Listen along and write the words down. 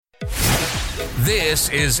This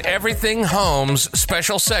is Everything Home's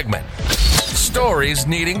special segment. Stories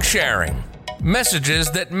needing sharing.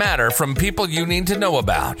 Messages that matter from people you need to know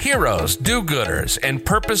about. Heroes, do-gooders, and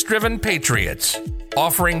purpose-driven patriots.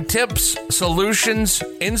 Offering tips, solutions,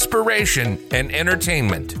 inspiration, and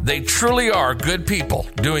entertainment. They truly are good people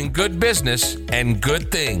doing good business and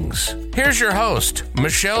good things. Here's your host,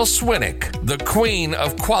 Michelle Swinick, the queen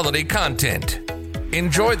of quality content.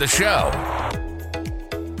 Enjoy the show.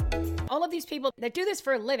 All of these people that do this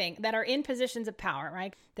for a living, that are in positions of power,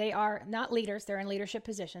 right? They are not leaders, they're in leadership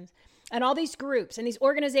positions. And all these groups and these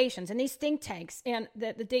organizations and these think tanks and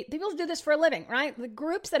the people do this for a living, right? The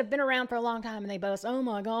groups that have been around for a long time and they boast, oh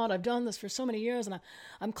my God, I've done this for so many years and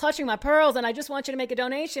I'm clutching my pearls and I just want you to make a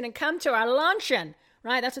donation and come to our luncheon,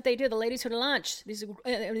 right? That's what they do, the ladies who lunch, these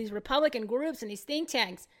Republican groups and these think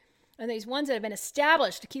tanks and these ones that have been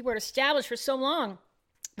established, the keyword established for so long.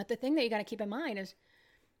 But the thing that you got to keep in mind is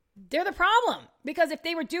they're the problem, because if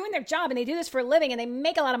they were doing their job and they do this for a living and they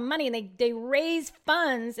make a lot of money and they raise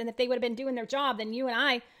funds, and if they would have been doing their job, then you and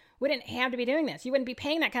I wouldn't have to be doing this. You wouldn't be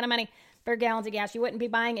paying that kind of money for gallons of gas. You wouldn't be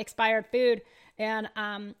buying expired food. And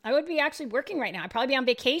I would be actually working right now. I'd probably be on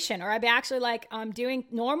vacation, or I'd be actually doing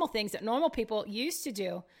normal things that normal people used to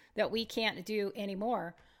do that we can't do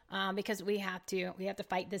anymore because we have to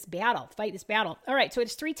fight this battle. All right, so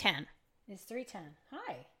it's 3:10. It's 3:10.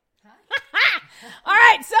 Hi. All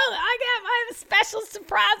right, so I have a special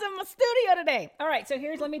surprise in my studio today. All right, so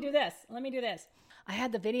let me do this. I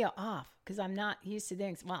had the video off because I'm not used to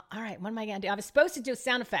doing. Well, all right, what am I going to do? I was supposed to do a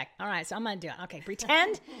sound effect. All right, so I'm going to do it. Okay,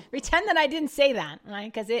 pretend that I didn't say that,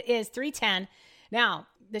 right? Because it is 3:10. Now,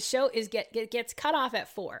 the show gets cut off at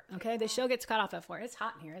 4, okay? The show gets cut off at 4. It's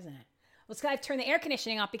hot in here, isn't it? Well, it's got to turn the air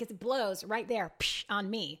conditioning off because it blows right there on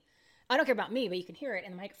me. I don't care about me, but you can hear it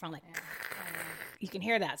in the microphone, you can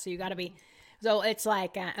hear that, so you got to be. So it's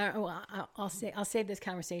like, I'll save this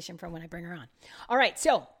conversation for when I bring her on. All right,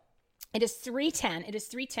 so it is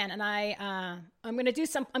 3:10. And I'm gonna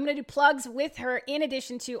do plugs with her in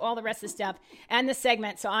addition to all the rest of the stuff and the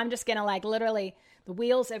segment. So I'm just gonna literally, the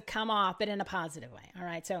wheels have come off, but in a positive way. All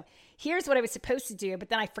right, so here's what I was supposed to do, but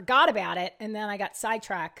then I forgot about it, and then I got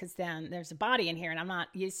sidetracked because then there's a body in here, and I'm not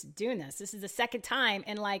used to doing this. This is the second time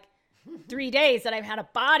in 3 days that I've had a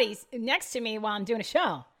body next to me while I'm doing a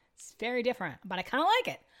show. It's very different, but I kind of like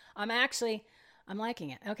it. I'm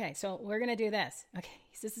liking it. Okay, so we're going to do this. Okay,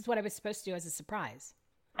 so this is what I was supposed to do as a surprise.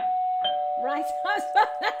 Right? That's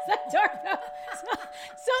the doorbell.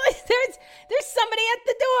 So there's somebody at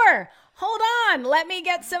the door. Hold on. Let me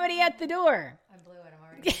get somebody at the door. I blew it.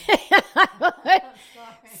 I'm already.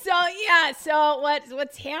 So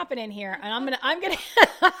what's happening here? And I'm gonna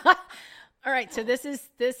all right, so this is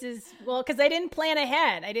well, because I didn't plan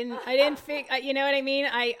ahead. I didn't think, you know what I mean?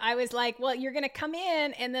 I was like, well, you're gonna come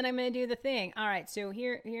in, and then I'm gonna do the thing. All right, so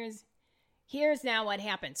here's now what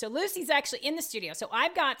happened. So Lucy's actually in the studio. So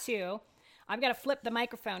I've got to flip the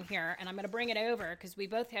microphone here, and I'm gonna bring it over because we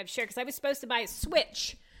both have shared. Because I was supposed to buy a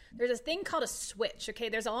switch. There's a thing called a switch. Okay,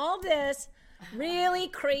 there's all this really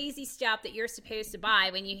crazy stuff that you're supposed to buy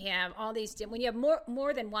when you have all these. When you have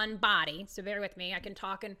more than one body. So bear with me. I can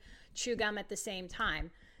talk and chew gum at the same time.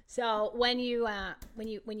 So when you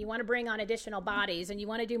want to bring on additional bodies and you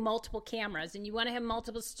want to do multiple cameras and you want to have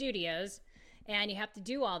multiple studios and you have to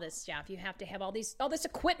do all this stuff, you have to have all this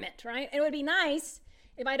equipment, right? And it would be nice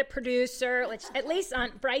if I had a producer, which at least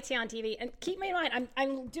on Brighteon TV. And keep in mind,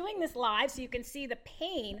 I'm doing this live so you can see the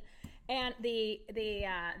pain and the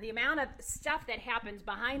amount of stuff that happens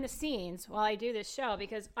behind the scenes while I do this show,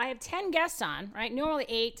 because I have 10 guests on, right? Normally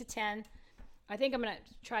 8 to 10. I think I'm going to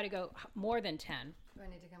try to go more than 10. Do I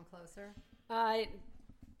need to come closer?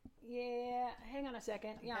 Yeah. Hang on a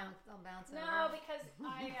second. Yeah. I'll bounce over. No,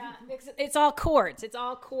 because it's all cords. It's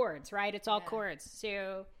all cords, right? It's all cords.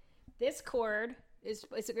 So this cord is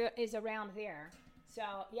around there.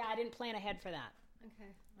 So, yeah, I didn't plan ahead for that. Okay.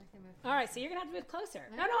 I can move. All right, so you're going to have to move closer.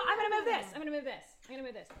 No, I'm going to move this. I'm going to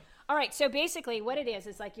move this. All right, so basically what it is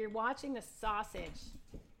you're watching the sausage.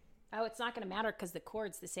 Oh, it's not going to matter because the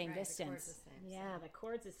cord's the same distance. The cord's the same. Yeah, the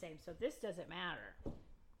cord's the same. So this doesn't matter.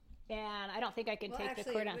 And I don't think I can take actually,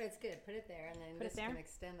 the cord out. It's good. Put it there, and then this can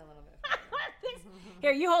extend a little bit.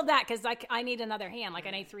 Here, you hold that because I need another hand.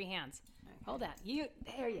 I need 3 hands. Okay. Hold that.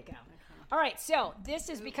 There you go. Okay. All right. So this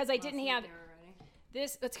is because I didn't have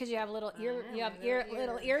this. That's because you have little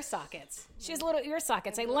ear sockets. She has little ear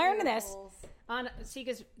sockets. I learned this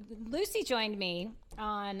because Lucy joined me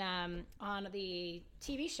on the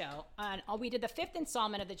TV show. We did the 5th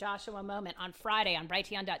installment of the Joshua Moment on Friday on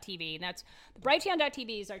Brighteon.tv. And that's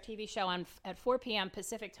Brighteon.tv is our TV show at 4 p.m.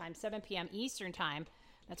 Pacific time, 7 p.m. Eastern time.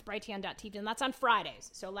 That's brighteon.tv, and that's on Fridays.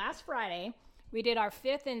 So last Friday, we did our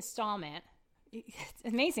 5th installment. It's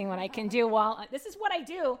amazing what I can do while this is what I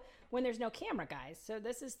do when there's no camera, guys. So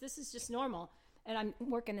this is just normal, and I'm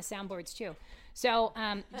working the soundboards too. So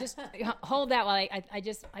just hold that while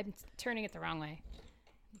I'm turning it the wrong way,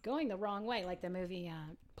 going the wrong way, like the movie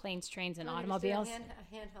Planes, Trains, and Automobiles. A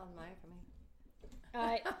handheld mic for me.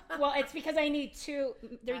 Well, it's because I need two.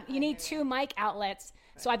 You need two mic outlets,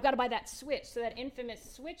 right. So I've got to buy that switch. So that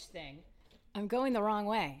infamous switch thing. I'm going the wrong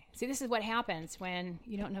way. See, this is what happens when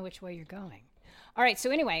you don't know which way you're going. All right. So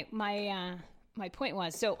anyway, my point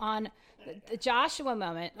was, so on the Joshua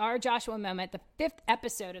moment, our Joshua moment, the 5th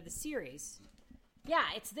episode of the series. Yeah,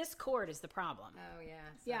 it's this cord is the problem. Oh yeah.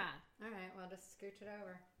 So, yeah. All right. Well, just scooch it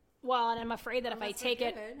over. Well, and I'm afraid that if I take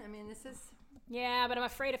it. I mean, this is. Yeah, but I'm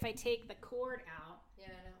afraid if I take the cord out. Yeah,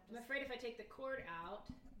 I know. I'm afraid if I take the cord out,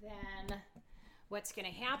 then what's going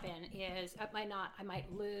to happen is I might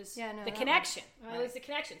lose the connection. I lose the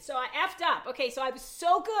connection. So I effed up. Okay, so I was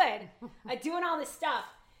so good at doing all this stuff,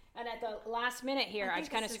 and at the last minute here, I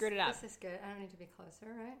kind of screwed it up. This is good. I don't need to be closer,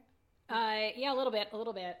 right? Yeah, a little bit.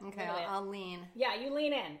 Okay, I'll lean. Yeah, you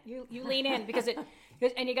lean in. You lean in because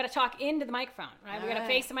and you got to talk into the microphone, right? We got to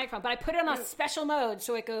face the microphone. But I put it on a special mode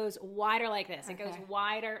so it goes wider like this. It goes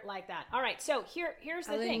wider like that. All right, so here's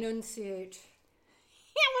the thing. I'll enunciate.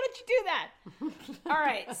 Yeah, why don't you do that? All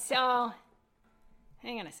right, so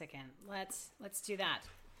hang on a second. Let's do that.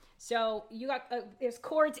 So you got there's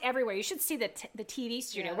cords everywhere. You should see the TV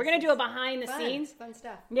studio. We're gonna do a behind the scenes. Fun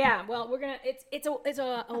stuff. Yeah, well, we're gonna. It's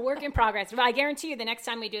a work in progress. But I guarantee you, the next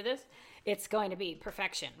time we do this, it's going to be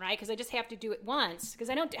perfection, right? Because I just have to do it once because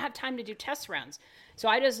I don't have time to do test runs. So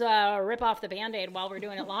I just rip off the Band-Aid while we're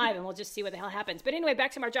doing it live, and we'll just see what the hell happens. But anyway,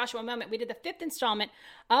 back to our Joshua Moment. We did the 5th installment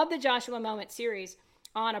of the Joshua Moment series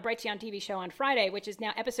on a Brighteon TV show on Friday, which is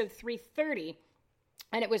now episode 330.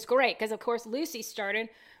 And it was great because, of course, Lucy started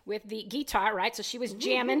with the guitar, right? So she was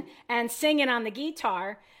jamming and singing on the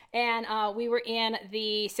guitar. And we were in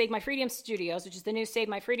the Save My Freedom Studios, which is the new Save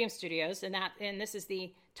My Freedom Studios. And this is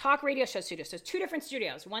the talk radio show studio. So it's 2 different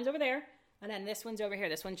studios. One's over there, and then this one's over here.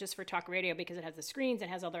 This one's just for talk radio because it has the screens and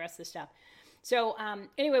has all the rest of the stuff. So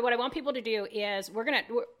anyway, what I want people to do is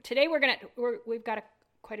we've got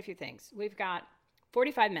quite a few things. We've got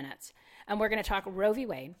 45 minutes, and we're going to talk Roe v.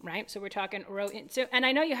 Wade, right? So we're talking Roe. So, and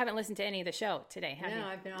I know you haven't listened to any of the show today, have you? No,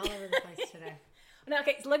 I've been all over the place today. No,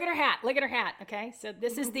 okay, so look at her hat. Look at her hat, okay? So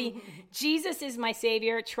this is the Jesus is my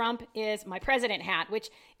savior, Trump is my president hat,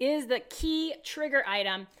 which is the key trigger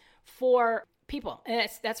item for people. And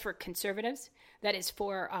that's for conservatives. That is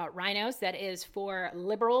for rhinos. That is for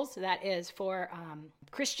liberals. That is for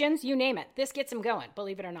Christians. You name it. This gets them going,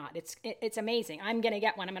 believe it or not. It's amazing. I'm going to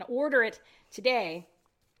get one. I'm going to order it today.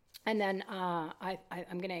 And then I'm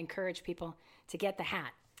going to encourage people to get the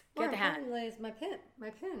hat. Get the hat. My pin.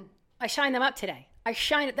 I shined them up today.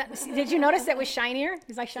 Did you notice that was shinier?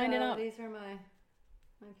 Because I shined it up. These are my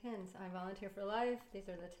pins. I volunteer for life. These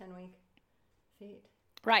are the 10-week feet.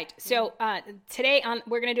 Right. So today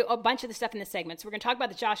we're going to do a bunch of the stuff in the segments. We're going to talk about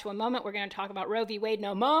the Joshua Moment. We're going to talk about Roe v. Wade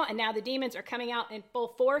no more. And now the demons are coming out in full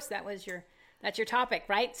force. That's your topic,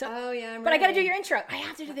 right? So, I got to do your intro. I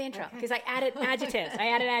have to do the intro because I added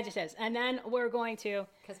adjectives. And then we're going to...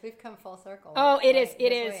 Because we've come full circle. Oh, it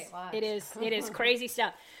is crazy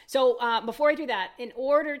stuff. So before I do that, in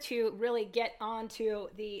order to really get onto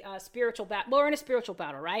the spiritual battle, we're in a spiritual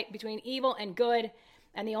battle, right? Between evil and good.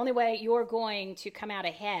 And the only way you're going to come out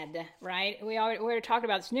ahead, right? We already talked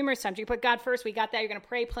about this numerous times. You put God first. We got that. You're going to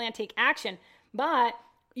pray, plan, take action. But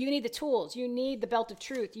you need the tools. You need the belt of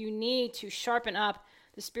truth. You need to sharpen up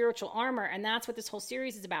the spiritual armor. And that's what this whole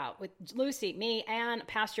series is about with Lucy, me, and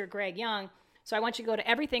Pastor Greg Young. So I want you to go to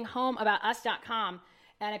everythinghomeaboutus.com.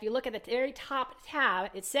 And if you look at the very top tab,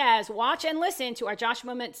 it says, watch and listen to our Joshua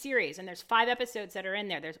Moment series. And there's 5 episodes that are in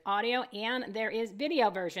there. There's audio and there is video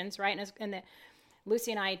versions, right? And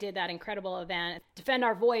Lucy and I did that incredible event, Defend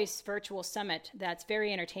Our Voice virtual summit. That's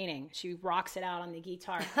very entertaining. She rocks it out on the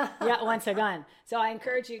guitar once again. So I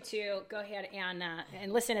encourage you to go ahead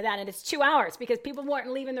and listen to that. And it's 2 hours because people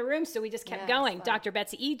weren't leaving the room, so we just kept going. Dr.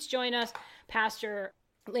 Betsy Eads joined us. Pastor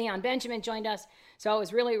Leon Benjamin joined us. So it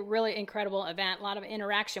was really, really incredible event. A lot of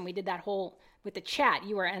interaction. We did that whole with the chat.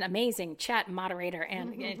 You were an amazing chat moderator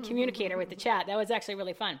and communicator with the chat. That was actually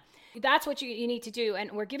really fun. That's what you need to do. And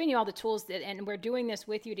we're giving you all the tools and we're doing this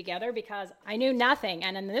with you together because I knew nothing.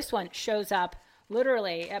 And then this one shows up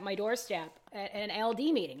literally at my doorstep at an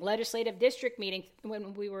LD meeting, legislative district meeting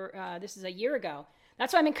when we were, this is a year ago.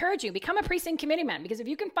 That's why I'm encouraging you. Become a precinct committee man because if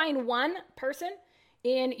you can find one person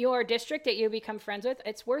in your district that you become friends with,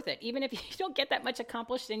 it's worth it. Even if you don't get that much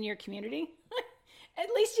accomplished in your community, At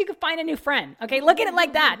least you can find a new friend. Okay, look at it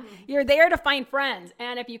like that. You're there to find friends.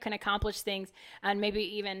 And if you can accomplish things and maybe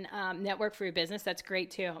even network for your business, that's great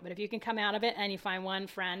too. But if you can come out of it and you find one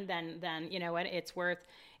friend, then you know what? It's worth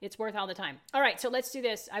all the time. All right, so let's do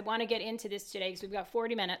this. I want to get into this today because we've got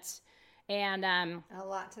 40 minutes. And a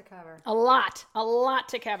lot to cover. A lot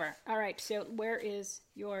to cover. All right, so where is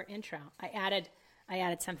your intro? I added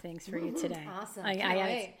some things for you today. Awesome. And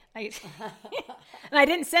I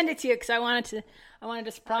didn't send it to you because I wanted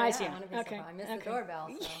to surprise you. I missed the doorbell.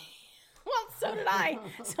 So. Well, so did I.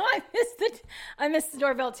 So I missed the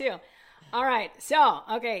doorbell too. All right. So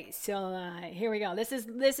here we go. This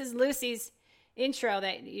is Lucy's intro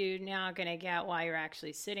that you're now going to get while you're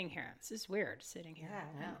actually sitting here. This is weird, sitting here.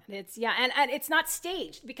 Yeah, I know. And it's not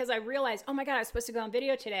staged because I realized, oh my God, I was supposed to go on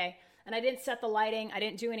video today and I didn't set the lighting. I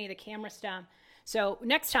didn't do any of the camera stuff. So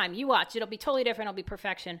next time you watch, it'll be totally different. It'll be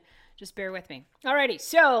perfection. Just bear with me. Alrighty.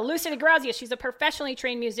 So Lucy DeGrazia, she's a professionally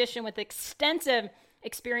trained musician with extensive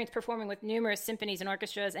experience performing with numerous symphonies and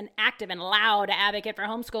orchestras, an active and loud advocate for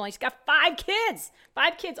homeschooling. She's got 5 kids,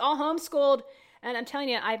 all homeschooled. And I'm telling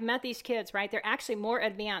you, I've met these kids, right? They're actually more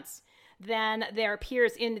advanced than their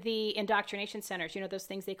peers in the indoctrination centers. You know, those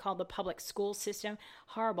things they call the public school system.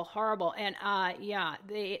 Horrible. And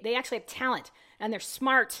they actually have talent and they're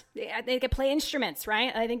smart. They can play instruments,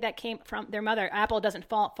 right? I think that came from their mother. Apple doesn't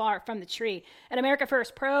fall far from the tree. And America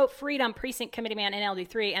First, pro-freedom precinct committee man in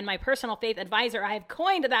LD3, and my personal faith advisor. I have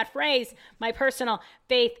coined that phrase, my personal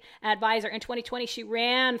faith advisor. In 2020, she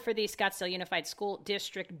ran for the Scottsdale Unified School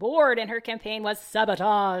District Board, and her campaign was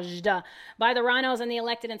sabotaged by the rhinos and the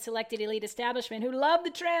elected and selected elite establishment who love the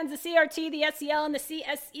trends, the CRT, the SEL, and the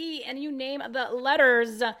CSE, and you name the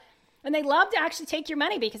letters. And they love to actually take your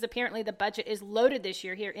money because apparently the budget is loaded this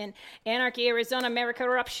year here in Anarchy, Arizona,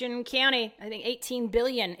 Corruption County. I think $18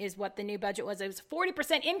 billion is what the new budget was. It was a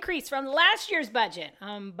 40% increase from last year's budget.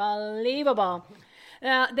 Unbelievable.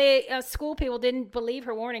 School people didn't believe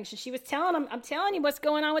her warnings. And she was telling them, I'm telling you what's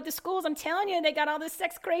going on with the schools. I'm telling you, they got all this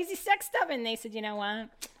crazy sex stuff. And they said, you know what?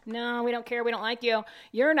 No, we don't care. We don't like you.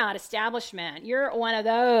 You're not establishment. You're one of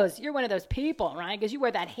those. You're one of those people, right? Because you wear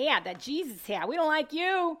that hat, that Jesus hat. We don't like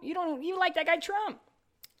you. You like that guy Trump.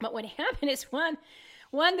 But what happened is one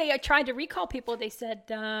they tried to recall people. They said,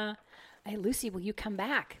 hey, Lucy, will you come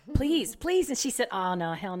back? Please. And she said, oh,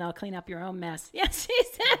 no, hell no, clean up your own mess. Yes, she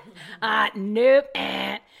said, nope.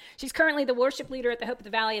 She's currently the worship leader at the Hope of the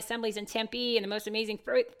Valley Assemblies in Tempe and the most amazing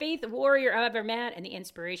faith warrior I've ever met, and the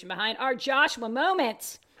inspiration behind our Joshua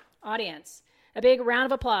Moment. Audience, a big round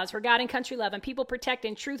of applause for God and country love and people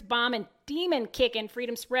protecting, truth bombing, demon kicking,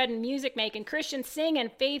 freedom spreading, music making, Christian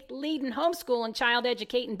singing, faith leading, homeschooling, child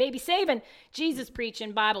educating, baby saving, Jesus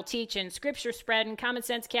preaching, Bible teaching, scripture spreading, common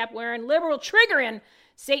sense cap wearing, liberal triggering,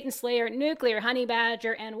 Satan slayer, nuclear honey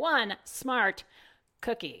badger, and one smart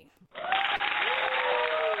cookie.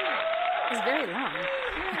 It's very long.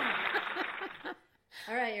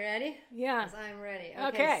 All right, you ready? Yeah. 'Cause I'm ready.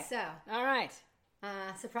 Okay. So. All right.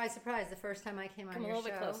 Surprise, the first time I came on Come your a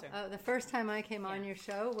little show. bit closer. The first time I came on your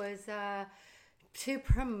show was to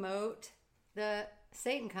promote the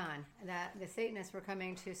SatanCon. That the Satanists were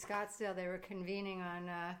coming to Scottsdale. They were convening on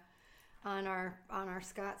our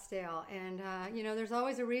Scottsdale, and there's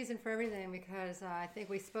always a reason for everything because I think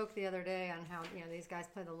we spoke the other day on how these guys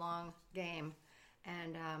play the long game,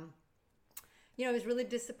 and I was really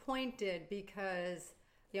disappointed because.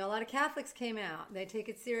 A lot of Catholics came out. They take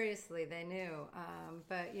it seriously. They knew.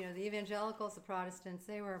 But, the evangelicals, the Protestants,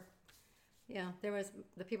 they were, there was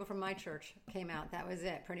the people from my church came out. That was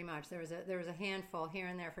it, pretty much. There was a handful here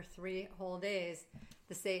and there for 3 whole days.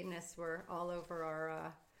 The Satanists were all over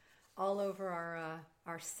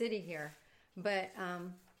our city here. But,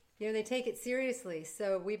 they take it seriously.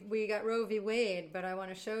 So we got Roe v. Wade, but I want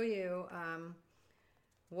to show you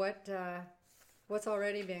what's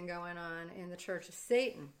already been going on in the Church of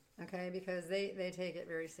Satan, okay? Because they take it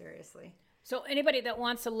very seriously. So anybody that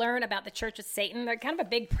wants to learn about the Church of Satan, they're kind of a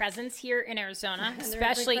big presence here in Arizona,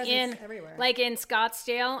 especially in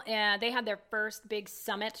Scottsdale. They had their first big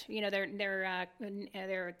summit, their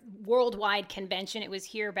worldwide convention. It was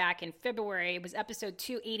here back in February. It was episode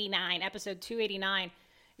 289. Episode 289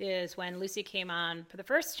 is when Lucy came on for the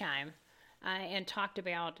first time. And talked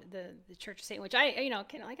about the Church of Satan, which Church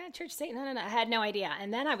of Satan? No, I had no idea.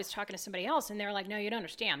 And then I was talking to somebody else, and they were like, no, you don't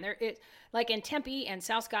understand. Like in Tempe and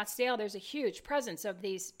South Scottsdale, there's a huge presence of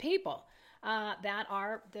these people that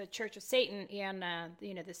are the Church of Satan. And, I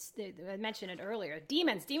mentioned it earlier.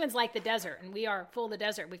 Demons like the desert, and we are full of the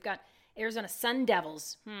desert. We've got Arizona Sun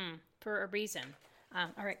Devils for a reason.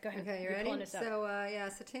 All right, go ahead. Okay, you ready? So,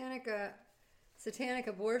 Satanic... Satanic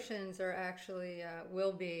abortions are actually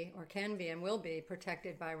will be or can be and will be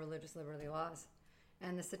protected by religious liberty laws,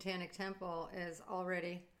 and the Satanic Temple is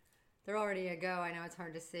already a go. I know it's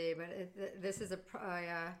hard to see, but this is a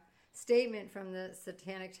statement from the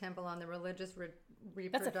Satanic Temple on the religious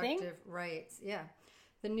reproductive rights. Yeah.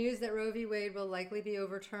 The news that Roe v. Wade will likely be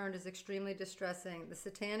overturned is extremely distressing. The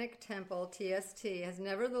Satanic Temple, TST, has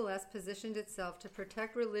nevertheless positioned itself to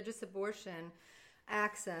protect religious abortion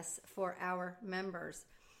access for our members.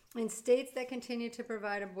 In states that continue to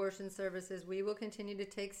provide abortion services, we will continue to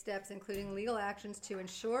take steps, including legal actions, to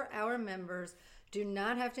ensure our members do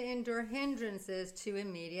not have to endure hindrances to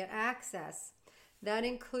immediate access. That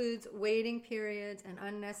includes waiting periods and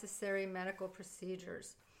unnecessary medical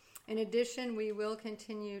procedures. In addition, we will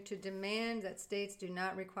continue to demand that states do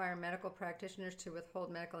not require medical practitioners to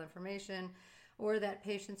withhold medical information, or that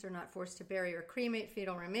patients are not forced to bury or cremate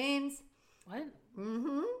fetal remains. What?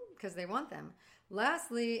 Because they want them.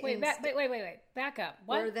 Lastly, wait, back up.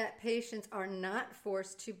 What? Or that patients are not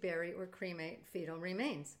forced to bury or cremate fetal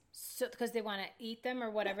remains. So, because they want to eat them or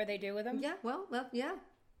whatever they do with them? Yeah, well, yeah.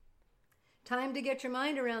 Time to get your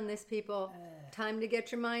mind around this, people. Time to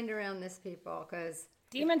get your mind around this, people, because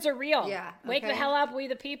demons are real. Yeah. Okay. Wake the hell up, we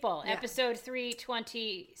the people. Yeah. Episode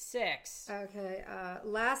 326. Okay.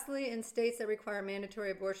 Lastly, in states that require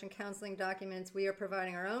mandatory abortion counseling documents, we are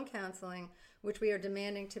providing our own counseling, which we are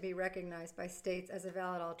demanding to be recognized by states as a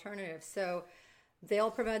valid alternative. So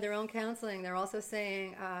they'll provide their own counseling. They're also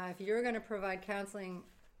saying if you're going to provide counseling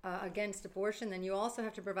against abortion, then you also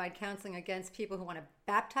have to provide counseling against people who want to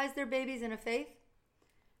baptize their babies in a faith.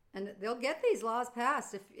 And they'll get these laws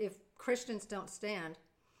passed if Christians don't stand.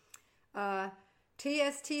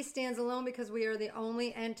 TST stands alone because we are the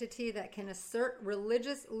only entity that can assert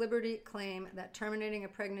religious liberty claim that terminating a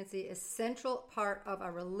pregnancy is central part of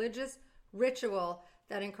a religious ritual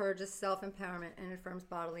that encourages self-empowerment and affirms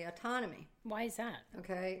bodily autonomy. Why is that?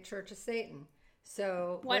 Okay, Church of Satan.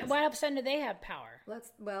 So why all of a sudden do they have power?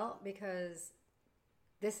 Because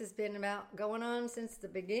this has been about going on since the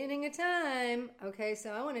beginning of time. Okay,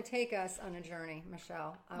 so I want to take us on a journey,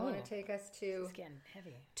 Michelle. I want to take us it's getting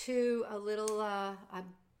heavy. To a little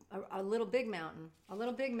big mountain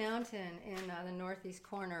in the northeast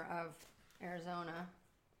corner of Arizona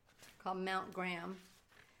called Mount Graham.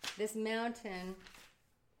 This mountain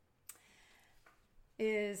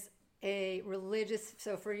is a religious.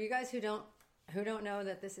 So for you guys who don't know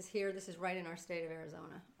that this is here, this is right in our state of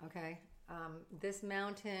Arizona. Okay. This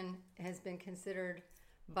mountain has been considered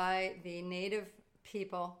by the native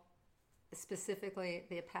people, specifically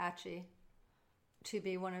the Apache, to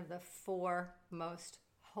be one of the 4 most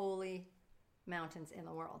holy mountains in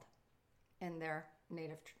the world in their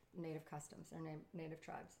native customs, their native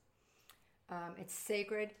tribes. It's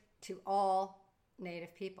sacred to all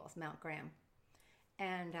native peoples, Mount Graham.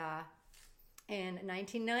 And in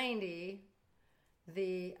 1990,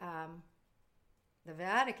 the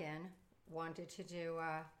Vatican wanted to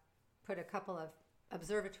put a couple of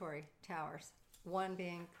observatory towers, one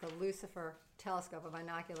being the Lucifer telescope, a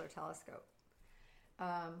binocular telescope.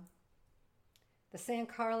 The San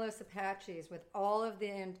Carlos Apaches, with all of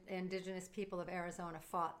the indigenous people of Arizona,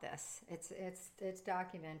 fought this. It's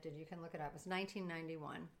documented. You can look it up. It was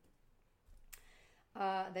 1991.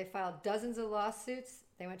 They filed dozens of lawsuits.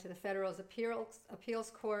 They went to the federal appeals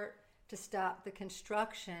court to stop the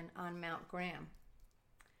construction on Mount Graham.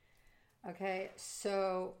 Okay,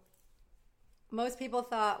 so most people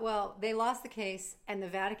thought, well, they lost the case, and the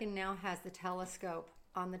Vatican now has the telescope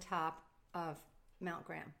on the top of Mount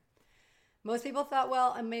Graham. Most people thought,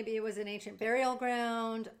 well, maybe it was an ancient burial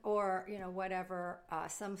ground, or whatever,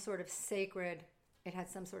 some sort of sacred. It had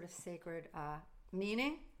some sort of sacred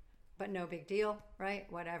meaning, but no big deal, right?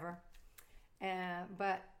 Whatever.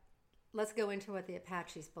 But let's go into what the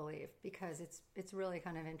Apaches believe, because it's really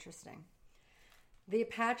kind of interesting. The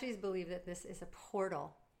Apaches believe that this is a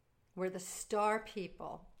portal where the star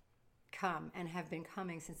people come and have been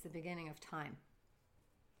coming since the beginning of time.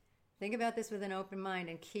 Think about this with an open mind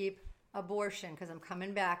and keep abortion, because I'm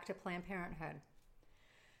coming back to Planned Parenthood.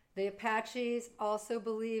 The Apaches also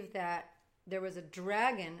believe that there was a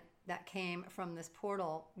dragon that came from this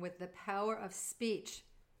portal with the power of speech,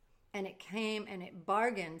 and it came and it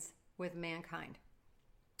bargains with mankind.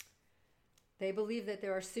 They believe that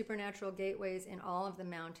there are supernatural gateways in all of the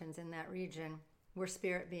mountains in that region where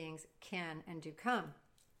spirit beings can and do come.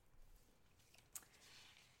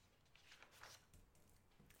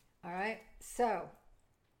 All right, so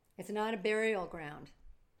it's not a burial ground,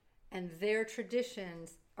 and their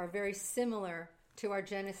traditions are very similar to our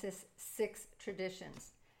Genesis 6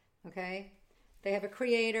 traditions. Okay, they have a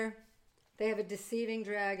creator, they have a deceiving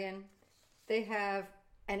dragon, they have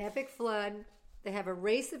an epic flood. They have a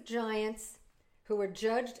race of giants who were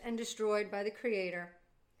judged and destroyed by the Creator.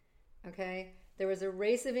 Okay? There was a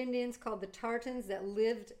race of Indians called the Tartans that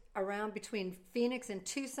lived around between Phoenix and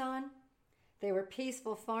Tucson. They were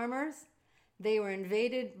peaceful farmers. They were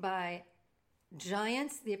invaded by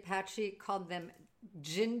giants. The Apache called them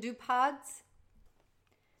Jindupads.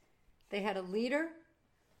 They had a leader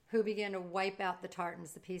who began to wipe out the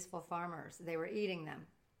Tartans, the peaceful farmers. They were eating them.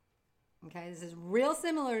 Okay, this is real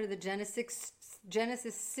similar to the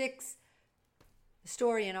Genesis 6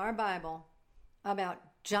 story in our Bible about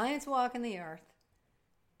giants walking the earth,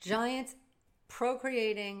 giants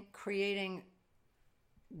procreating, creating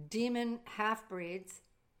demon half-breeds,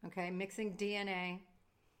 okay, mixing DNA,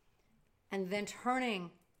 and then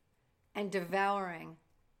turning and devouring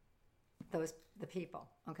the people,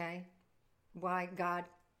 okay? Why God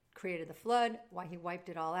created the flood, why he wiped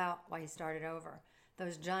it all out, why he started over.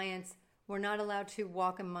 Those giants were not allowed to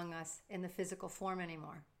walk among us in the physical form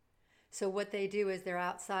anymore. So what they do is they're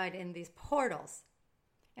outside in these portals.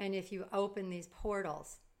 And if you open these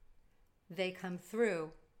portals, they come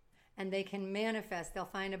through and they can manifest. They'll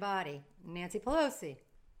find a body, Nancy Pelosi,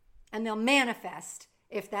 and they'll manifest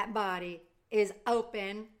if that body is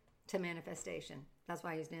open to manifestation. That's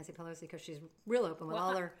why I use Nancy Pelosi, because she's real open with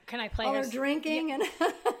all her, can I play all her drinking. Yeah.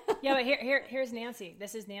 And Yeah, but here's Nancy.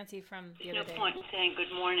 This is Nancy from the other day. There's no point in saying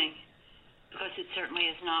good morning, because it certainly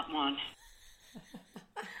is not one.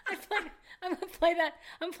 I'm gonna play that.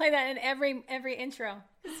 I'm gonna play that in every intro.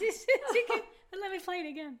 Let me play it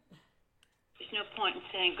again. There's no point in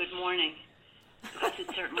saying good morning, because it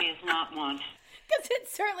certainly is not one. Because it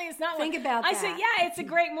certainly is not one. Think about I that. said, yeah, it's a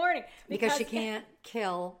great morning. because she can't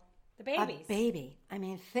kill the babies. a baby. I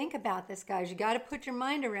mean, think about this, guys. You got to put your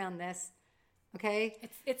mind around this, okay?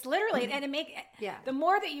 It's literally, and Yeah. the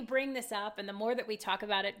more that you bring this up and the more that we talk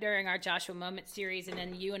about it during our Joshua Moment series, and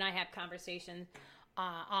then you and I have conversations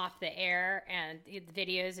off the air and the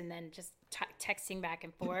videos, and then just texting back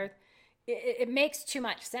and forth, it makes too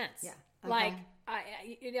much sense. Yeah. Okay. Like,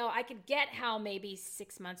 I could get how maybe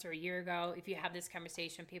 6 months or a year ago, if you have this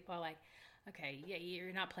conversation, people are like, okay, yeah,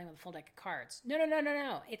 you're not playing with a full deck of cards. No.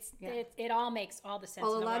 It all makes all the sense.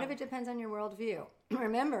 Well, in a the lot world. of it depends on your worldview.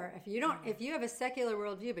 Remember, if you have a secular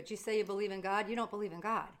worldview, but you say you believe in God, you don't believe in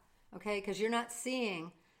God, okay? Because you're not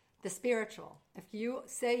seeing the spiritual. If you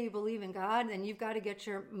say you believe in God, then you've got to get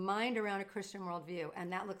your mind around a Christian worldview,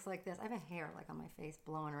 and that looks like this. I have a hair like on my face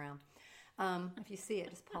blowing around. If you see it,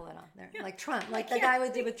 just pull it on there, like Trump, like the guy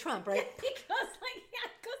would do with Trump, right? It goes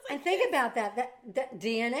like And think about that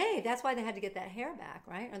DNA. That's why they had to get that hair back,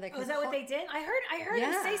 right? Or they is that what they did? I heard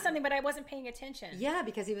him say something, but I wasn't paying attention. Yeah,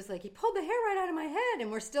 because he was like, he pulled the hair right out of my head, and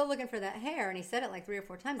we're still looking for that hair. And he said it like 3 or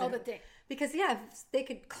 4 times. Oh, but because they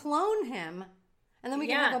could clone him, and then we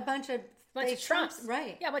can have a bunch of fake Trumps,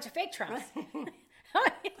 right? Yeah, a bunch of fake Trumps.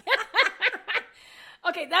 Right.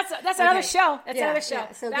 Okay, that's another show. That's another show.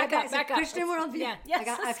 Yeah. So back up. Christian worldview. Yeah,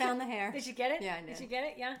 yes, I found the hair. Did you get it? Yeah, I did. Did you get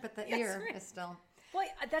it? Yeah. But the Yes, ear right. is still. Boy,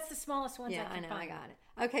 that's the smallest ones. Yeah, I know. find. I got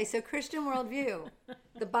it. Okay, so Christian worldview.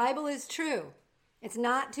 The Bible is true. It's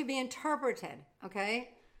not to be interpreted.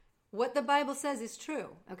 Okay, what the Bible says is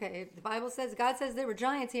true. Okay, if the Bible says God says there were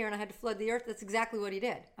giants here and I had to flood the earth, that's exactly what He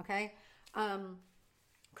did. Okay,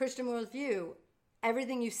 Christian worldview.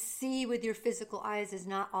 Everything you see with your physical eyes is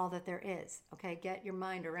not all that there is. Okay, get your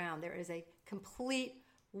mind around. There is a complete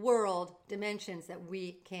world, dimensions that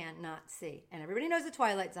we cannot see. And everybody knows the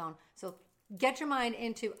Twilight Zone, so get your mind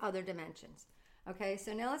into other dimensions. Okay,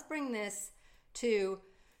 so now let's bring this to,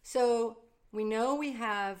 so we know we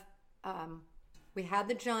have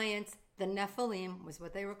the giants, the Nephilim was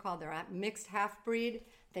what they were called. They're a mixed half-breed.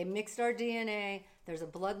 They mixed our DNA. There's a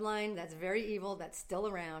bloodline that's very evil that's still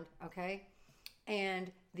around, okay?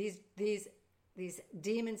 And these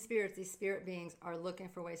demon spirits, these spirit beings are looking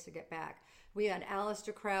for ways to get back. We had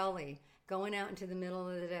Aleister Crowley going out into the middle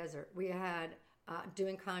of the desert. We had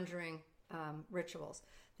doing conjuring rituals.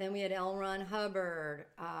 Then we had L. Ron Hubbard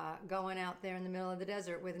going out there in the middle of the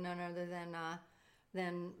desert with none other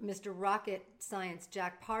than Mr. Rocket Science,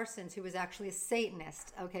 Jack Parsons, who was actually a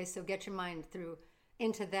Satanist. Okay, so get your mind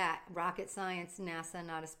into that. Rocket Science, NASA,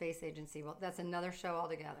 not a space agency. Well, that's another show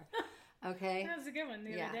altogether. Okay? That was a good one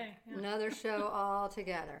the other day. Yeah. Another show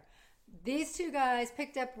altogether. These two guys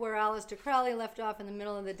picked up where Aleister Crowley left off in the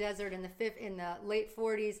middle of the desert in the late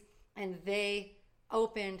 40s, and they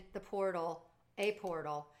opened a portal,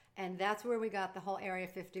 and that's where we got the whole Area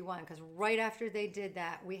 51, because right after they did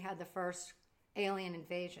that, we had the first alien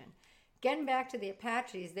invasion. Getting back to the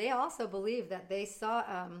Apaches, they also believe that they saw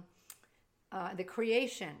the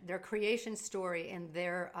creation, their creation story, and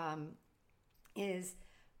their is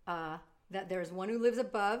that there's one who lives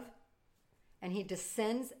above, and he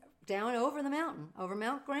descends down over the mountain, over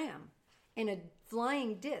Mount Graham, in a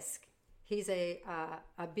flying disc. He's a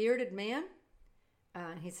bearded man.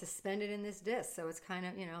 He's suspended in this disc. So it's kind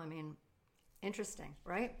of, interesting,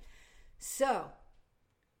 right? So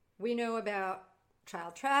we know about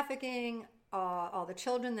child trafficking, all the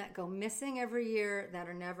children that go missing every year that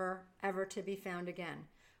are never, ever to be found again.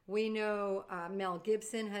 We know Mel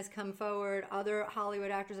Gibson has come forward. Other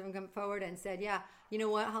Hollywood actors have come forward and said, yeah, you know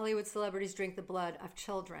what? Hollywood celebrities drink the blood of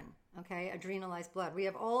children, okay? Adrenalized blood. We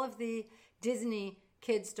have all of the Disney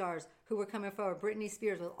kid stars who were coming forward. Britney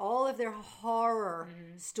Spears with all of their horror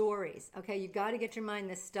stories, okay? You got to get your mind.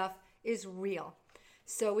 This stuff is real.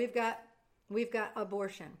 So we've got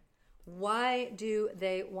abortion. Why do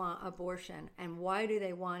they want abortion? And why do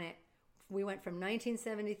they want it? We went from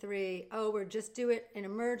 1973, we'll just do it in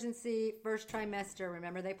emergency, first trimester.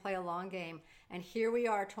 Remember, they play a long game. And here we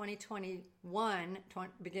are, 2021,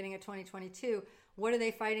 beginning of 2022. What are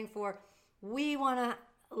they fighting for? We want to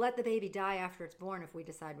let the baby die after it's born if we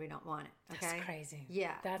decide we don't want it. Okay? That's crazy.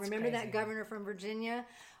 Yeah. That's Remember crazy. That governor from Virginia?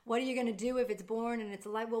 What are you going to do if it's born and it's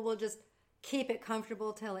alive? Well, we'll just keep it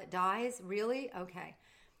comfortable till it dies. Really? Okay.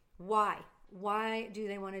 Why? Why do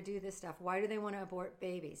they want to do this stuff? Why do they want to abort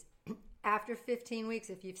babies? After 15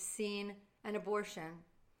 weeks, if you've seen an abortion,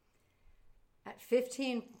 at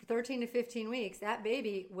 13 to 15 weeks, that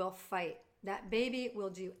baby will fight. That baby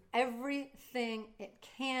will do everything it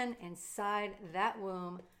can inside that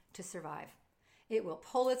womb to survive. It will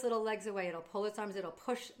pull its little legs away. It'll pull its arms. It'll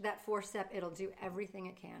push that forcep. It'll do everything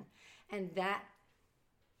it can. And that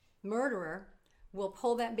murderer will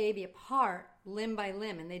pull that baby apart limb by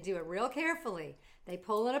limb, and they do it real carefully. They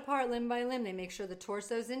pull it apart limb by limb. They make sure the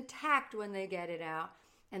torso's intact when they get it out.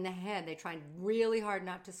 And the head, they try really hard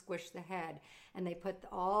not to squish the head. And they put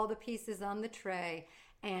all the pieces on the tray,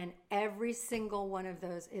 and every single one of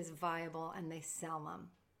those is viable, and they sell them.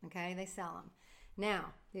 Okay, they sell them.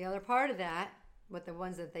 Now, the other part of that, with the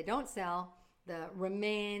ones that they don't sell, the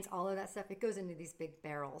remains, all of that stuff, it goes into these big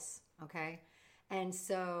barrels. Okay, and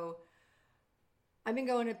so I've been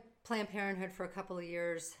going to Planned Parenthood for a couple of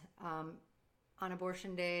years on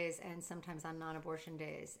abortion days and sometimes on non-abortion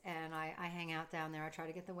days. And I hang out down there. I try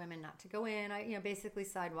to get the women not to go in. I basically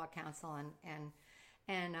sidewalk counsel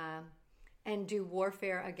and do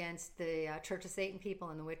warfare against the Church of Satan people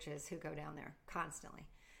and the witches who go down there constantly.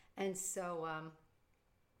 And so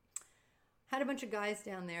had a bunch of guys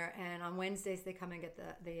down there, and on Wednesdays they come and get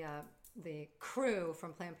the crew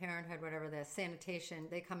from Planned Parenthood, whatever, the sanitation,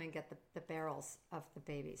 they come and get the barrels of the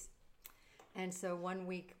babies. And so one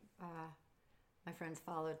week, my friends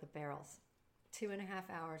followed the barrels 2.5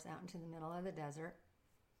 hours out into the middle of the desert,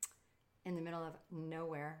 in the middle of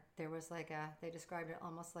nowhere. There was they described it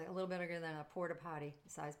almost like a little bit bigger than a porta potty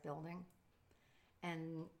sized building.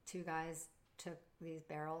 And two guys took these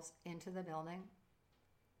barrels into the building,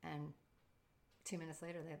 and 2 minutes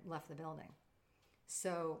later they left the building.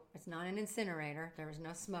 So it's not an incinerator. There was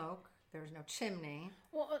no smoke. There was no chimney.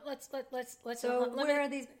 Well, let's. So where are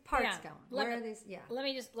these parts going? Where are these? Yeah. Let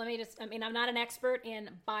me just. I mean, I'm not an expert in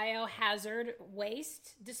biohazard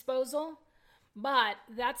waste disposal, but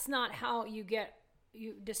that's not how you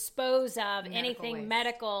dispose of anything waste.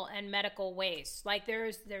 medical waste. Like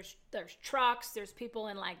there's trucks. There's people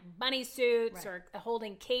in like bunny suits or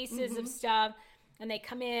holding cases of stuff, and they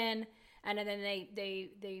come in, and then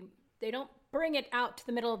they don't bring it out to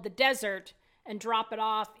the middle of the desert and drop it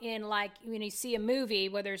off in like when you see a movie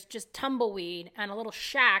where there's just tumbleweed and a little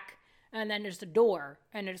shack, and then there's the door,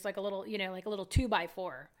 and there's like a little, like a little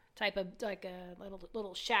 2x4 type of, like a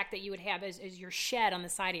little shack that you would have as your shed on the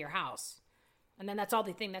side of your house. And then that's the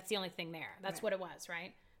only thing there. That's what it was,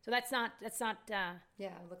 right? So that's not it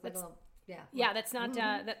looked like a little, that's not,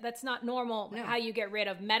 that's not normal how you get rid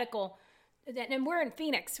of medical. And we're in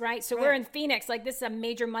Phoenix, right? So we're in Phoenix. Like, this is a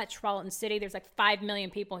major metropolitan city. There's like 5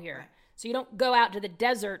 million people here. Right. So you don't go out to the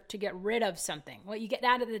desert to get rid of something. What you get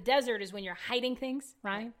out of the desert is when you're hiding things,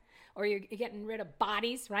 right? Or you're getting rid of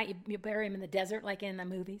bodies, right? You bury them in the desert, like in the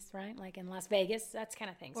movies, right? Like in Las Vegas, that's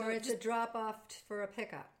kind of thing. Or so it's a drop-off for a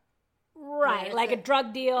pickup. Right, yeah, like a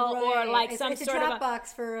drug deal, or like some sort of... It's a drop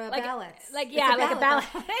box for ballots. Like a ballot.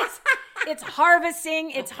 It's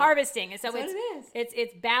harvesting. It's harvesting. And so That's what it is.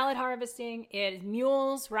 It's ballot harvesting. It's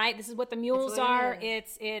mules, right? This is what the mules are.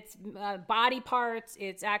 It's body parts.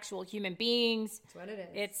 It's actual human beings. That's what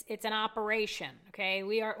it is. It's an operation. Okay,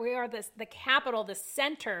 we are the capital, the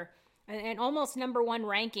center, and almost number one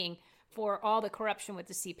ranking for all the corruption with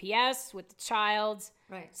the CPS, with the child,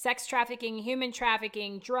 sex trafficking, human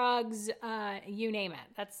trafficking, drugs, you name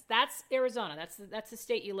it. That's Arizona. That's the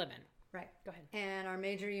state you live in. Right. Go ahead. And our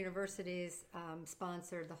major universities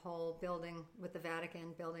sponsored the whole building with the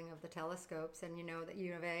Vatican, building of the telescopes. And you know that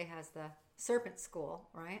U of A has the Serpent School,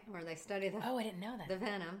 right? Where they study the Oh, I didn't know that. the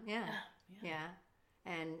venom. Yeah. Yeah. Yeah.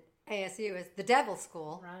 And ASU is the Devil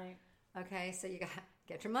School. Right. Okay, so you got to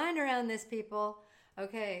get your mind around this, people.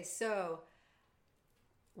 Okay, so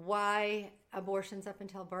why abortions up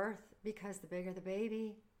until birth? Because the bigger the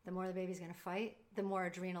baby, the more the baby's going to fight, the more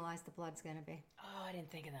adrenalized the blood's going to be. Oh, I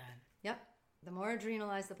didn't think of that. Yep. The more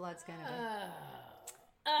adrenalized the blood's going to be.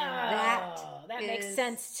 That makes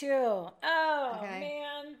sense too. Oh, Okay.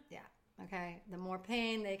 man. Yeah. Okay. The more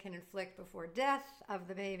pain they can inflict before death of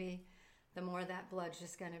the baby, the more that blood's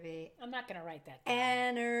just going to be I'm not going to write that down.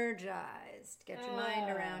 energized. Get your mind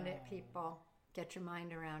around it, people. Get your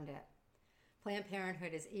mind around it. Planned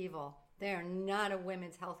Parenthood is evil. They are not a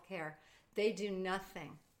women's health care. They do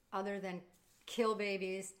nothing other than kill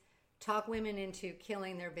babies, talk women into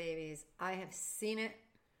killing their babies. I have seen it.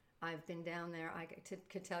 I've been down there. I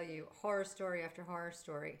could tell you horror story after horror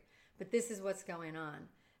story. But this is what's going on.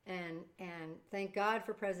 And thank God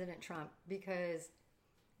for President Trump because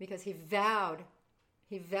he vowed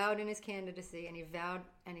in his candidacy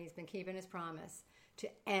and he's been keeping his promise to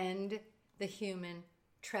end the human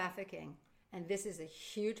trafficking. And this is a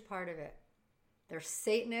huge part of it. They're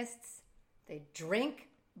Satanists. They drink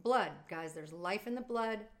blood. Guys, there's life in the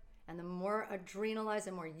blood. And the more adrenalized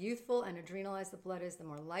and more youthful and adrenalized the blood is, the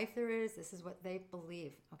more life there is. This is what they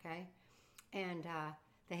believe, okay? And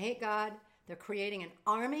they hate God. They're creating an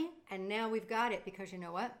army. And now we've got it because you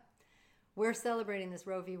know what? We're celebrating this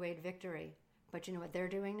Roe v. Wade victory. But you know what they're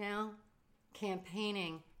doing now?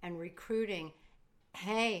 Campaigning and recruiting.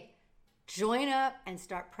 Hey, join up and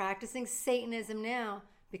start practicing Satanism now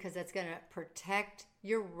because that's going to protect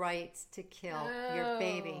your rights to kill your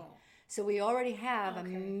baby. So we already have a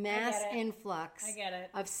mass influx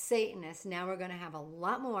of Satanists. Now we're going to have a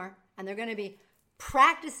lot more, and they're going to be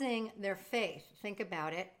practicing their faith. Think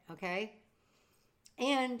about it, okay?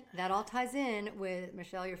 And that all ties in with,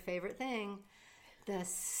 Michelle, your favorite thing, the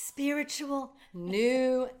spiritual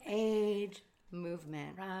New Age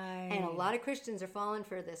movement. Right. And a lot of Christians are falling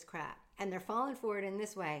for this crap. And they're falling for it in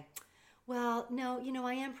this way. Well, no,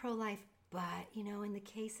 I am pro-life, but, in the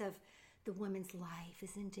case of the woman's life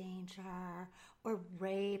is in danger or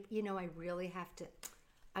rape, I really have to,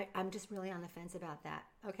 I'm just really on the fence about that.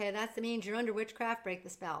 Okay, that means you're under witchcraft, break the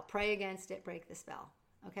spell. Pray against it, break the spell.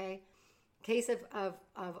 Okay? Case of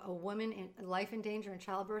a woman in life in danger in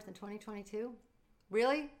childbirth in 2022?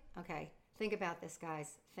 Really? Okay, think about this,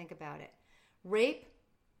 guys. Think about it. Rape?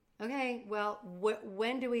 Okay, well,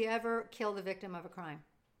 when do we ever kill the victim of a crime?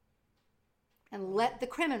 And let the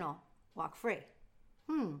criminal walk free.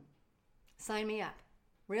 Sign me up.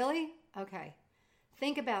 Really? Okay.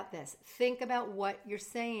 Think about this. Think about what you're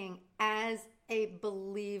saying as a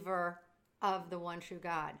believer of the one true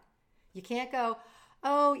God. You can't go,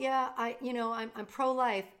 oh yeah, I'm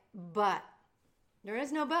pro-life, but there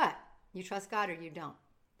is no but. You trust God or you don't.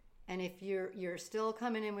 And if you're still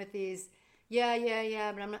coming in with these,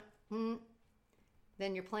 yeah, but I'm not,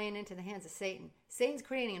 then you're playing into the hands of Satan. Satan's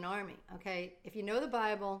creating an army, okay? If you know the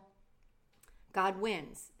Bible, God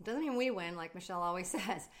wins. It doesn't mean we win, like Michelle always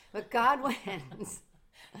says, but God wins.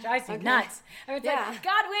 Drives me nuts. I mean, Yeah. like,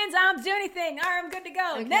 God wins, I don't do anything. All right, I'm good to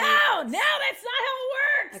go. Okay. No, that's not how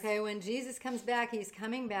it works. Okay, when Jesus comes back, he's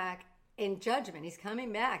coming back in judgment. He's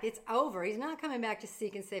coming back. It's over. He's not coming back to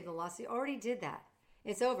seek and save the lost. He already did that.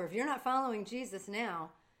 It's over. If you're not following Jesus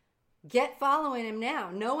now, get following him now.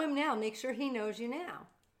 Know him now. Make sure he knows you now.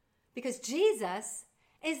 Because Jesus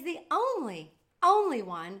is the only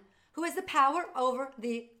one who has the power over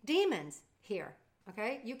the demons here.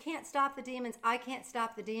 Okay? You can't stop the demons. I can't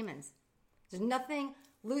stop the demons. There's nothing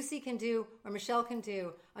Lucy can do or Michelle can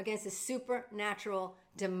do against a supernatural,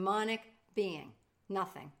 demonic being.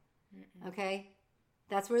 Nothing. Okay?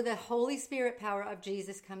 That's where the Holy Spirit power of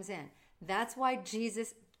Jesus comes in. That's why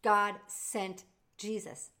God sent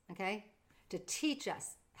Jesus. Okay? To teach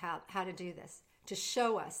us how to do this. To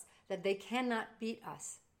show us that they cannot beat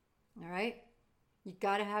us. All right? You've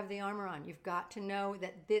got to have the armor on. You've got to know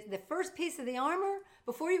that the first piece of the armor,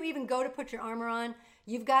 before you even go to put your armor on,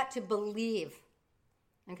 you've got to believe.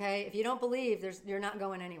 Okay? If you don't believe, you're not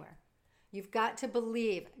going anywhere. You've got to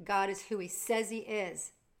believe God is who he says he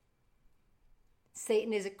is.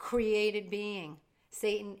 Satan is a created being.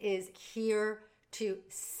 Satan is here to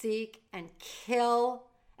seek and kill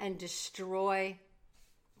and destroy.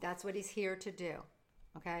 That's what he's here to do.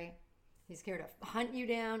 Okay? He's here to hunt you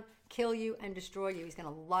down, kill you, and destroy you. He's going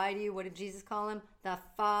to lie to you. What did Jesus call him? The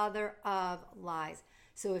father of lies.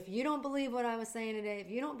 So if you don't believe what I was saying today, if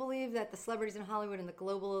you don't believe that the celebrities in Hollywood and the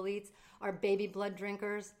global elites are baby blood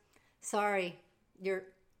drinkers, sorry, you're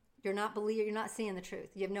not seeing the truth.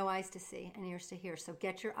 You have no eyes to see and ears to hear. So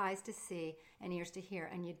get your eyes to see and ears to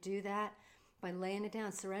hear. And you do that by laying it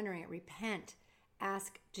down, surrendering it, repent,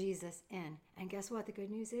 ask Jesus in. And guess what? The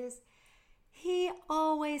good news is he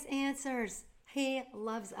always answers. He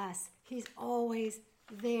loves us. He's always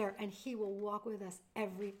there, and he will walk with us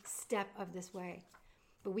every step of this way.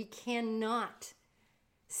 But we cannot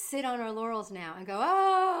sit on our laurels now and go,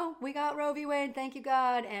 oh, we got Roe v. Wade, thank you,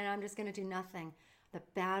 God, and I'm just going to do nothing. The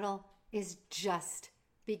battle is just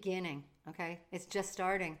beginning, okay? It's just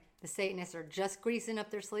starting. The Satanists are just greasing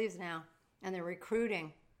up their sleeves now, and they're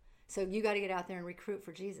recruiting. So you got to get out there and recruit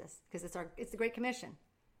for Jesus, because it's the Great Commission.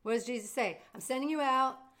 What does Jesus say? I'm sending you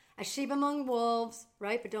out as sheep among wolves,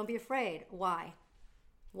 right? But don't be afraid. Why?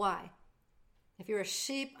 Why? If you're a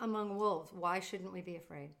sheep among wolves, why shouldn't we be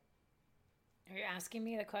afraid? Are you asking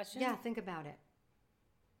me the question? Yeah, think about it.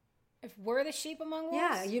 If we're the sheep among wolves?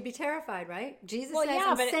 Yeah, you'd be terrified, right? Jesus says,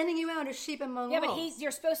 I'm sending you out as sheep among wolves. Yeah, but you're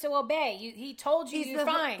supposed to obey. He told you you're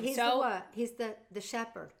fine. He's the what? He's the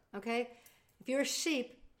shepherd, okay? If you're a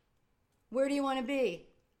sheep, where do you want to be?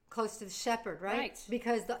 Close to the shepherd, right?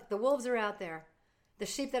 Because the wolves are out there. The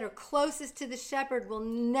sheep that are closest to the shepherd will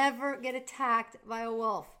never get attacked by a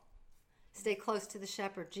wolf. Stay close to the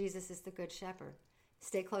shepherd. Jesus is the good shepherd.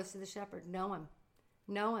 Stay close to the shepherd. Know him.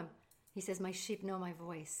 Know him. He says, my sheep know my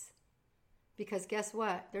voice. Because guess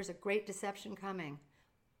what? There's a great deception coming.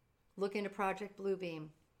 Look into Project Bluebeam.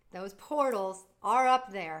 Those portals are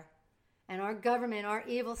up there. And our government, our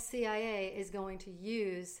evil CIA, is going to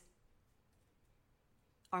use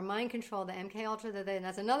our mind control, the MK Ultra, and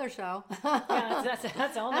that's another show. Yeah,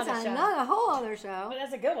 that's a whole other show. That's a whole other show. But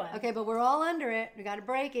that's a good one. Okay, but we're all under it. You got to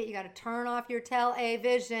break it. You got to turn off your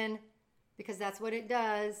television, because that's what it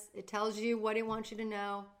does. It tells you what it wants you to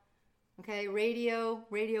know. Okay, radio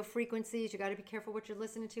frequencies. You got to be careful what you're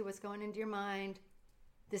listening to, what's going into your mind.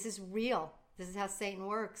 This is real. This is how Satan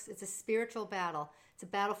works. It's a spiritual battle. It's a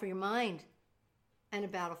battle for your mind and a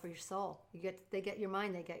battle for your soul. They get your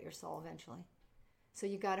mind, they get your soul eventually. So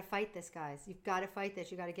you got to fight this, guys. You've got to fight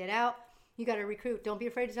this. You got to get out. You got to recruit. Don't be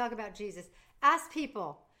afraid to talk about Jesus. Ask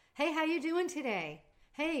people, hey, how you doing today?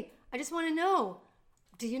 Hey, I just want to know,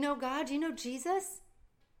 do you know God? Do you know Jesus?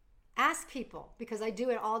 Ask people, because I do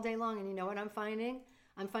it all day long. And you know what I'm finding?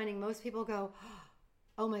 I'm finding most people go,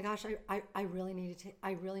 oh my gosh, I really needed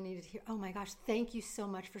to hear. Oh my gosh, thank you so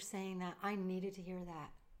much for saying that. I needed to hear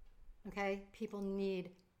that. Okay? People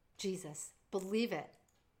need Jesus. Believe it.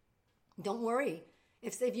 Don't worry.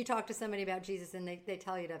 If you talk to somebody about Jesus and they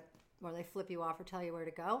tell you to, or they flip you off or tell you where to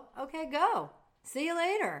go, okay, go. See you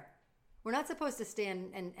later. We're not supposed to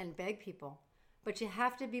stand and beg people, but you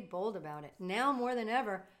have to be bold about it. Now more than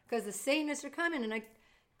ever, because the Satanists are coming, and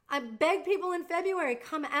I beg people in February,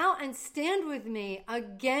 come out and stand with me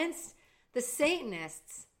against the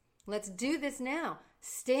Satanists. Let's do this now.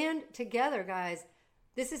 Stand together, guys.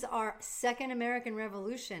 This is our second American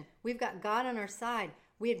Revolution. We've got God on our side.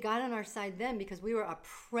 We had God on our side then because we were a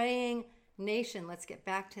praying nation. Let's get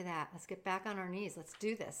back to that. Let's get back on our knees. Let's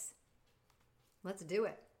do this. Let's do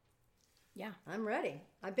it. Yeah. I'm ready.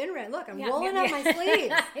 I've been ready. Look, I'm rolling up my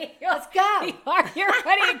sleeves. Let's go. You're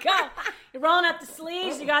ready to go. You're rolling up the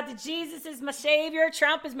sleeves. You got the Jesus is my savior.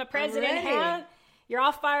 Trump is my president hat. You're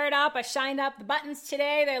all fired up. I shined up the buttons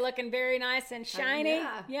today. They're looking very nice and shiny.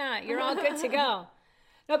 Yeah, you're all good to go.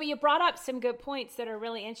 No, but you brought up some good points that are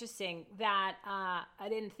really interesting that I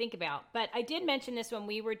didn't think about. But I did mention this when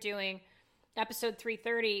we were doing episode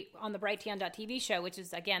 330 on the BrightTN.tv show, which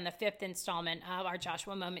is, again, the 5th installment of our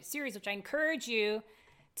Joshua Moment series, which I encourage you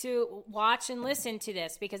to watch and listen to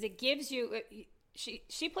this because it gives you,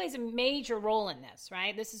 she plays a major role in this,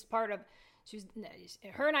 right? This is part of,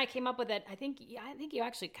 her and I came up with it. I think you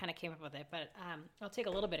actually kind of came up with it, but I'll take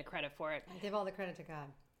a little bit of credit for it. I give all the credit to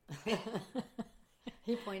God.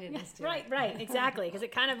 He pointed us to it. Right, exactly. Because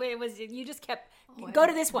it was, you just kept, go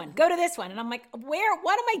to this one. And I'm like,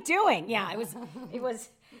 what am I doing? Yeah, it was,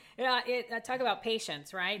 talk about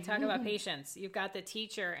patience, right? Talk about patience. You've got the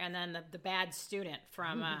teacher and then the bad student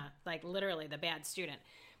from, like literally the bad student.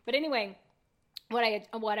 But anyway, what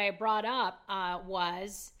I brought up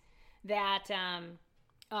was that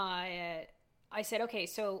I said, okay,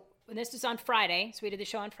 so this was on Friday. So we did the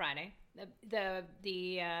show on Friday. The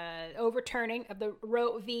overturning of the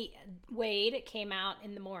Roe v. Wade came out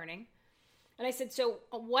in the morning. And I said, so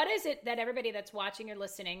what is it that everybody that's watching or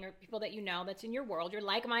listening or people that you know that's in your world, you're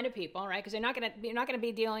like-minded people, right? Because you're not going to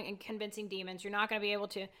be dealing and convincing demons. You're not going to be able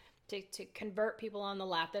to convert people on the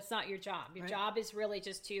left. That's not your job. Your job is really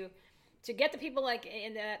just to to get the people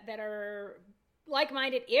that are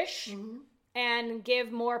like-minded-ish, and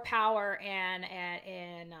give more power and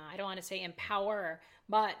I don't want to say empower,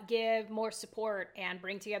 but give more support and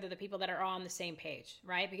bring together the people that are on the same page,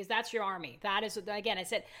 right? Because that's your army. That is, again,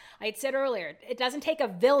 I had said earlier, it doesn't take a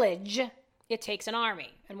village, it takes an army.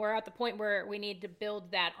 And we're at the point where we need to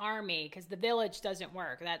build that army, because the village doesn't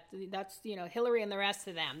work. That's Hillary and the rest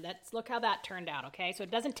of them. Look how that turned out, okay? So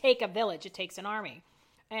it doesn't take a village, it takes an army.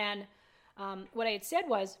 And what I had said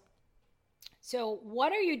was, so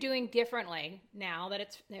what are you doing differently now that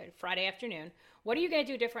it's Friday afternoon? What are you going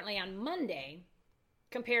to do differently on Monday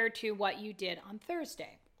compared to what you did on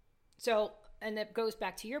Thursday? So, and that goes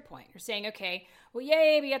back to your point. You're saying, okay, well,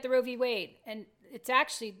 yay, we got the Roe v. Wade. And it's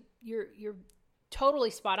actually, you're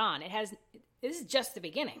totally spot on. This is just the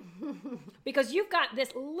beginning. Because you've got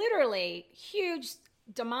this literally huge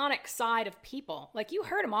demonic side of people. Like, you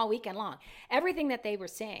heard them all weekend long. Everything that they were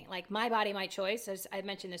saying, like my body, my choice, as I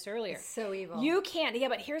mentioned this earlier. It's so evil. You can't,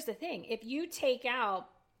 but here's the thing. If you take out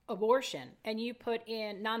abortion and you put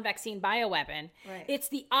in non-vaccine bioweapon, right, it's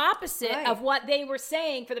the opposite of what they were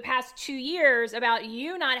saying for the past 2 years about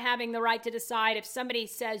you not having the right to decide. If somebody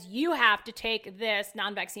says you have to take this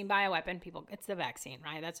non-vaccine bioweapon, people, it's the vaccine,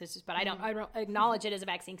 right? That's just, but I don't acknowledge it as a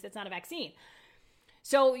vaccine because it's not a vaccine.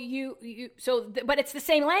 So but it's the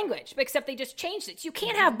same language, except they just changed it. So you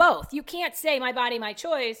can't have both. You can't say my body, my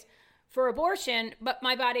choice for abortion, but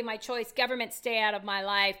my body, my choice, government stay out of my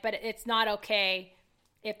life, but it's not okay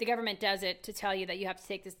if the government does it to tell you that you have to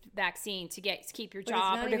take this vaccine to keep your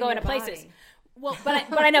job or to go into places. Well, but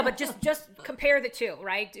I know, but just compare the two,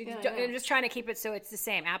 right? I'm just trying to keep it so it's the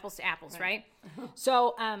same, apples to apples, right?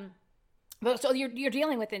 So, so you're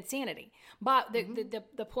dealing with insanity. But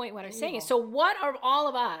the point what I'm saying is, so what are all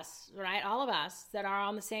of us, right? All of us that are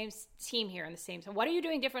on the same team here in the same. So what are you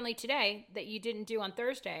doing differently today that you didn't do on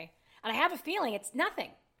Thursday? And I have a feeling it's nothing.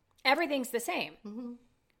 Everything's the same. Mm-hmm.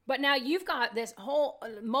 But now you've got this whole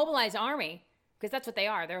mobilized army, because that's what they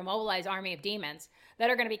are. They're a mobilized army of demons that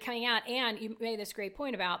are going to be coming out. And you made this great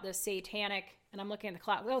point about the satanic, and I'm looking at the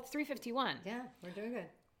clock. Well, it's 3:51. Yeah, we're doing good.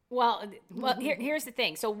 Well, here's the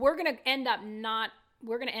thing. So we're going to end up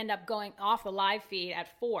going off the live feed at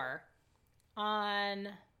 4 on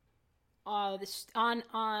Blog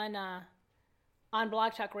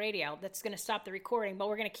Talk Radio. That's going to stop the recording, but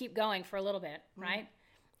we're going to keep going for a little bit, right?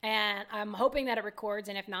 And I'm hoping that it records,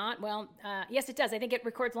 and if not, well, yes, it does. I think it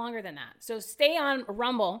records longer than that. So stay on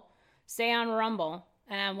Rumble,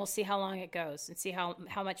 and we'll see how long it goes and see how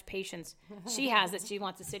much patience she has that she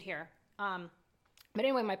wants to sit here. But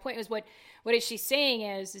anyway, my point was what is she saying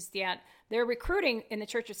is that they're recruiting in the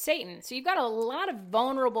Church of Satan. So you've got a lot of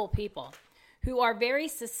vulnerable people who are very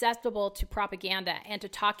susceptible to propaganda and to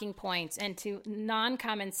talking points and to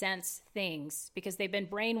non-common sense things because they've been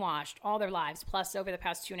brainwashed all their lives, plus over the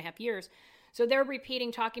past 2.5 years. So they're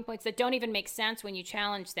repeating talking points that don't even make sense when you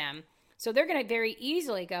challenge them. So they're going to very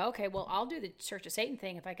easily go, okay, well, I'll do the Church of Satan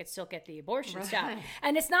thing if I could still get the abortion stuff.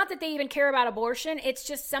 And it's not that they even care about abortion. It's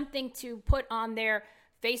just something to put on their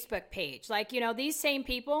Facebook page. Like, these same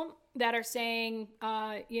people that are saying,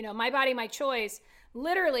 my body, my choice,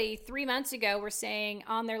 literally 3 months ago were saying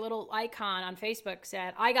on their little icon on Facebook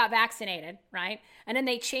said, I got vaccinated, right? And then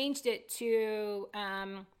they changed it to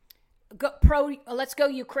let's go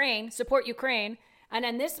Ukraine, support Ukraine. And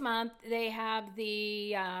then this month, they have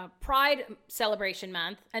the Pride celebration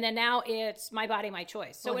month. And then now it's My Body, My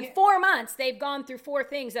Choice. So in 4 months, they've gone through 4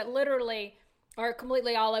 things that literally are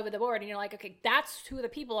completely all over the board. And you're like, okay, that's who the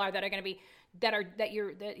people are that are going to be, that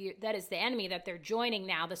is the enemy that they're joining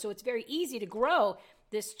now. So it's very easy to grow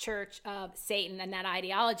this Church of Satan and that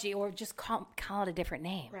ideology, or just call it a different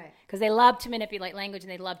name. Right. Because they love to manipulate language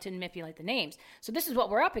and they love to manipulate the names. So this is what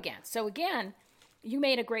we're up against. So again, you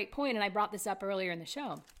made a great point, and I brought this up earlier in the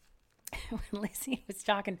show. When Lizzie was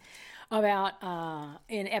talking about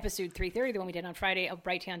in episode 330, the one we did on Friday of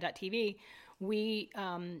Brighttown.tv, we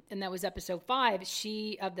and that was episode 5.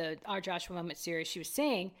 Our Joshua Moment series. She was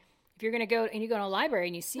saying, if you're going to go and you go to a library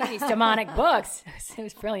and you see these demonic books, it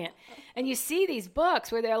was brilliant. And you see these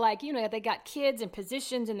books where they're like, they got kids in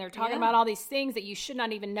positions and they're talking about all these things that you should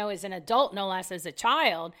not even know as an adult, no less as a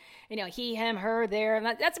child. He, him, her, there. And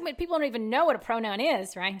that's when people don't even know what a pronoun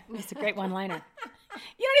is, right? It's a great one-liner.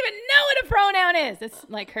 You don't even know what a pronoun is. That's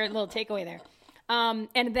like her little takeaway there.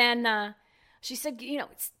 And then she said,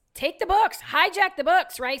 take the books, hijack the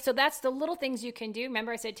books, right? So that's the little things you can do.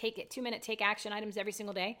 Remember I said 2-minute take action items every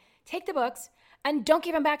single day. Take the books and don't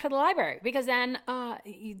give them back to the library because then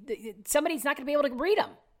somebody's not going to be able to read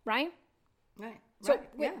them, right? Right. So right.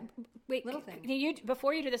 Yeah. wait, Little things.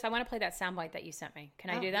 Before you do this, I want to play that soundbite that you sent me.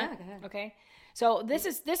 Can I do that? Yeah, go ahead. Okay. So this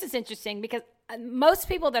is interesting because most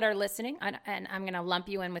people that are listening, and I'm going to lump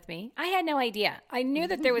you in with me, I had no idea. I knew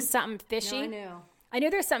that there was something fishy. No, I knew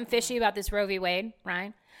there was something fishy about this Roe v. Wade,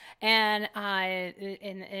 right? And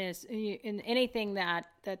in anything that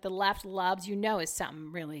the left loves, is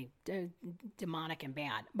something really demonic and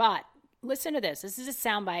bad. But listen to this. This is a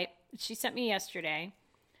soundbite she sent me yesterday.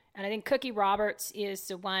 And I think Cookie Roberts is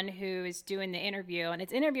the one who is doing the interview. And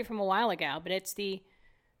it's an interview from a while ago, but it's the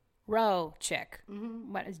Roe chick.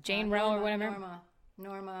 Mm-hmm. What is Jane Roe or whatever?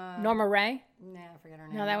 Norma Ray? No, I forget her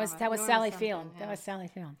name. No, that was Sally Field. Yeah. That was Sally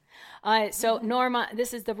Field. So Norma,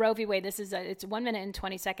 this is the Roe v. Wade. It's 1 minute and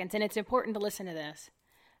 20 seconds, and it's important to listen to this.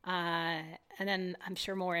 And then I'm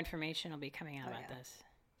sure more information will be coming out about this.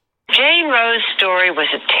 Jane Roe's story was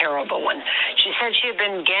a terrible one. She said she had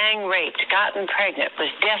been gang raped, gotten pregnant, was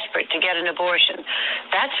desperate to get an abortion.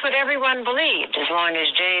 That's what everyone believed, as long as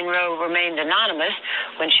Jane Roe remained anonymous.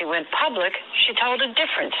 When she went public, she told a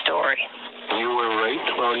different story. You were raped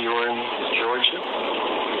while you were in Georgia?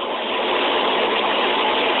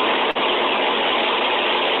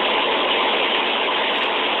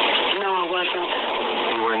 No, I wasn't.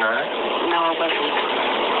 You were not? No, I wasn't.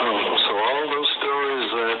 So all those stories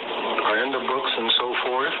that are in the books and so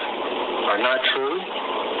forth are not true?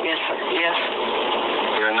 Yes, sir. Yes.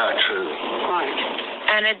 They're not true. Right.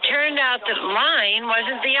 And it turned out that lying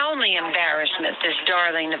wasn't the only embarrassment this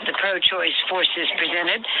darling of the pro-choice forces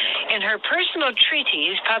presented. In her personal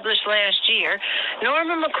treatise published last year,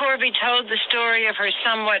 Norma McCorvey told the story of her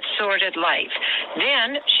somewhat sordid life.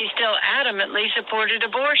 Then she still adamantly supported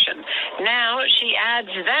abortion. Now she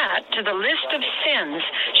adds that to the list of sins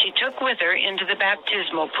she took with her into the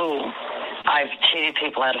baptismal pool. I've cheated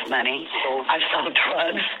people out of money. I've sold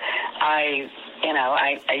drugs. I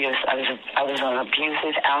was an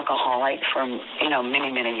abusive alcoholic for,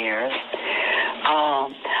 many, many years.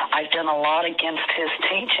 I've done a lot against his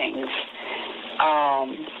teachings.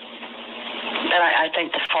 And I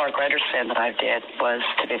think the far greater sin that I did was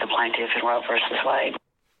to be the plaintiff in Roe versus Wade.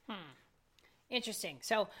 Interesting.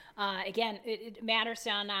 So, again, it matters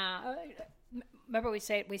on, remember we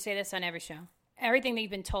say this on every show. Everything that you've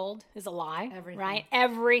been told is a lie, right?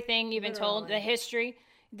 Everything you've been told, the history,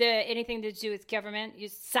 anything to do with government,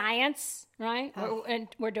 science, right?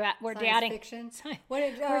 We're doubting fiction. What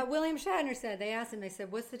did William Shatner said? They asked him. They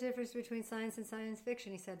said, "What's the difference between science and science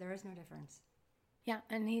fiction?" He said, "There is no difference." Yeah,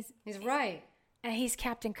 and he's right. And he's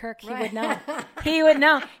Captain Kirk. He would know. He would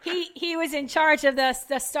know. He was in charge of the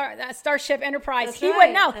Starship Enterprise. That's he right.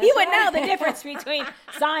 would know. That's He would right. know the difference between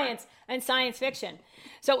science and science fiction.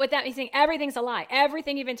 So with that, he's saying everything's a lie.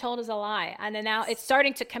 Everything you've been told is a lie. And then now it's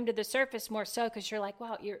starting to come to the surface more so because you're like,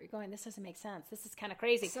 wow, you're going, this doesn't make sense. This is kind of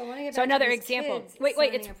crazy. So when I get So back to another these example. kids Wait,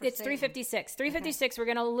 signing it's up for it's Satan. 356. 356, we're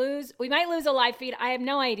going to lose. We might lose a live feed. I have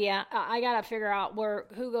no idea. I got to figure out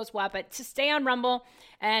who goes what. But to stay on Rumble,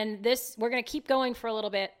 and we're going to keep going for a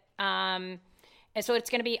little bit. And so it's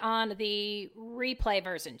going to be on the replay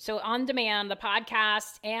version. So on demand, the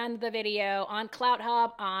podcast and the video on Cloud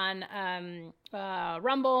Hub, on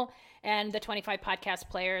Rumble, and the 25 podcast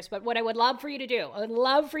players. But what I would love for you to do,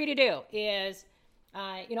 is,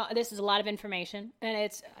 this is a lot of information. And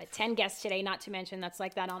it's 10 guests today, not to mention that's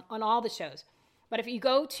like that on all the shows. But if you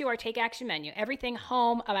go to our Take Action menu,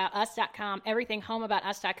 everythinghomeaboutus.com,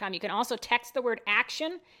 everythinghomeaboutus.com, you can also text the word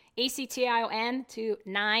action, ACTION, to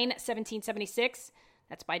 91776.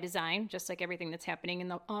 That's by design, just like everything that's happening in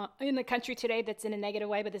the country today that's in a negative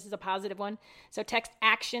way, but this is a positive one. So text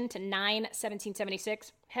action to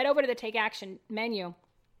 91776. Head over to the Take Action menu,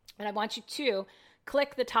 and I want you to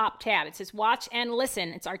click the top tab. It says Watch and Listen.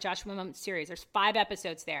 It's our Joshua Moment series. There's 5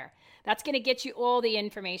 episodes there. That's going to get you all the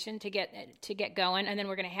information to get going, and then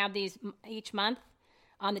we're going to have these each month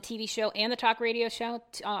on the TV show and the talk radio show.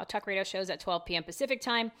 Talk radio show is at 12 p.m. Pacific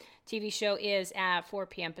time. TV show is at 4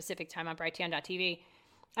 p.m. Pacific time on Brighteon.tv.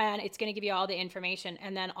 And it's going to give you all the information.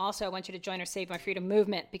 And then also I want you to join our Save My Freedom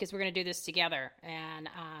movement because we're going to do this together. And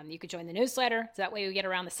you could join the newsletter. So that way we get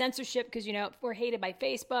around the censorship because, we're hated by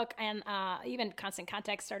Facebook and even Constant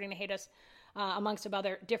Contact starting to hate us amongst some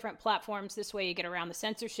other different platforms. This way you get around the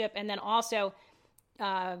censorship. And then also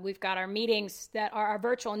we've got our meetings that are our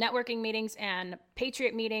virtual networking meetings and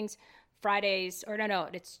Patriot meetings Fridays,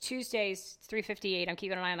 it's Tuesdays, 3:58. I'm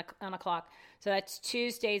keeping an eye on the clock. So that's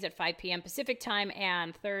Tuesdays at 5 p.m. Pacific time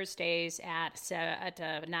and Thursdays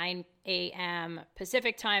at 9 a.m.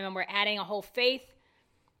 Pacific time. And we're adding a whole faith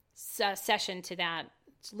session to that.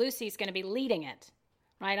 Lucy's going to be leading it.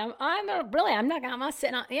 right? I'm not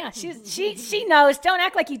sitting on, yeah, she knows. Don't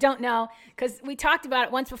act like you don't know, because we talked about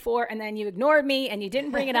it once before, and then you ignored me, and you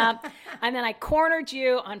didn't bring it up, and then I cornered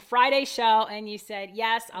you on Friday's show, and you said,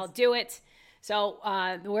 yes, I'll do it. So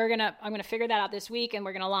I'm going to figure that out this week, and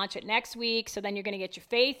we're going to launch it next week. So then you're going to get your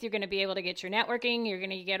faith. You're going to be able to get your networking. You're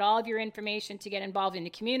going to get all of your information to get involved in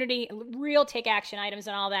the community, real take action items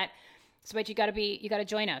and all that. So, but you got to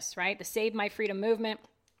join us, right? The Save My Freedom movement.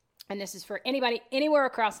 And this is for anybody, anywhere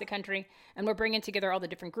across the country. And we're bringing together all the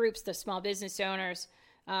different groups, the small business owners,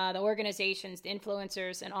 the organizations, the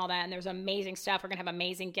influencers, and all that. And there's amazing stuff. We're going to have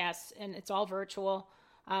amazing guests, and it's all virtual.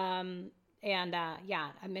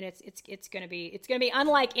 It's going to be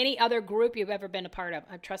unlike any other group you've ever been a part of.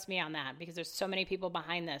 Trust me on that, because there's so many people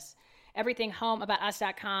behind this. Everything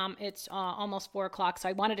homeaboutus.com. It's almost 4:00. So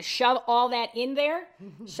I wanted to shove all that in there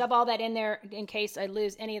in case I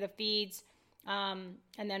lose any of the feeds. And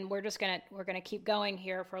then we're going to keep going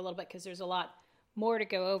here for a little bit, because there's a lot more to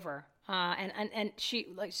go over. And she,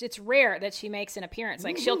 like, it's rare that she makes an appearance.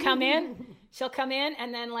 Like, she'll come in,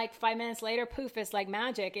 and then like 5 minutes later, poof, it's like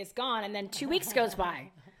magic, it's gone. And then 2 weeks goes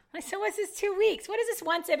by. I said, what's this 2 weeks? What is this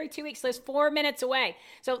once every 2 weeks? So it's 4 minutes away.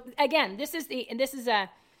 So again, this is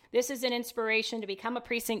an inspiration to become a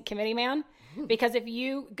precinct committee man, because if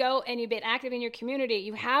you go and you've been active in your community,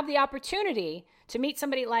 you have the opportunity to meet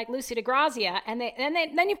somebody like Lucy DeGrazia, and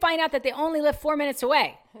then you find out that they only live 4 minutes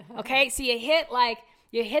away. Okay, so you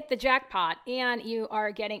hit the jackpot, and you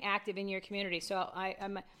are getting active in your community. So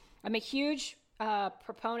I'm a huge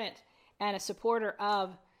proponent and a supporter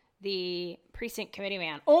of the precinct committee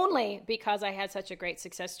man, only because I had such a great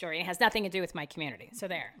success story. It has nothing to do with my community. So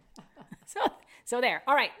there. So there.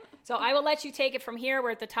 All right. So I will let you take it from here.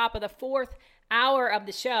 We're at the top of the 4th hour of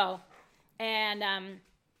the show. And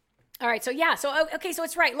all right. So yeah. So okay. So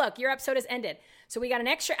it's right. Look, your episode has ended. So we got an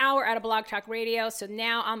extra hour out of Blog Talk Radio. So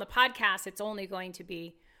now on the podcast, it's only going to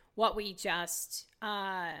be what we just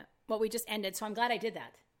ended. So I'm glad I did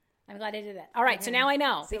that. All right. Okay. So now I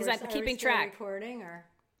know, because I'm keeping track. Recording or?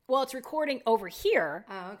 Well, it's recording over here.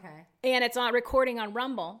 Oh, okay. And it's on recording on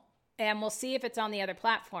Rumble. And we'll see if it's on the other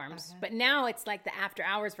platforms. Okay. But now it's like the after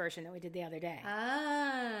hours version that we did the other day.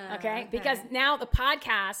 Ah. Okay? Because now the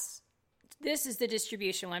podcast, this is the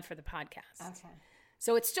distribution one for the podcast. Okay.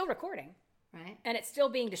 So it's still recording. Right. And it's still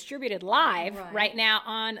being distributed live right now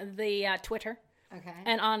on the Twitter. Okay.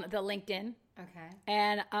 And on the LinkedIn. Okay.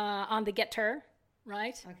 And on the Getter,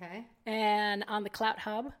 right? Okay. And on the Clout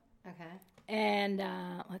Hub. Okay. And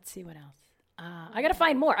let's see what else. I got to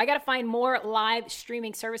find more. I got to find more live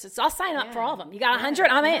streaming services. So I'll sign up for all of them. You got 100?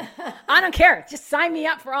 I'm in. I don't care. Just sign me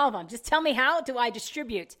up for all of them. Just tell me, how do I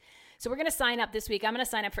distribute? So we're going to sign up this week. I'm going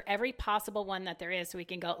to sign up for every possible one that there is, so we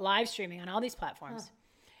can go live streaming on all these platforms.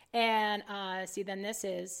 Huh. And see, then this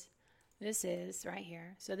is right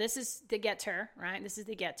here. So this is the Getter, right? This is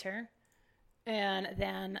the Getter. And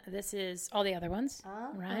then this is all the other ones,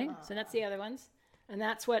 right? So that's the other ones. And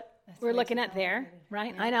that's what we're looking at there,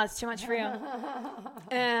 right? Yeah. I know, it's too much for you.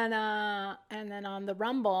 And then on the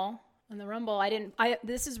Rumble,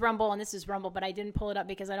 this is Rumble and this is Rumble, but I didn't pull it up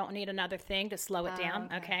because I don't need another thing to slow it down.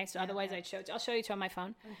 Okay. So otherwise I'll show you two on my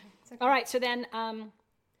phone. Okay. Okay. All right. So then, all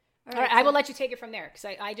right, I will let you take it from there,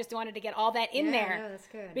 because I just wanted to get all that in there. No, that's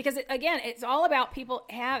good. Because again, it's all about people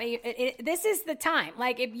this is the time.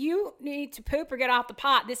 Like, if you need to poop or get off the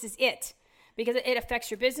pot, this is it. Because it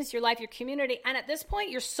affects your business, your life, your community, and at this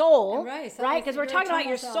point, your soul, right? Because we're talking about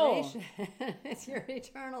your soul. It's your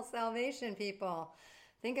eternal salvation, people.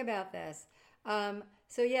 Think about this.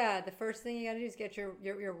 So yeah, the first thing you got to do is get your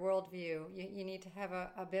worldview. You need to have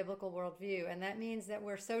a biblical worldview, and that means that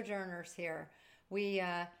we're sojourners here. We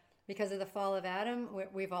because of the fall of Adam,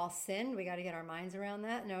 we've all sinned. We got to get our minds around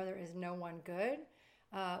that. No, there is no one good.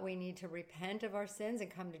 We need to repent of our sins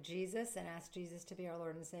and come to Jesus and ask Jesus to be our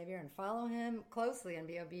Lord and Savior and follow him closely and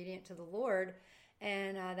be obedient to the Lord.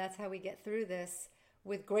 And that's how we get through this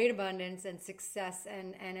with great abundance and success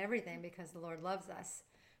and everything, because the Lord loves us.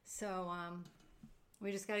 So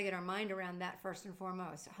we just got to get our mind around that first and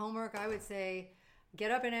foremost. Homework, I would say,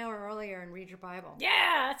 get up an hour earlier and read your Bible.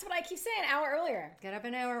 Yeah, that's what I keep saying, an hour earlier. Get up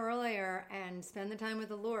an hour earlier and spend the time with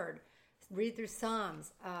the Lord. Read through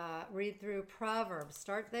Psalms, read through Proverbs,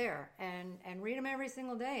 start there, and read them every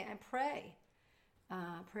single day, and pray.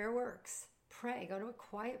 Prayer works. Pray. Go to a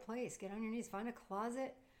quiet place. Get on your knees. Find a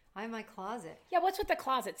closet. I have my closet. Yeah, what's with the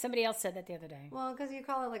closet? Somebody else said that the other day. Well, because you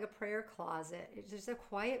call it like a prayer closet. It's just a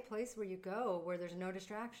quiet place where you go, where there's no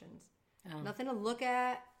distractions. Oh. Nothing to look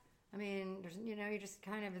at. I mean, you're just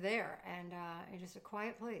kind of there, and it's just a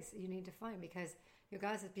quiet place that you need to find, because your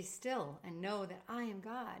God says, be still and know that I am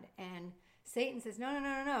God. And Satan says, no,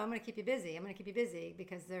 I'm going to keep you busy. I'm going to keep you busy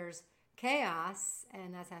because there's chaos,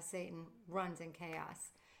 and that's how Satan runs in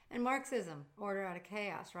chaos. And Marxism, order out of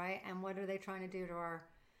chaos, right? And what are they trying to do to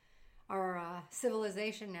our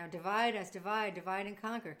civilization now? Divide us, divide and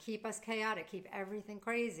conquer. Keep us chaotic, keep everything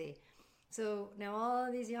crazy. So now all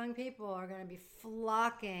of these young people are going to be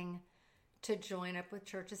flocking to join up with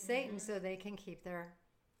Church of Satan so they can keep their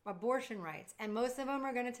abortion rights. And most of them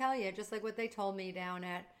are going to tell you, just like what they told me down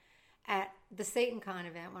at the SatanCon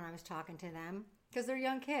event when I was talking to them, because they're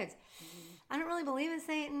young kids. I don't really believe in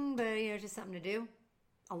Satan, but it's just something to do.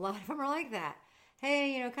 A lot of them are like that.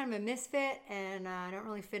 Hey, kind of a misfit, and I don't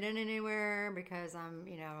really fit in anywhere because I'm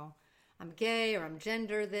gay, or I'm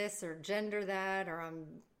gender this or gender that, or I'm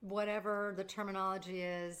whatever the terminology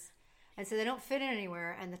is. And so they don't fit in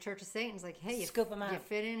anywhere. And the Church of Satan's like, hey, scoop them out. You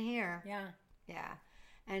fit in here. Yeah.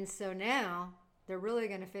 And so now they're really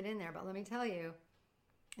going to fit in there. But let me tell you,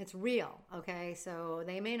 it's real. Okay, so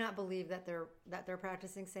they may not believe that they're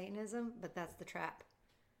practicing Satanism, but that's the trap.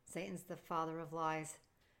 Satan's the father of lies.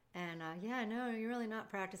 And no, you're really not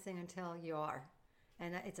practicing until you are.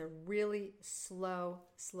 And it's a really slow,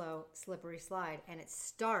 slippery slide. And it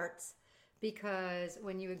starts because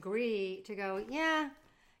when you agree to go, yeah,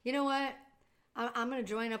 you know what? I'm going to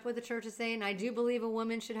join up with the Church of Satan. I do believe a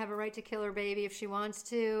woman should have a right to kill her baby if she wants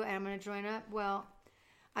to, and I'm going to join up. Well,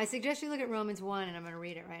 I suggest you look at Romans 1, and I'm going to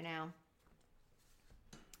read it right now.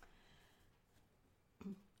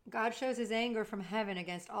 God shows his anger from heaven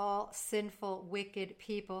against all sinful, wicked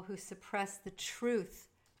people who suppress the truth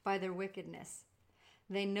by their wickedness.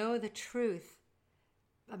 They know the truth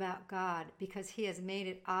about God because he has made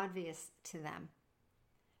it obvious to them.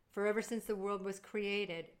 For ever since the world was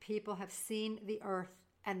created, people have seen the earth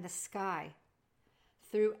and the sky.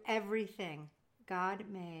 Through everything God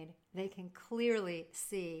made, they can clearly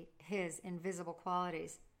see his invisible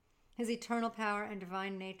qualities, his eternal power and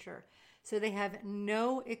divine nature. So they have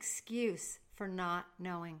no excuse for not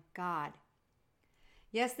knowing God.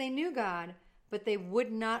 Yes, they knew God, but they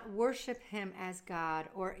would not worship him as God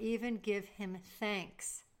or even give him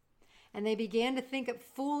thanks. And they began to think up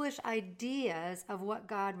foolish ideas of what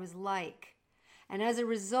God was like. And as a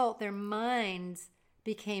result, their minds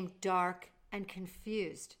became dark and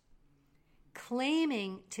confused.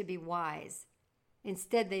 Claiming to be wise,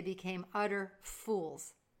 instead they became utter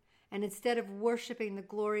fools. And instead of worshiping the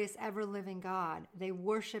glorious ever-living God, they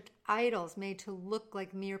worshiped idols made to look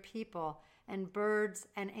like mere people and birds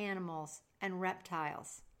and animals and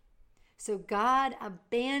reptiles. So God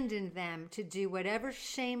abandoned them to do whatever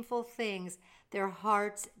shameful things their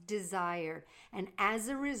hearts desired. And as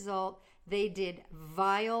a result, they did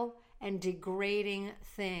vile and degrading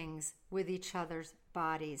things with each other's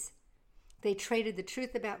bodies. They traded the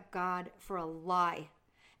truth about God for a lie.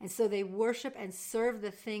 And so they worship and serve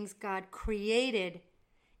the things God created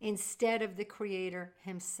instead of the Creator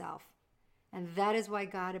himself. And that is why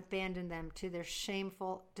God abandoned them to their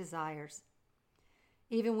shameful desires.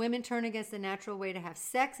 Even women turn against the natural way to have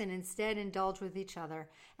sex and instead indulge with each other.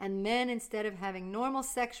 And men, instead of having normal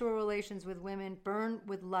sexual relations with women, burn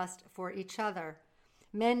with lust for each other.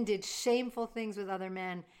 Men did shameful things with other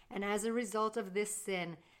men, and as a result of this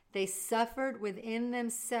sin, they suffered within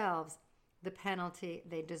themselves the penalty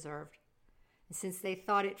they deserved. And since they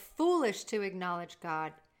thought it foolish to acknowledge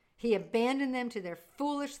God, he abandoned them to their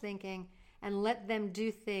foolish thinking and let them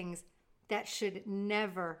do things that should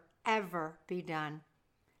never, ever be done.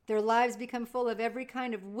 Their lives become full of every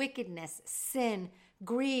kind of wickedness, sin,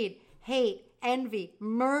 greed, hate, envy,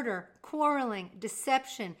 murder, quarreling,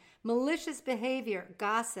 deception, malicious behavior,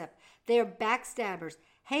 gossip. They are backstabbers,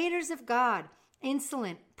 haters of God,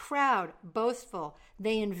 insolent, proud, boastful.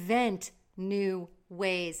 They invent new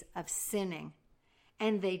ways of sinning,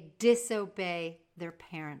 and they disobey their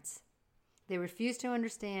parents. They refuse to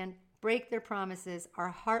understand, break their promises, are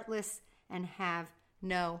heartless, and have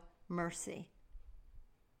no mercy.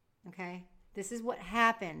 Okay? This is what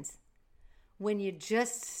happens when you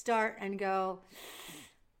just start and go,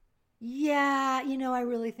 yeah, I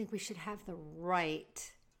really think we should have the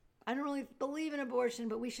right. I don't really believe in abortion,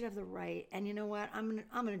 but we should have the right. And you know what? I'm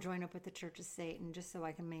going to join up with the Church of Satan just so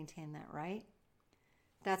I can maintain that right.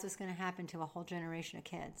 That's what's going to happen to a whole generation of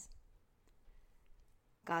kids.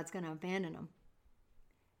 God's going to abandon them.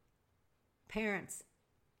 Parents,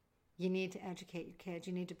 you need to educate your kids.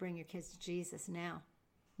 You need to bring your kids to Jesus now.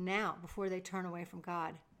 Now, before they turn away from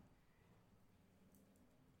God.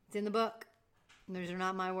 It's in the book. Those are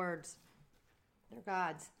not my words. They're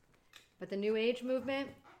God's. But the New Age movement,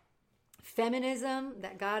 feminism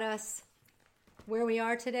that got us where we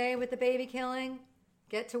are today with the baby killing,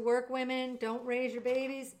 get to work women, don't raise your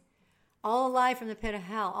babies. All a lie from the pit of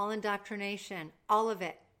hell, all indoctrination, all of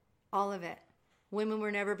it, all of it. Women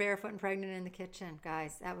were never barefoot and pregnant in the kitchen,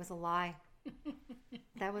 guys. That was a lie.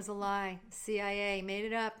 That was a lie. CIA made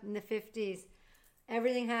it up in the 50s.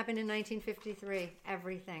 Everything happened in 1953.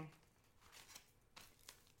 Everything.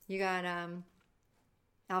 You got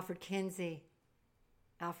Alfred Kinsey.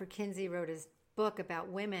 Alfred Kinsey wrote his book about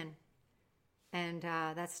women, and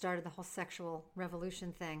that started the whole sexual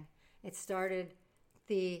revolution thing. It started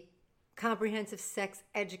the comprehensive sex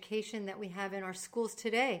education that we have in our schools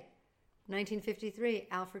today. 1953,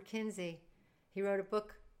 Alfred Kinsey. He wrote a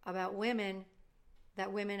book about women,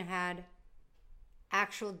 that women had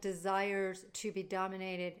actual desires to be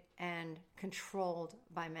dominated and controlled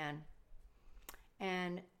by men.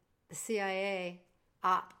 And the CIA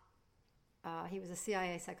op, he was a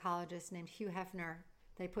CIA psychologist named Hugh Hefner.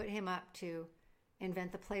 They put him up to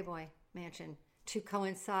invent the Playboy Mansion to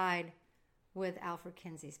coincide with Alfred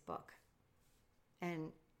Kinsey's book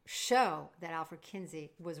and show that Alfred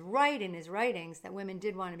Kinsey was right in his writings that women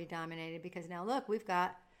did want to be dominated, because now look, we've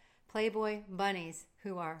got Playboy bunnies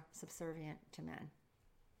who are subservient to men.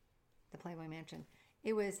 The Playboy Mansion.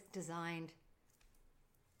 It was designed.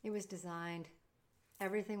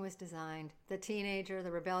 Everything was designed. The teenager,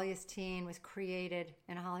 the rebellious teen, was created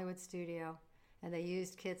in a Hollywood studio, and they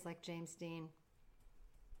used kids like James Dean.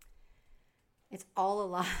 It's all a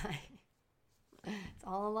lie. It's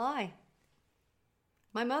all a lie.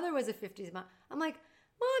 My mother was a 50s mom. I'm like,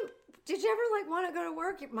 Mom, did you ever want to go to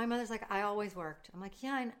work? My mother's like, I always worked. I'm like,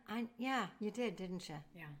 yeah, you did, didn't you?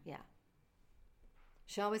 Yeah.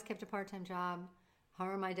 She always kept a part-time job.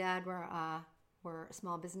 Her and my dad were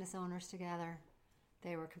small business owners together.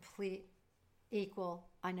 They were complete equal.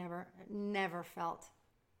 I never felt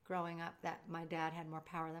growing up that my dad had more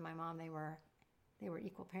power than my mom. They were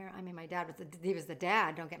equal parents. I mean, my dad was the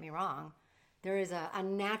dad. Don't get me wrong. There is a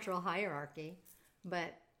natural hierarchy,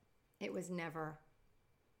 but it was never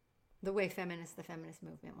the way the feminist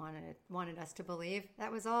movement wanted us to believe.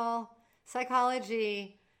 That was all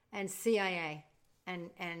psychology and CIA and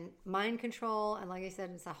mind control. And like I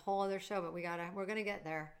said, it's a whole other show, but we're gonna get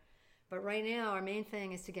there. But right now, our main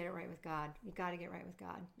thing is to get it right with God. You got to get right with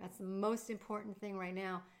God. That's the most important thing right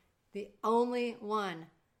now. The only one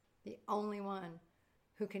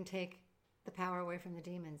who can take the power away from the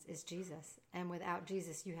demons is Jesus. And without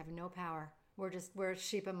Jesus, you have no power. We're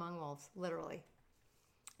sheep among wolves, literally.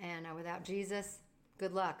 And without Jesus,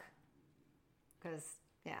 good luck. Because,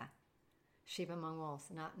 sheep among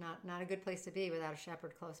wolves. Not a good place to be without a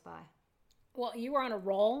shepherd close by. Well, you were on a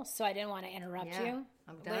roll, so I didn't want to interrupt you.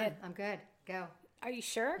 I'm done. I'm good. Go. Are you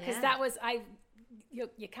sure? Because that was,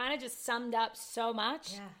 you kind of just summed up so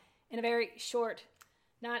much in a very short,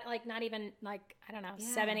 not even I don't know,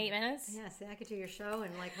 7-8 minutes. Yeah, see, I could do your show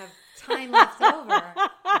and have time left over.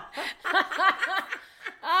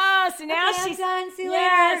 Oh, so now she's done. See you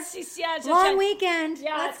later. Long weekend.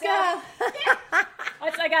 Yeah, let's go.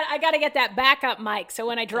 I got to get that backup mic, so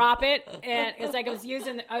when I drop it, and it's like I was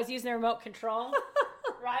using the remote control,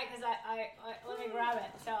 right? Because I let me grab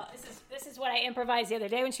it. So this is what I improvised the other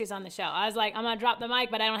day when she was on the show. I was like, I'm gonna drop the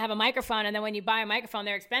mic, but I don't have a microphone. And then when you buy a microphone,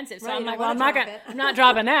 they're expensive. So I'm like, well, I'm not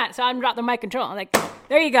dropping that. So I'm dropping the mic control. I'm like,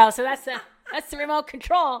 there you go. So that's the remote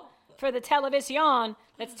control for the television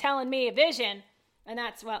that's telling me a vision. And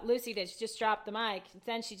that's what Lucy did. She just dropped the mic.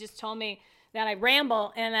 Then she just told me that I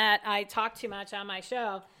ramble and that I talk too much on my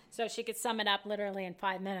show, so she could sum it up literally in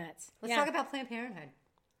 5 minutes. Let's talk about Planned Parenthood.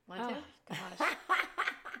 Want to? Gosh.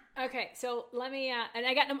 Okay, so let me. And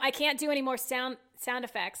I can't do any more sound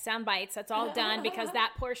effects, sound bites. That's all done because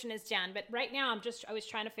that portion is done. But right now, I was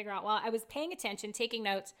trying to figure out. Well, I was paying attention, taking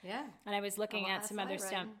notes. Yeah. And I was looking at some other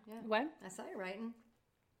stuff. Yeah. What? I saw you writing.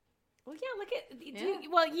 Well, yeah. Look at you. Yeah.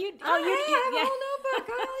 You have a whole notebook.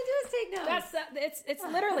 All I do is take notes. It's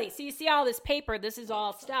literally. So you see all this paper. This is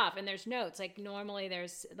all stuff, and there's notes. Like normally,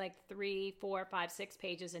 there's 3, 4, 5, 6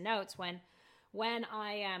 pages of notes when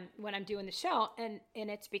I'm doing the show, and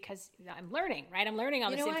it's because I'm learning, right? I'm learning all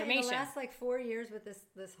this information. In the last 4 years with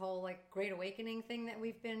this whole Great Awakening thing that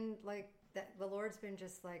we've been that the Lord's been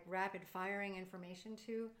just rapid firing information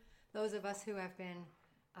to those of us who have been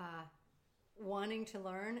wanting to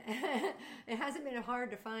learn. It hasn't been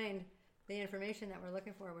hard to find the information that we're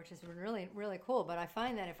looking for, which has been really, really cool. But I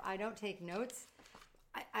find that if I don't take notes,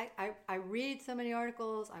 I read so many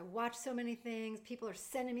articles, I watch so many things, people are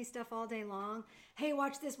sending me stuff all day long. Hey,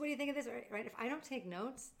 watch this, what do you think of this? Right? If I don't take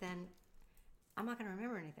notes, then I'm not going to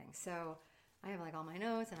remember anything. So I have like all my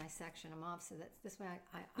notes and I section them off so that this way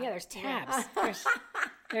there's tabs.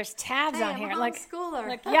 There's tabs hey, on I'm here. a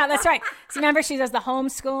homeschooler. Yeah, that's right. So remember, she does the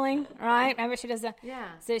homeschooling, right? Remember, she does the Yeah.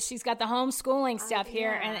 So she's got the homeschooling stuff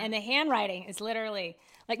here, and the handwriting is literally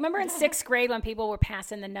like. Remember in 6th grade when people were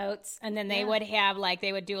passing the notes, and then they would have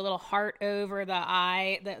they would do a little heart over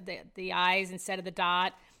the the eyes instead of the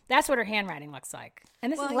dot. That's what her handwriting looks like.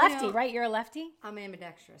 And this is lefty, right? You're a lefty. I'm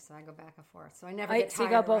ambidextrous, so I go back and forth. So I never get tired. So you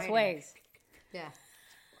go both writing. ways. Yeah.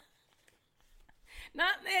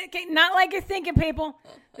 Not like you're thinking, people.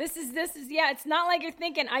 This is it's not like you're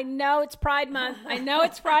thinking. I know it's Pride Month.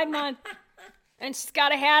 And she's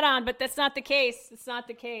got a hat on, but that's not the case. It's not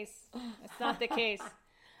the case.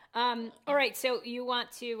 All right, so you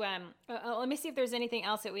want to let me see if there's anything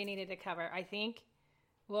else that we needed to cover. I think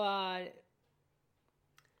Roe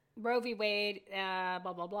v. Wade,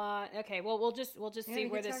 blah blah blah. Okay, well we'll just see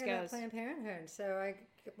where this goes. About Planned Parenthood. So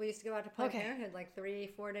we used to go out to Planned Parenthood like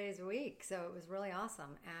 3-4 days a week. So it was really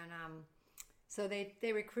awesome. And so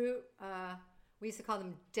they recruit. We used to call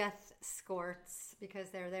them death escorts because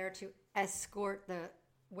they're there to escort the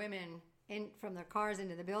women in from their cars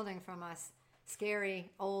into the building from us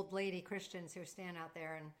scary old lady Christians who stand out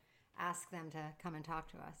there and ask them to come and talk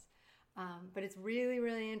to us. But it's really,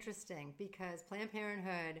 really interesting because Planned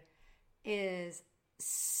Parenthood is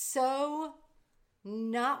so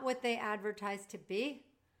not what they advertise to be.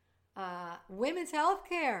 Women's health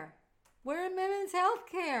care. We're in women's health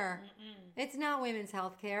care. It's not women's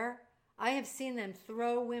health care. I have seen them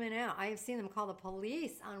throw women out. I have seen them call the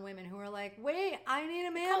police on women who are like, wait, I need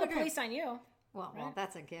a mammogram. Call the police on you. Well,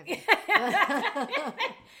 that's a given.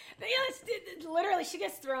 Literally, she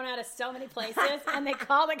gets thrown out of so many places, and they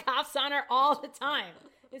call the cops on her all the time.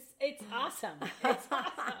 It's awesome. It's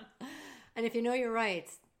awesome. And if you know your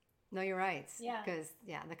rights, know your rights. Yeah. Because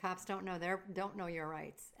the cops don't know your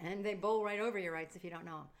rights, and they bowl right over your rights if you don't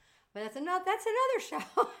know them. But that's another show.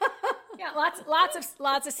 Yeah, lots of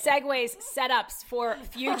segues, setups for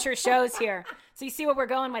future shows here. So you see where we're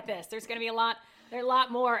going with this. There's going to be a lot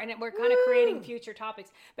more, and we're kind of creating future topics.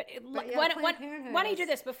 But why don't you do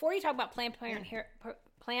this before you talk about Planned Parenthood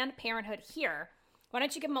here? Why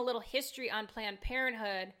don't you give them a little history on Planned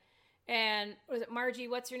Parenthood? And was it Margie?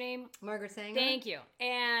 What's your name? Margaret Sanger. Thank you.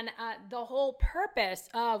 And the whole purpose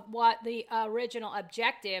of what the original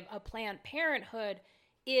objective of Planned Parenthood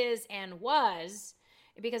is and was,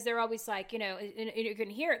 because they're always like, and you can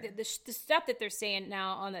hear the stuff that they're saying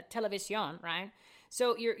now on the television, right?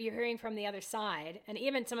 So you're hearing from the other side, and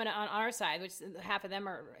even someone on our side, which half of them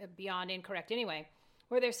are beyond incorrect anyway,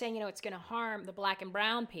 where they're saying, it's going to harm the black and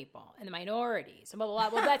brown people and the minorities and blah blah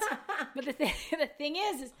blah. Well, but the thing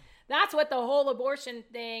is that's what the whole abortion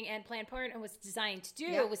thing and Planned Parenthood was designed to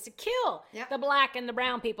do, was to kill the black and the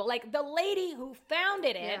brown people. Like the lady who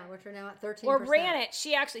founded it, which are now at 13%, or ran it,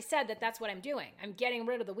 she actually said that that's what I'm doing. I'm getting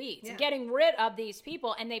rid of the weeds. I'm getting rid of these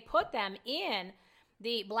people, and they put them in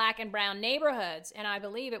the black and brown neighborhoods. And I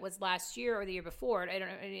believe it was last year or the year before. I don't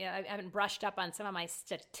know. I haven't brushed up on some of my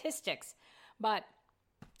statistics, but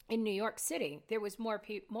in New York City, there was more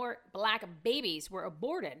black babies were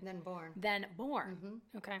aborted than born. Mm-hmm.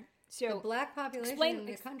 Okay. So the black population in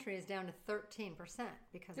the country is down to 13%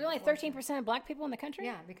 because there's only 13% of black people in the country.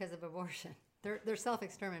 Yeah, because of abortion. They're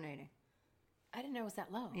self-exterminating. I didn't know it was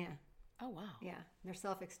that low. Yeah. Oh wow. Yeah, they're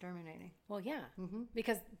self-exterminating. Well, yeah,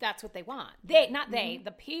 because that's what they want. They, not they.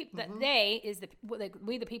 The people. They is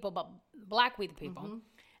we the people, but black we the people,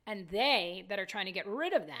 and they that are trying to get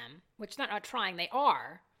rid of them, which not trying, they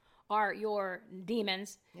are your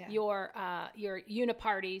demons, your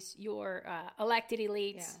uniparties, your elected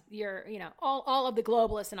elites, your all of the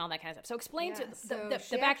globalists and all that kind of stuff. So explain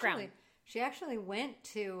the background. She actually went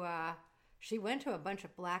to a bunch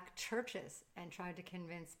of black churches and tried to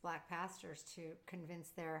convince black pastors to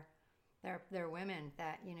convince their women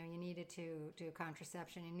that you needed to do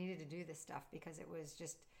contraception, you needed to do this stuff because it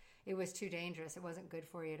was too dangerous. It wasn't good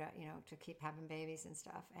for you to keep having babies and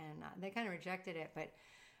stuff, and they kind of rejected it, but.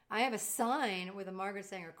 I have a sign with a Margaret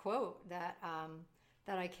Sanger quote that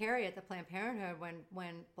I carry at the Planned Parenthood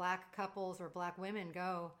when black couples or black women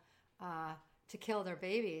go to kill their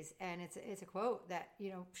babies, and it's a quote that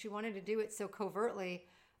she wanted to do it so covertly.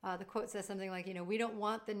 The quote says something like, we don't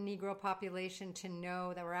want the Negro population to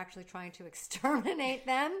know that we're actually trying to exterminate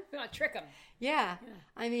them. We want to trick them. Yeah.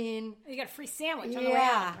 I mean, you got a free sandwich on the way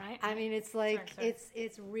out, right? I mean, it's like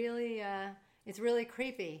it's really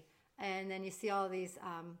creepy. And then you see all these,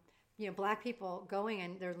 black people going,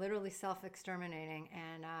 and they're literally self-exterminating.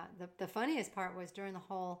 And the funniest part was during the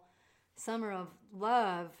whole Summer of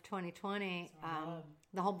Love 2020,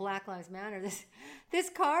 the whole Black Lives Matter. This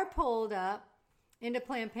car pulled up into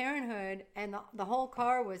Planned Parenthood, and the whole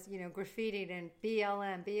car was, graffitied in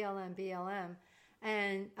BLM, BLM, BLM.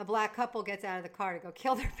 And a black couple gets out of the car to go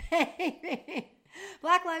kill their baby.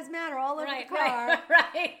 Black Lives Matter all over the car.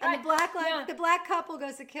 Right. And the black couple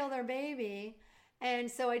goes to kill their baby.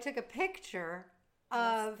 And so I took a picture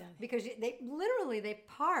because they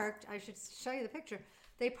parked. I should show you the picture.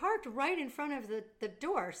 They parked right in front of the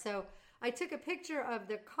door. So I took a picture of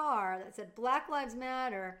the car that said Black Lives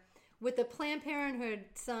Matter with the Planned Parenthood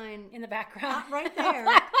sign in the background, right there.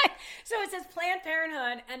 So it says Planned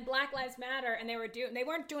Parenthood and Black Lives Matter, and they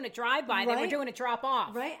weren't doing a drive-by; they were doing a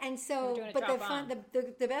drop-off. Right, and so, but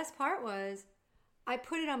the best part was, I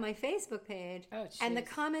put it on my Facebook page, and the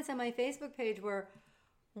comments on my Facebook page were,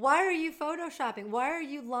 "Why are you photoshopping? Why are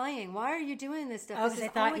you lying? Why are you doing this stuff?" Oh, because I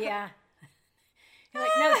thought, You're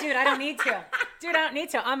like, no, dude, I don't need to. Dude, I don't need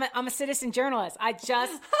to. I'm a citizen journalist. I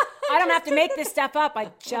don't have to make this stuff up.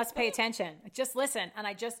 I just pay attention. I just listen. And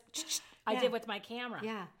I did with my camera.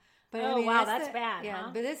 Yeah. But wow, that's bad. Yeah,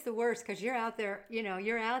 huh? But it's the worst because you're out there,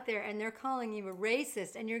 and they're calling you a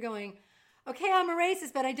racist, and you're going, okay, I'm a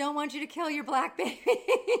racist, but I don't want you to kill your black baby.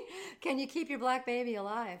 Can you keep your black baby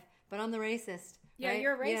alive? But I'm the racist. Yeah, right?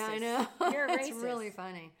 you're a racist. Yeah, I know. You're a racist. It's really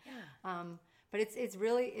funny. Yeah. But it's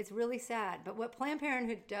really sad. But what Planned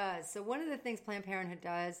Parenthood does, so one of the things Planned Parenthood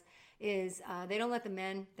does is they don't let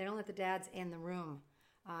the dads in the room.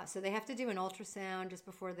 So they have to do an ultrasound just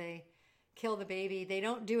before they kill the baby. They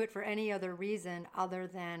don't do it for any other reason other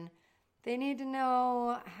than they need to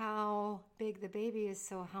know how big the baby is,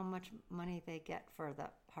 so how much money they get for the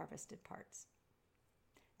harvested parts.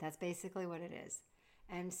 That's basically what it is.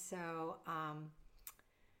 And so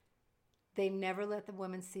they never let the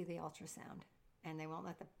women see the ultrasound. And they won't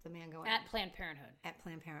let the man go in. At Planned Parenthood. At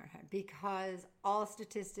Planned Parenthood. Because all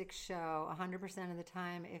statistics show 100% of the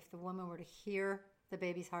time, if the woman were to hear the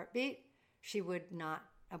baby's heartbeat, she would not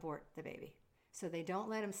abort the baby. So they don't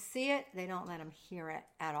let them see it. They don't let them hear it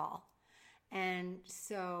at all. And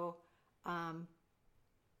so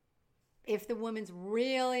if the woman's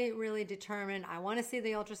really, really determined, I want to see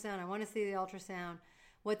the ultrasound,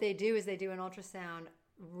 what they do is they do an ultrasound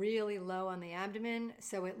really low on the abdomen,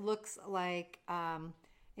 so it looks like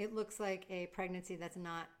a pregnancy that's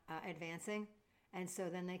not advancing. And so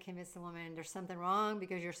then they convince the woman there's something wrong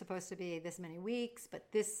because you're supposed to be this many weeks, but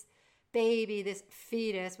this baby, this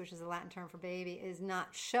fetus, which is a Latin term for baby, is not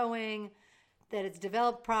showing that it's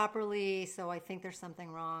developed properly, so I think there's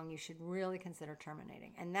something wrong. You should really consider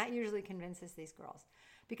terminating. And that usually convinces these girls.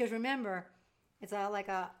 Because remember, it's like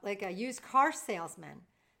a used car salesman.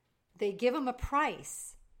 They give them a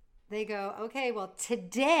price. They go, okay, well,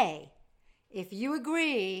 today, if you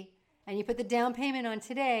agree and you put the down payment on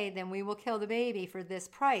today, then we will kill the baby for this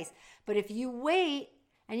price. But if you wait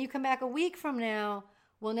and you come back a week from now,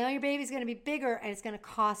 well, now your baby's going to be bigger and it's going to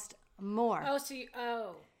cost more.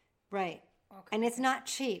 Right. Okay. And it's not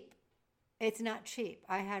cheap. It's not cheap.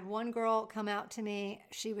 I had one girl come out to me.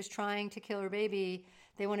 She was trying to kill her baby.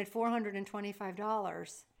 They wanted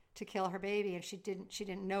 $425 to kill her baby, and she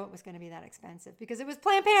didn't know it was going to be that expensive because it was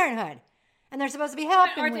Planned Parenthood, and they're supposed to be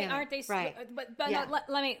helping women. Aren't they? Right. But yeah. No,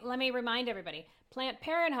 let me remind everybody. Planned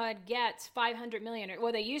Parenthood gets $500 million.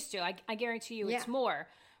 Well, they used to. I guarantee you, it's more.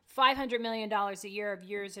 $500 million a year of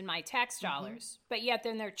yours and my tax dollars. Mm-hmm. But yet,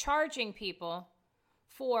 then they're charging people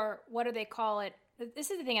for what do they call it?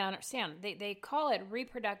 This is the thing I don't understand. They call it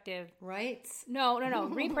reproductive rights. No,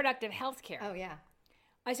 reproductive health care. Oh yeah.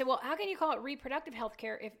 I said, well, how can you call it reproductive health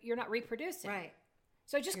care if you're not reproducing? Right.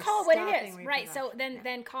 So just call it what it is. Right. So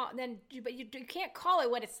but you can't call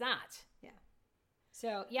it what it's not. Yeah.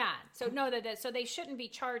 So so they shouldn't be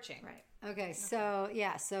charging. Right. Okay. So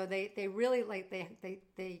so they really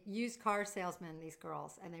they use car salesmen, these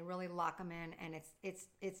girls, and they really lock them in, and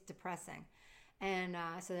it's depressing. And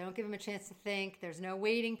so they don't give them a chance to think. There's no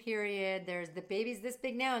waiting period. There's the baby's this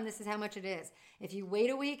big now, and this is how much it is. If you wait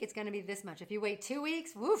a week, it's going to be this much. If you wait 2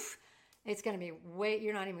 weeks, woof, it's going to be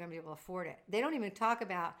you're not even going to be able to afford it. They don't even talk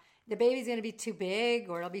about the baby's going to be too big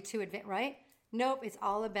or it'll be too advanced, right? Nope, it's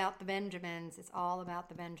all about the Benjamins. It's all about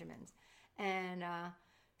the Benjamins. And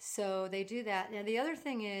so they do that. Now, the other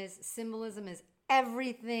thing is symbolism is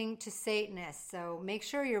everything to Satanists. So make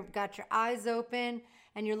sure you've got your eyes open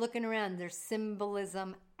and you're looking around. There's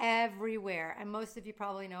symbolism everywhere. And most of you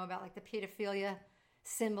probably know about like the pedophilia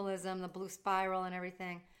symbolism, the blue spiral and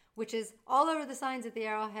everything, which is all over the signs at the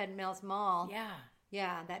Arrowhead Mills Mall. Yeah.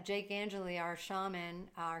 Yeah, that Jake Angeli, our shaman,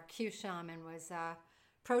 our Q shaman, was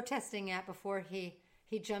protesting at before he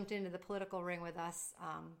jumped into the political ring with us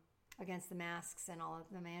against the masks and all of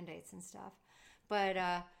the mandates and stuff.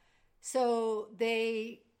 But so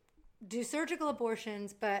they do surgical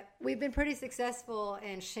abortions, but we've been pretty successful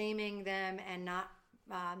in shaming them and not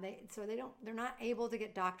they're not able to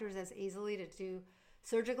get doctors as easily to do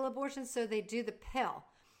surgical abortions, so they do the pill.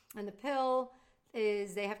 And the pill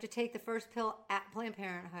is they have to take the first pill at Planned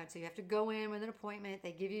Parenthood. So you have to go in with an appointment.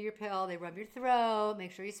 They give you your pill. They rub your throat,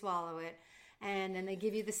 make sure you swallow it. And then they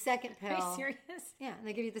give you the second pill. Are you serious? Yeah, and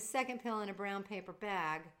they give you the second pill in a brown paper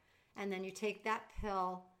bag. And then you take that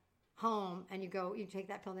pill home and you take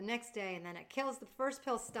that pill the next day, and then it kills. The first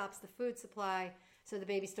pill stops the food supply, so the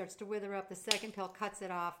baby starts to wither up. The second pill cuts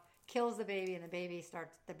it off, kills the baby, and the baby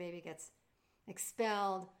gets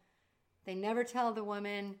expelled. They never tell the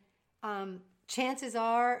woman. Chances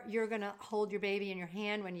are you're going to hold your baby in your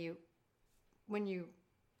hand when you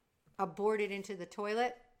abort it into the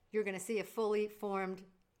toilet. You're going to see a fully formed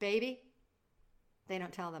baby. They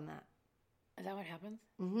don't tell them that. Is that what happens?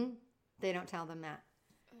 Mm-hmm. They don't tell them that.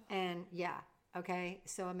 And yeah, okay.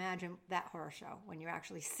 So imagine that horror show when you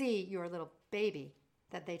actually see your little baby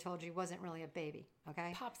that they told you wasn't really a baby.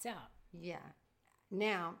 Okay. Pops out. Yeah.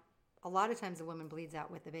 Now, a lot of times the woman bleeds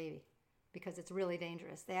out with the baby because it's really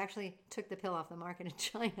dangerous. They actually took the pill off the market in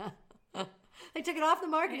China. They took it off the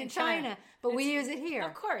market in China, but we use it here.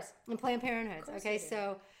 Of course. In Planned Parenthood. Okay.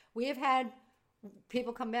 So we have had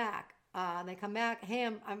people come back. They come back, hey,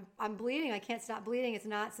 I'm bleeding. I can't stop bleeding. It's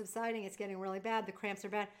not subsiding. It's getting really bad. The cramps are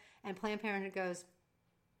bad. And Planned Parenthood goes,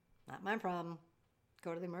 not my problem.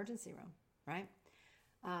 Go to the emergency room, right?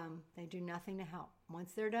 They do nothing to help.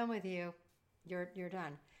 Once they're done with you, you're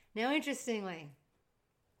done. Now, interestingly,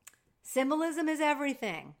 symbolism is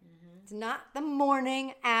everything. Mm-hmm. It's not the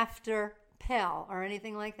morning after pill or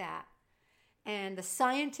anything like that. And the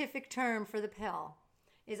scientific term for the pill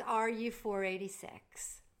is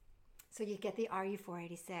RU486. So you get the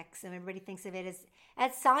RU486, and everybody thinks of it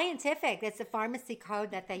as scientific. That's the pharmacy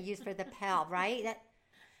code that they use for the pill, right?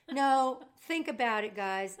 No, think about it,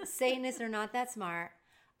 guys. Satanists are not that smart.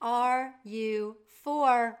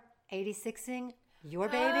 RU486ing your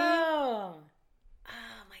baby? Oh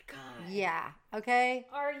my God. Yeah, okay?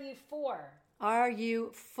 RU4.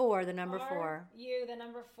 RU4, the number 4. RU, the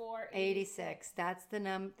number 4. 86. That's the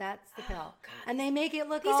pill. God. And they make it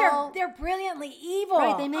look they're brilliantly evil.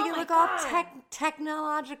 Right, they make it look all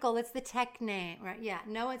technological. It's the tech name, right? Yeah,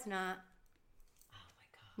 no it's not. Oh my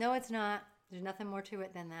God. No it's not. There's nothing more to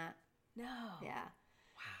it than that. No. Yeah.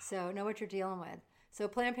 Wow. So know what you're dealing with. So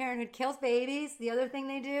Planned Parenthood kills babies. The other thing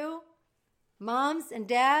they do, moms and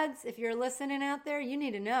dads, if you're listening out there, you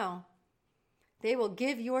need to know. They will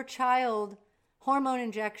give your child hormone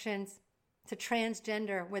injections to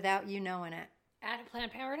transgender without you knowing it. At a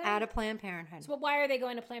Planned Parenthood? At a Planned Parenthood. So why are they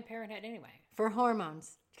going to Planned Parenthood anyway? For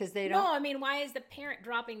hormones. Because they don't. No, I mean, why is the parent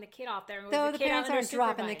dropping the kid off there? No, the parents aren't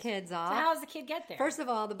dropping the kids off. So how does the kid get there? First of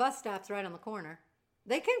all, the bus stop's right on the corner.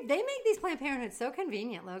 They make these Planned Parenthoods so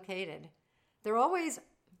convenient located. They're always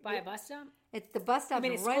by a bus stop? It's the bus stop. I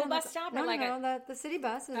mean, a right school on bus stop? No, the city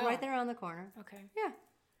bus is right there on the corner. Okay.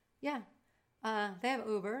 Yeah. They have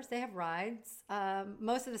Ubers. They have rides.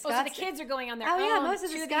 Most of the so the kids are going on their own. Oh, yeah. Most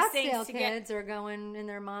of the Scottsdale kids are going in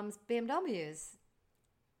their mom's BMWs.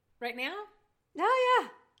 Right now? Oh,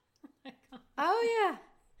 yeah. Oh, yeah.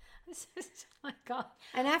 Oh, my God.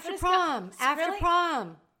 And after prom.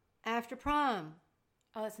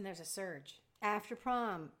 Oh, listen, there's a surge. After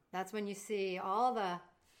prom. That's when you see all the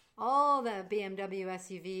BMW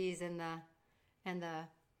SUVs and the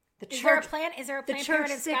church. Is there a Planned the church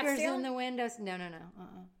Parenthood in stickers Scottsdale? in the windows? No.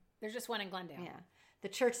 There's just one in Glendale. Yeah. The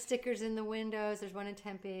church stickers in the windows. There's one in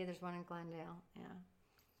Tempe. There's one in Glendale.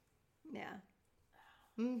 Yeah.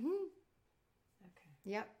 Mm-hmm. Okay.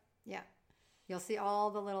 Yep. You'll see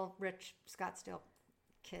all the little rich Scottsdale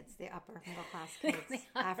kids, the upper middle class kids,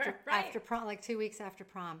 after prom, like 2 weeks after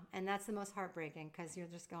prom, and that's the most heartbreaking because you're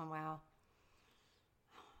just going, wow.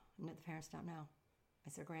 No, the parents don't know.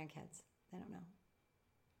 It's their grandkids. They don't know.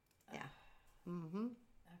 Yeah. Mm-hmm.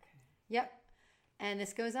 Okay. Yep. And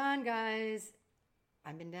this goes on, guys.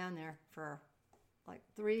 I've been down there for like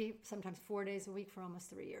 3, sometimes 4 days a week for almost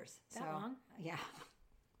 3 years. That long? Yeah.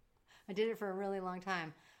 I did it for a really long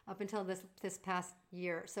time, up until this past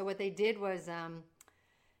year. So what they did was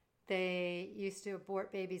they used to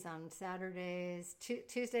abort babies on Saturdays,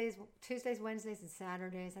 Tuesdays, Wednesdays, and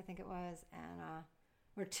Saturdays, I think it was, and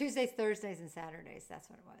or Tuesdays, Thursdays, and Saturdays. That's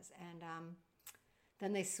what it was. And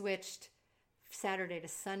then they switched Saturday to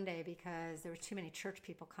Sunday because there were too many church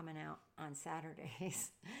people coming out on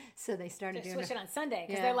Saturdays. So they started doing it on Sunday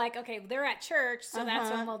because they're like, okay, they're at church, so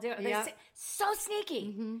that's when we'll do it. Yep. So sneaky.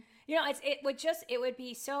 Mm-hmm. You know, it would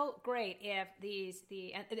be so great if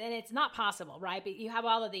and it's not possible, right? But you have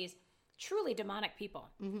all of these truly demonic people.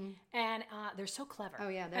 And they're so clever. Oh,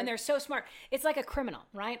 yeah. And they're so smart. It's like a criminal,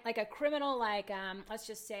 right? Like a criminal, like, let's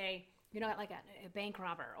just say, like a bank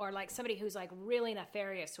robber, or like somebody who's like really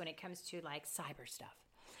nefarious when it comes to like cyber stuff.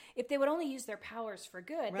 If they would only use their powers for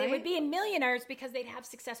good, they would be millionaires because they'd have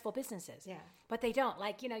successful businesses. Yeah. But they don't.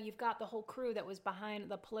 Like, you've got the whole crew that was behind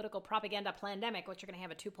the political propaganda pandemic, which you're going to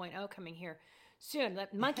have a 2.0 coming here soon. The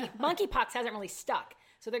monkeypox hasn't really stuck.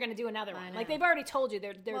 So they're going to do another one. Like, they've already told you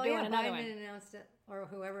they're doing another one. Biden announced it, or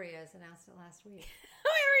whoever he is announced it last week.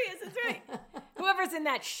 Whoever he is, that's right. Whoever's in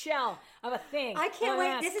that shell of a thing. I can't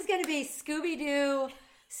wait. This is going to be Scooby-Doo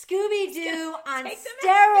on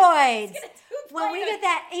steroids. When we get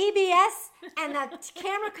that ABS and the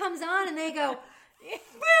camera comes on and they go,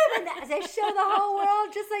 boom, and they show the whole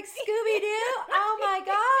world just like Scooby-Doo. Oh my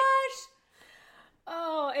gosh.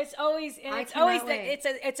 Oh, it's always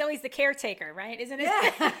the caretaker, right? Isn't it?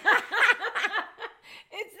 Yeah.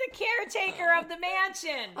 It's the caretaker of the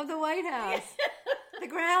mansion. Of the White House. The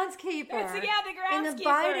groundskeeper. The groundskeeper. In the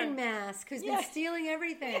Biden mask, who's been stealing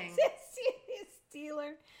everything.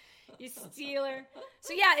 You stealer.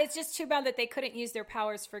 So yeah, it's just too bad that they couldn't use their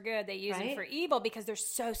powers for good. They use them for evil because they're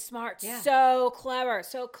so smart, so clever,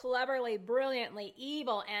 so cleverly, brilliantly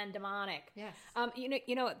evil and demonic. Yes.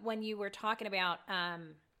 You know when you were talking about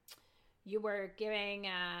you were giving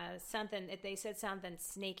something, they said something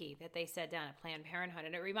sneaky that they said down at Planned Parenthood,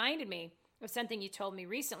 and it reminded me of something you told me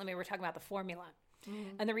recently when we were talking about the formula.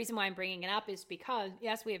 Mm-hmm. And the reason why I'm bringing it up is because,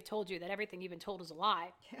 yes, we have told you that everything you've been told is a lie,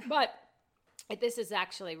 but this is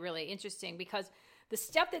actually really interesting because the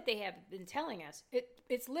stuff that they have been telling us,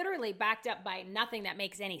 it's literally backed up by nothing that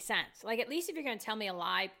makes any sense. Like, at least if you're going to tell me a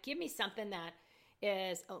lie, give me something that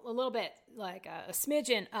is a little bit like a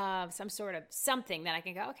smidgen of some sort of something that I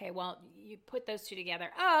can go, okay, well, you put those two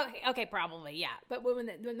together. Oh, okay, probably, yeah. But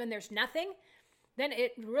when there's nothing, then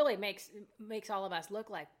it really makes all of us look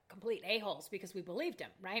like complete a-holes because we believed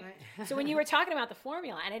him, right? So when you were talking about the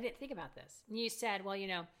formula, and I didn't think about this, and you said, well, you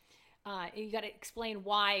got to explain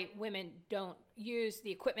why women don't use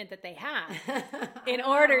the equipment that they have in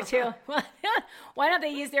order to. Well, why don't they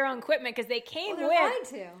use their own equipment? Because they came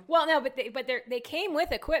they came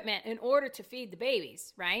with equipment in order to feed the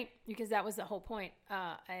babies, right? Because that was the whole point.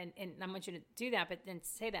 And I want you to do that, but then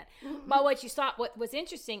say that. Mm-hmm. But what was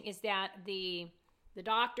interesting is that the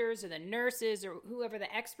doctors or the nurses or whoever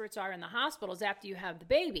the experts are in the hospitals after you have the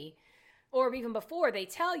baby, or even before, they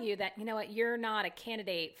tell you that, you know what, you're not a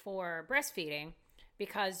candidate for breastfeeding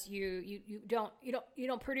because you don't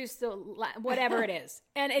produce the whatever it is,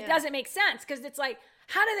 and it doesn't make sense because it's like,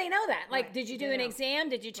 how do they know that? Like, did you do an exam?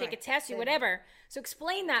 Did you take a test? Or whatever? So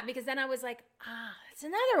explain that, because then I was like, that's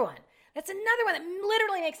another one. That's another one that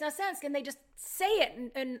literally makes no sense. And they just say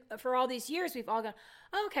it, and for all these years, we've all gone,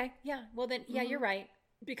 oh, okay, yeah, well then, yeah, you're right.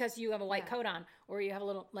 Because you have a white coat on, or you have a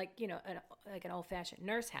little, like an old-fashioned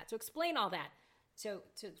nurse hat. So explain all that. But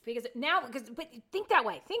think that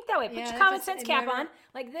way. Put your common sense cap on,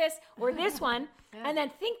 like this or this one, and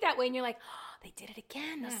then think that way. And you're like, oh, they did it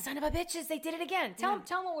again. Those son of a bitches, they did it again. Tell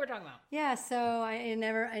them what we're talking about. Yeah. So it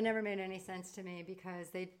never made any sense to me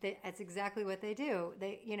because that's exactly what they do.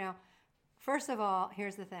 First of all,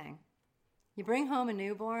 here's the thing: you bring home a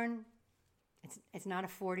newborn. It's not a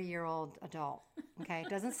 40-year-old adult, okay? It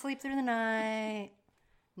doesn't sleep through the night.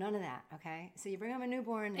 None of that, okay? So you bring home a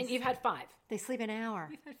newborn. And you've had 5. They sleep an hour.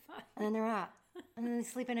 You've had 5. And then they're up. And then they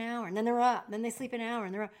sleep an hour. And then they're up. And then they sleep an hour.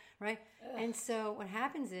 And they're up, right? Ugh. And so what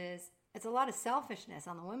happens is it's a lot of selfishness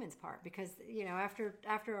on the women's part because,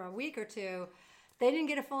 after a week or two, they didn't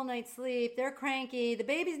get a full night's sleep. They're cranky. The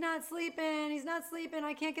baby's not sleeping. He's not sleeping.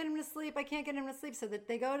 I can't get him to sleep. So that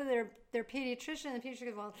they go to their pediatrician. And the pediatrician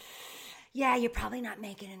goes, well, yeah, you're probably not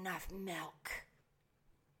making enough milk.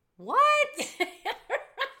 What? Doesn't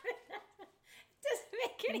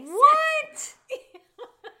make any sense. What?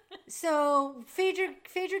 So feed your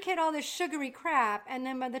kid all this sugary crap, and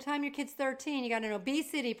then by the time your kid's 13, you got an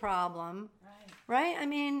obesity problem, right? I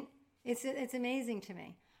mean, it's amazing to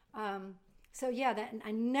me. So yeah, that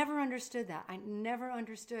I never understood that. I never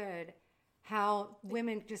understood how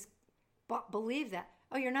women just believe that.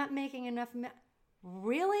 Oh, you're not making enough milk.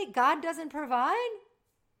 Really? God doesn't provide?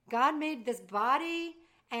 God made this body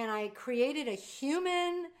and I created a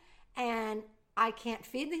human and I can't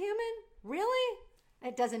feed the human? Really?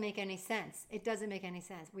 It doesn't make any sense.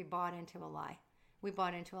 We bought into a lie.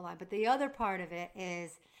 But the other part of it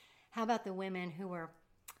is, how about the women who were,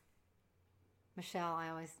 Michelle,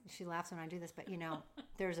 she laughs when I do this, but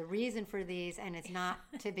there's a reason for these and it's not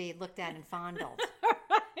to be looked at and fondled.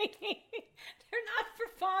 They're not for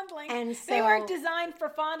fondling. fondling. And so, they weren't designed for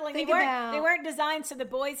fondling. They weren't designed so the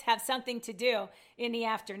boys have something to do in the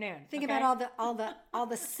afternoon. Think about all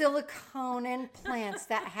the silicone implants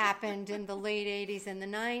that happened in the late 80s and the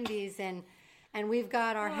 90s, and we've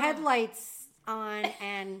got our headlights on,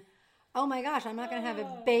 and oh my gosh, I'm not going to have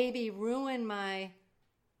a baby ruin my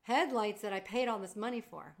headlights that I paid all this money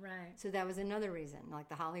for. Right. So that was another reason. Like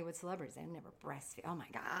the Hollywood celebrities, they never breastfeed. Oh my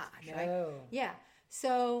gosh. No. Right? Yeah.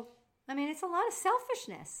 So, I mean, it's a lot of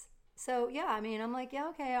selfishness. So, yeah, I mean, I'm like, yeah,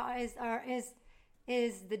 okay,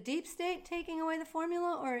 is the deep state taking away the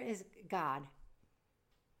formula, or is God?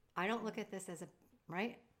 I don't look at this as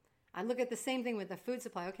right? I look at the same thing with the food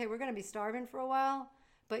supply. Okay, we're going to be starving for a while,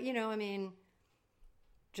 but, I mean,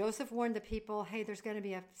 Joseph warned the people, hey, there's going to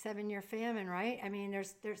be a 7-year famine, right? I mean,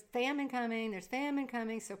 there's famine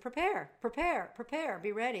coming, so prepare,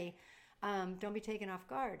 be ready. Don't be taken off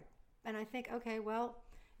guard. And I think, okay, well,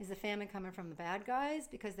 is the famine coming from the bad guys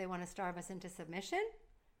because they want to starve us into submission?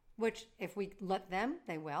 Which, if we let them,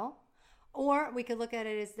 they will. Or we could look at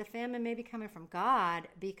it as the famine may be coming from God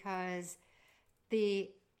because the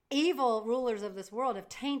evil rulers of this world have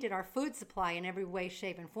tainted our food supply in every way,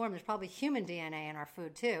 shape, and form. There's probably human DNA in our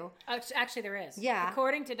food, too. Actually, there is. Yeah.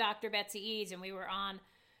 According to Dr. Betsy Eads, and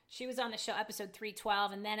she was on the show episode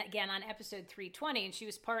 312, and then again on episode 320, and she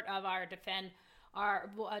was part of our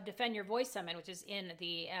Defend Your Voice Summit, which is in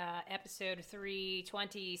the episode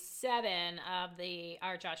 327 of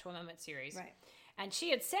our Joshua Moment series. Right. And she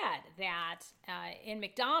had said that in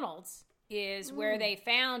McDonald's is where they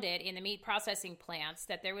found it in the meat processing plants,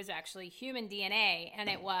 that there was actually human DNA, and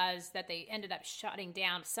it was that they ended up shutting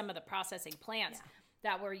down some of the processing plants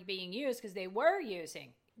that were being used because they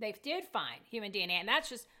did find human DNA, and that's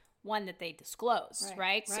just one that they disclosed,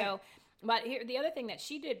 right? So, but here, the other thing that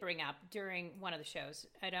she did bring up during one of the shows,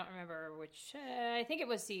 I don't remember which, I think it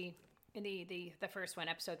was the first one,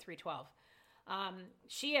 episode 312.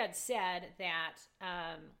 She had said that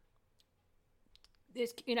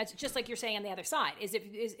it's just like you're saying on the other side. Is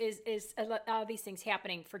these things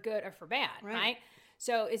happening for good or for bad, right?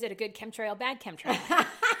 So is it a good chemtrail, bad chemtrail?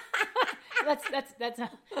 That's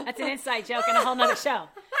an inside joke and a whole nother show.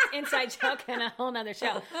 Inside joke and a whole nother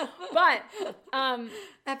show. But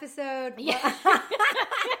episode. Yeah.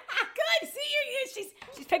 Good. See,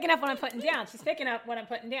 she's picking up what I'm putting down.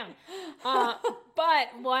 But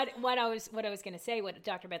what I was going to say, what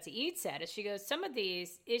Dr. Betsy Eads said, is she goes, some of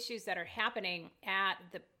these issues that are happening at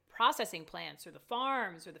the processing plants or the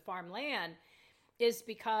farms or the farmland is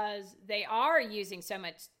because they are using so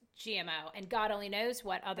much GMO, and God only knows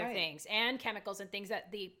what other things and chemicals and things,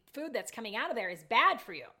 that the food that's coming out of there is bad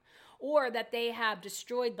for you, or that they have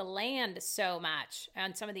destroyed the land so much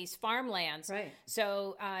on some of these farmlands. Right.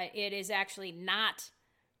 So it is actually not.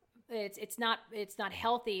 It's not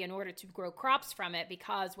healthy in order to grow crops from it,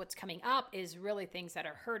 because what's coming up is really things that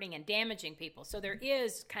are hurting and damaging people. So there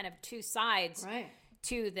is kind of two sides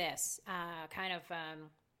to this kind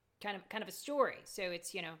of a story. So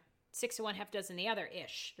it's 6 of one, half dozen the other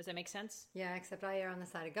ish. Does that make sense? Yeah, except I err on the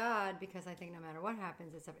side of God, because I think no matter what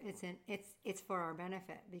happens, it's for our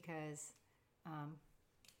benefit, because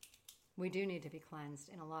we do need to be cleansed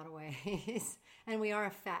in a lot of ways, and we are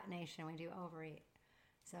a fat nation. We do overeat,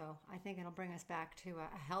 so I think it'll bring us back to a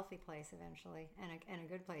healthy place eventually, and a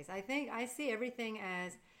good place. I see everything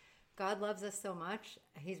as God loves us so much,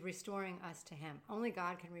 He's restoring us to Him. Only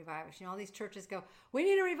God can revive us. All these churches go, we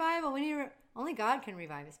need a revival. Only God can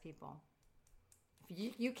revive His people.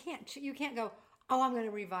 You can't go, oh, I'm going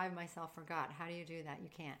to revive myself for God. How do you do that? You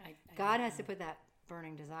can't. God has to put that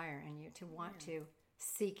burning desire in you to want to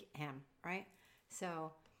seek Him, right?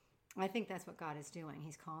 So I think that's what God is doing.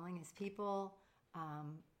 He's calling His people.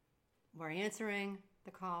 We're answering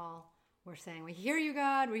the call. We're saying, we hear you,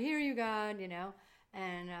 God. We hear you, God,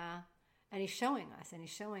 and He's showing us,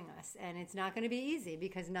 and it's not going to be easy,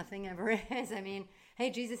 because nothing ever is. I mean, hey,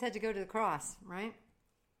 Jesus had to go to the cross, right?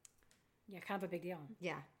 Yeah, kind of a big deal.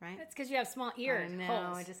 Yeah, right? That's because you have small ear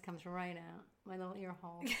holes. It just comes right out. My little ear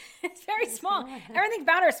hole. It's very small. Everything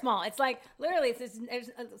about her is small. It's like, literally,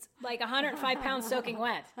 it's like 105 pounds soaking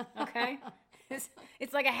wet, okay?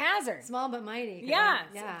 It's like a hazard. Small but mighty. Yeah.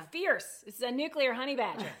 It's fierce. It's a nuclear honey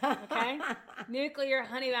badger, okay? Nuclear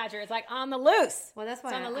honey badger. It's like on the loose. Well, that's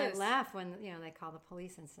why I laugh when they call the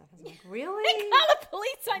police and stuff. I'm like, really? They call the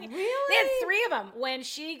police on you. Really? They had 3 of them. When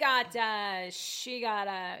she got,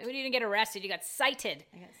 we didn't get arrested. You got cited.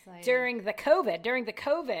 I got cited. During the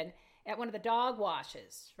COVID. At one of the dog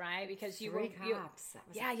washes, right? Because you 3 cops.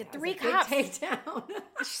 You had 3 cops. Big takedown.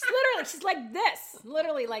 She's like this,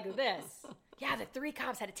 literally like this. Yeah, the 3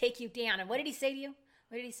 cops had to take you down. And what did he say to you?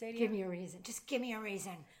 Give me a reason. Just give me a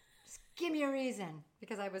reason. give me a reason.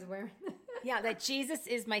 Because I was wearing Yeah, that Jesus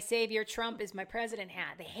is my savior, Trump is my president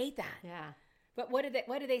hat. They hate that. Yeah. But what did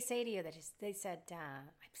they say to you? They said, I'm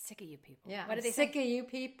sick of you people. Yeah. What did I'm they say? sick of you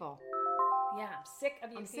people. Yeah, I'm sick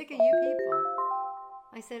of you I'm people. sick of you people.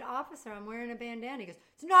 I said, officer, I'm wearing a bandana. He goes,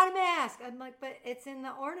 it's not a mask. I'm like, but it's in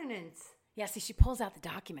the ordinance. Yeah, see, she pulls out the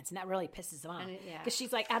documents, and that really pisses them off. Yeah. Because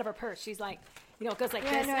she's like, out of her purse, she's like, it goes like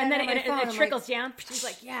Yeah, this, no, and then I have my phone. it I'm trickles down. She's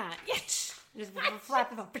like, yeah. Just flap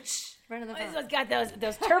the phone. Right on the phone. It's got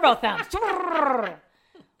those turbo thumbs.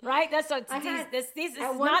 Right? That's what this is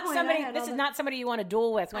not somebody. This is not somebody you want to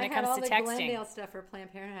duel with when it comes to texting. I had all the Glendale stuff for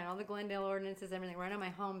Planned Parenthood, all the Glendale ordinances, everything, right on my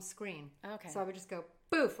home screen. Okay. So I would just go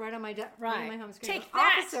boof right on my home screen. Take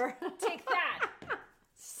that, officer. Take that.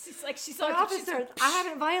 She's like, officer, I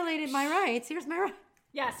haven't violated my rights. Here's my right.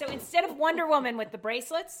 Yeah. So instead of Wonder Woman with the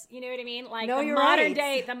bracelets, you know what I mean? Like know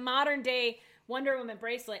the modern day Wonder Woman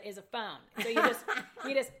bracelet is a phone. So you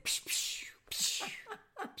just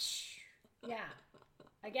yeah.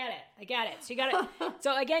 I get it. So you got to.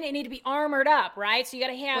 So again, you need to be armored up, right? So you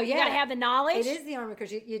got to have. You got to have the knowledge. It is the armor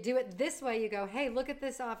because you do it this way. You go, hey, look at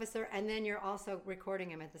this officer, and then you're also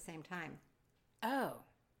recording him at the same time. Oh.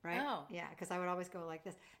 Right. Oh. Yeah, because I would always go like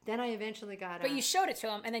this. Then I eventually got. But you showed it to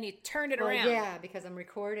him, and then you turned it around. Yeah, because I'm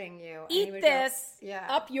recording you. Eat this.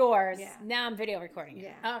 Up yours. Yeah. Now I'm video recording you.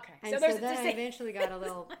 Yeah. Okay. And so then I eventually got a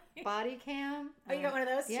little body cam. Oh, you got one of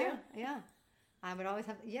those too? Yeah. I would always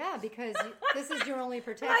have, because this is your only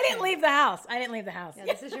protection. I didn't leave the house. Yeah,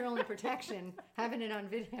 this is your only protection, having it on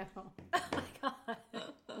video. Oh my God.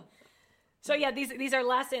 So yeah, these are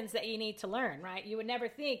lessons that you need to learn, right? You would never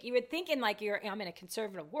think, you would think in like I'm in a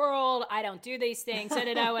conservative world, I don't do these things,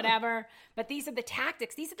 whatever. But these are the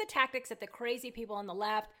tactics. These are the tactics that the crazy people on the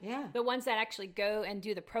left, the ones that actually go and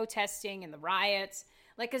do the protesting and the riots,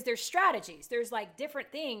 like, because there's strategies. There's like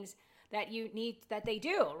different things that you need, that they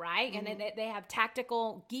do, right? Mm-hmm. And they have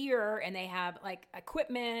tactical gear, and they have like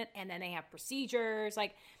equipment, and then they have procedures.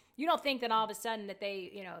 Like, you don't think that all of a sudden that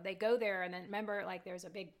they go there, and then remember, like, there's a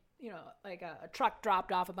big, like a truck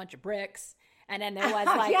dropped off a bunch of bricks, and then there was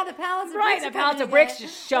like the pallets of bricks, the pallets of bricks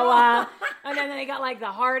just show up, and then they got like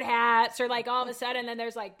the hard hats, or like all of a sudden, then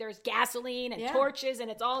there's gasoline and torches,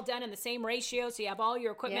 and it's all done in the same ratio, so you have all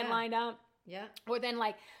your equipment lined up. Yeah. Or then,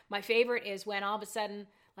 like, my favorite is when all of a sudden,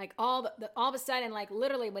 like all of a sudden, like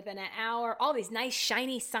literally within an hour, all these nice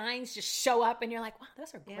shiny signs just show up, and you're like, wow,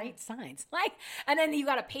 those are great signs. Like, and then you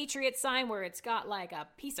got a Patriot sign where it's got like a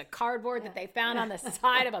piece of cardboard that they found on the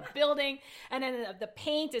side of a building, and then the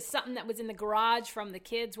paint is something that was in the garage from the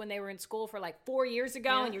kids when they were in school for like 4 years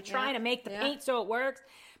ago, and you're trying to make the paint so it works.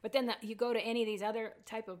 But then you go to any of these other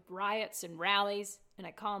type of riots and rallies, and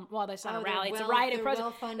I call them, well, that's not a rally, it's a riot in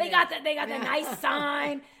protest. They got the nice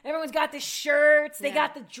sign. Everyone's got the shirts. They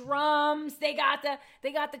got the drums. They got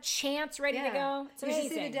the chants ready to go. It's amazing. You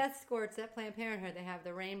should see the death escorts at Planned Parenthood. They have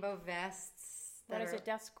the rainbow vests. What is a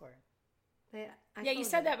death escort? You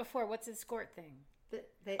said that before. What's the escort thing?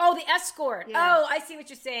 The escort. Yes. Oh, I see what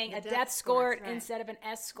you're saying. A death escort instead of an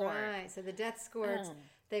escort. Right. So the death escorts.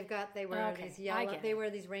 They wear these yellow. They wear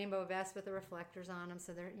these rainbow vests with the reflectors on them,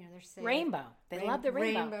 so they're safe. Rainbow. They love the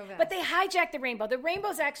rainbow. Vest. But they hijacked the rainbow. The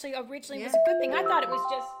rainbow's actually originally was a good thing. I thought it was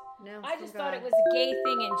just. No, I just thought it was a gay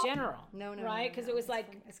thing in general. No, right? Because it was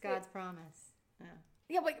like it's God's promise.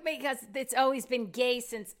 Yeah, but because it's always been gay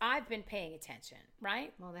since I've been paying attention,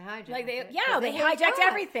 right? Well, they hijacked it. They hijacked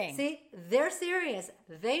everything. See, they're serious.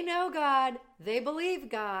 They know God, they believe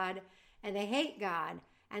God, and they hate God.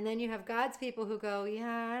 And then you have God's people who go,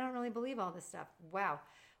 I don't really believe all this stuff. Wow.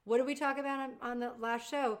 What did we talk about on the last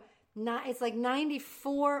show? It's like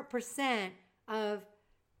 94% of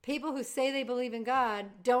people who say they believe in God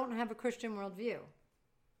don't have a Christian worldview.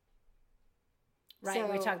 Right,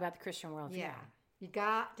 we talk about the Christian worldview. Yeah. You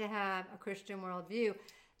got to have a Christian worldview.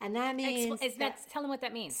 And that means... tell them what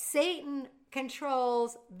that means. Satan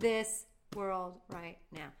controls this world right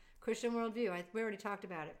now. Christian worldview, we already talked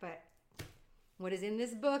about it, but... What is in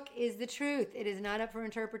this book is the truth. It is not up for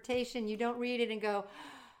interpretation. You don't read it and go,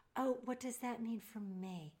 oh, what does that mean for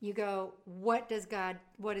me? You go, what is God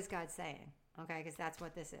saying? Okay, because that's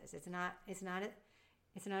what this is. It's not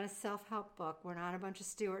a self-help book. We're not a bunch of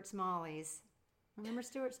Stuart Smalleys. Remember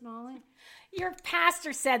Stuart Smalley? Your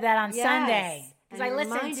pastor said that on Sunday. Because I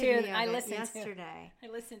listened yesterday.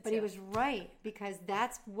 But he was right, because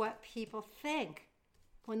that's what people think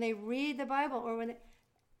when they read the Bible, or when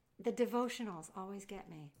the devotionals always get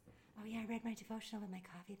me. Oh, yeah, I read my devotional with my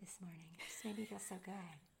coffee this morning. It just made me feel so good.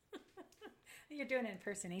 You're doing an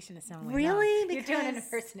impersonation of someone. Really? You're doing an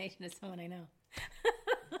impersonation of someone I know.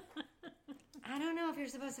 I don't know if you're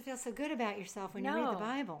supposed to feel so good about yourself when you read the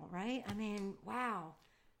Bible, right? I mean, wow.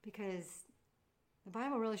 because the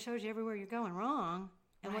Bible really shows you everywhere you're going wrong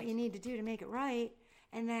and what you need to do to make it right,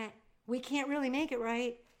 and that we can't really make it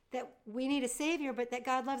right, that we need a Savior, but that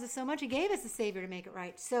God loves us so much, He gave us a Savior to make it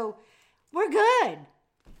right. So we're good.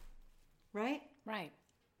 Right? Right.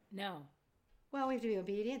 No. Well, we have to be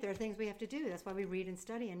obedient. There are things we have to do. That's why we read and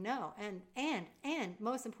study and know. And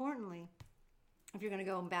most importantly, if you're going to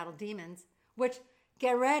go and battle demons, which,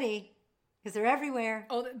 get ready, because they're everywhere.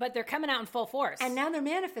 Oh, but they're coming out in full force. And now they're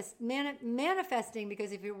manifesting,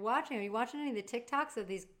 because if are you watching any of the TikToks of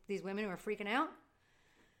these women who are freaking out?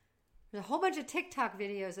 There's a whole bunch of TikTok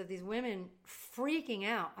videos of these women freaking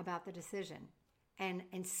out about the decision. And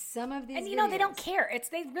in some of these and videos, they don't care.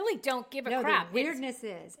 They really don't give a crap. The weirdness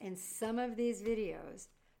is, in some of these videos,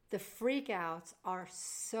 the freakouts are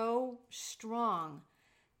so strong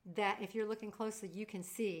that if you're looking closely, you can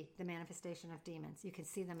see the manifestation of demons. You can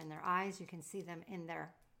see them in their eyes. You can see them in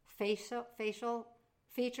their facial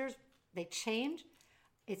features. They change.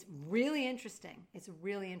 It's really interesting. It's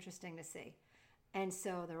really interesting to see. And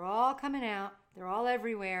so they're all coming out. They're all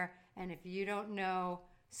everywhere. And if you don't know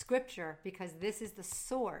Scripture, because this is the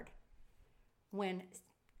sword, when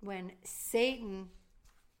Satan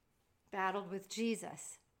battled with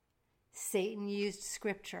Jesus, Satan used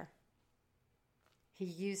Scripture. He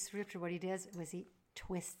used Scripture. What he does was he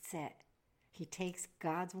twists it. He takes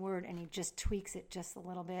God's word and he just tweaks it just a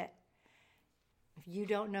little bit. If you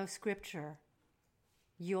don't know Scripture,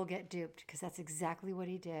 you'll get duped, because that's exactly what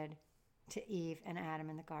he did to Eve and Adam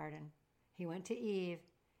in the garden. He went to Eve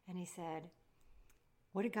and he said,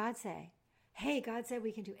 what did God say? Hey, God said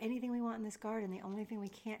we can do anything we want in this garden. The only thing we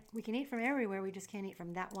can eat from everywhere. We just can't eat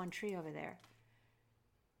from that one tree over there.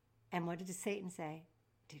 And what did Satan say?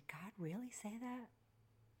 Did God really say that?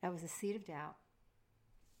 That was a seed of doubt.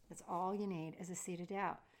 That's all you need, is a seed of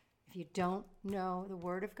doubt. If you don't know the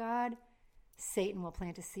word of God, Satan will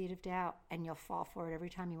plant a seed of doubt and you'll fall for it every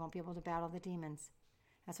time. You won't be able to battle the demons.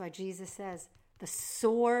 That's why Jesus says the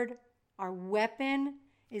sword, our weapon,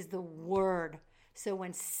 is the word. So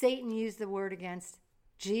when Satan used the word against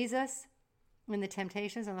Jesus in the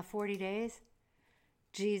temptations on the 40 days,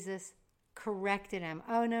 Jesus corrected him.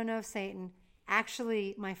 Oh, no, Satan.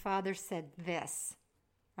 Actually, my Father said this,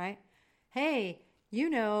 right? Hey, you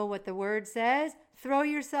know what the word says. Throw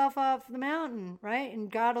yourself off the mountain, right?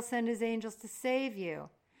 And God will send his angels to save you.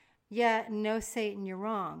 Yeah, no, Satan, you're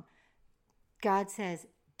wrong. God says,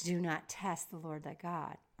 do not test the Lord thy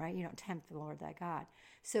God, right? You don't tempt the Lord thy God.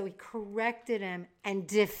 So he corrected him and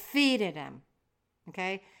defeated him,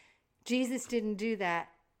 okay? Jesus didn't do that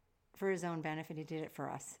for his own benefit. He did it for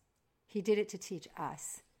us. He did it to teach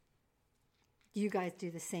us. You guys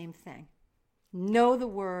do the same thing. Know the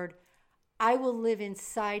word. I will live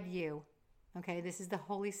inside you, okay? This is the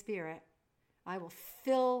Holy Spirit. I will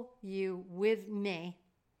fill you with me.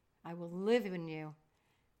 I will live in you.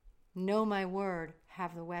 Know my word,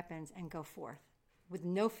 have the weapons, and go forth with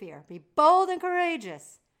no fear. Be bold and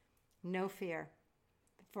courageous. No fear.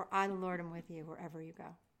 For I, the Lord, am with you wherever you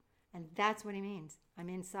go. And that's what he means. I'm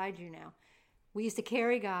inside you now. We used to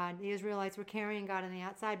carry God. The Israelites were carrying God on the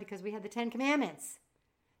outside because we had the 10 Commandments.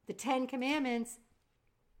 The 10 Commandments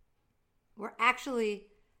were actually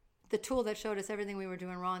the tool that showed us everything we were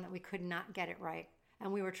doing wrong, that we could not get it right.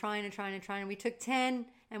 And we were trying. And we took 10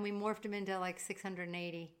 and we morphed them into like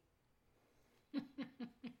 680.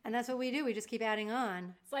 And that's what we do. We just keep adding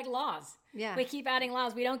on. It's like laws. Yeah. We keep adding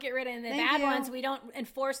laws. We don't get rid of the bad ones. We don't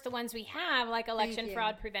enforce the ones we have, like election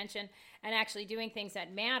fraud prevention and actually doing things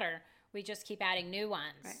that matter. We just keep adding new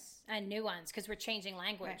ones and new ones because we're changing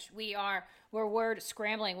language. Right. We're word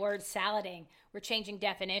scrambling, word salading. We're changing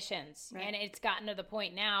definitions. Right. And it's gotten to the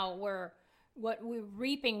point now where we're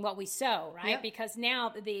reaping what we sow, right? Yep. Because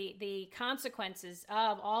now the consequences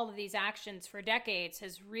of all of these actions for decades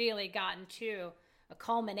has really gotten to a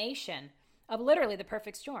culmination of literally the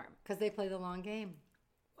perfect storm. Because they play the long game.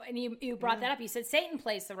 And you brought that up. You said Satan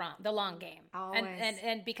plays the long game. Always.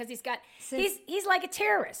 And because he's like a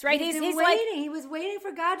terrorist, right? He's waiting. Like, he was waiting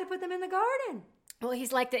for God to put them in the garden. Well,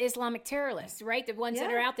 he's like the Islamic terrorists, right? The ones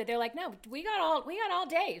that are out there. They're like, no, we got all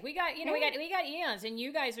day. We got eons, and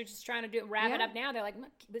you guys are just trying to wrap it up now. They're like,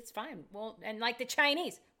 it's fine. Well, and like the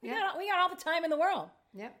Chinese, we got all the time in the world.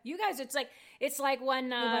 Yep. You guys, it's like when.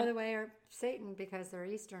 By the way, are Satan, because they're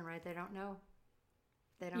Eastern, right? They don't know.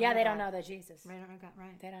 They don't know that Jesus. They don't know God,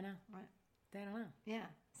 right? They don't know. Right. They don't know. Yeah.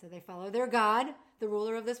 So they follow their God, the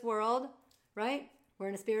ruler of this world, right? We're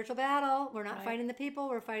in a spiritual battle. We're not fighting the people.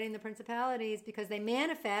 We're fighting the principalities because they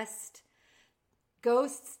manifest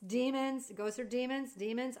ghosts, demons. Ghosts are demons.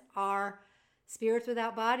 Demons are spirits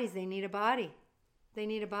without bodies. They need a body. They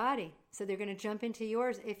need a body. So they're going to jump into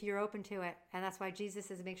yours if you're open to it. And that's why Jesus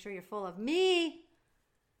says, make sure you're full of me.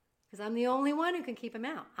 Because I'm the only one who can keep them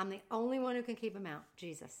out. I'm the only one who can keep them out,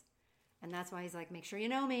 Jesus. And that's why he's like, make sure you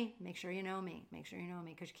know me. Make sure you know me. Make sure you know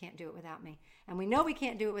me, because you can't do it without me. And we know we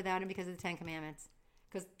can't do it without him because of the 10 Commandments.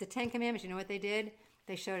 Because the 10 Commandments, you know what they did?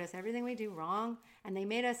 They showed us everything we do wrong. And they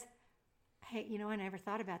made us, hey, you know, I never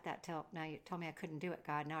thought about that till now you told me I couldn't do it,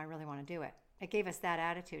 God. Now I really want to do it. It gave us that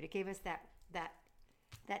attitude. It gave us that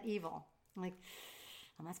evil. I'm like,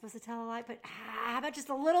 I'm not supposed to tell a lie, but how about just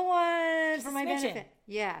a little one for my benefit?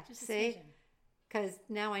 Yeah, just see? Because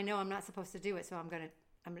now I know I'm not supposed to do it, so I'm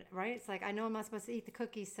right? It's like, I know I'm not supposed to eat the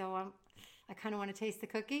cookie, so I kind of want to taste the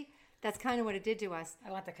cookie. That's kind of what it did to us.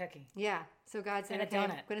 I want the cookie. Yeah. So God said, okay,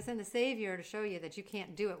 I'm going to send the Savior to show you that you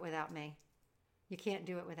can't do it without me. You can't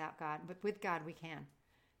do it without God. But with God, we can.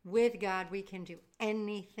 With God, we can do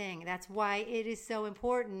anything. That's why it is so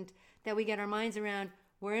important that we get our minds around,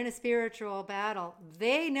 we're in a spiritual battle.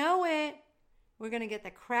 They know it. We're going to get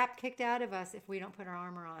the crap kicked out of us if we don't put our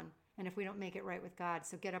armor on and if we don't make it right with God.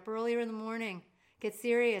 So get up earlier in the morning. Get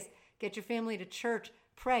serious. Get your family to church.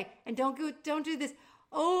 Pray. And don't do this,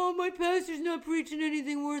 oh, my pastor's not preaching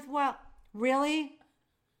anything worthwhile. Really?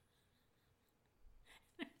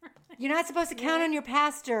 You're not supposed to count on your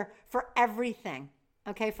pastor for everything,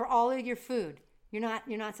 okay? For all of your food. You're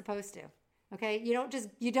not supposed to. Okay? You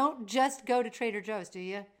don't just go to Trader Joe's, do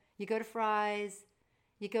you? You go to Fry's.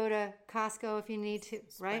 You go to Costco if you need to,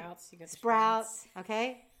 right? Sprouts. You go to Sprouts,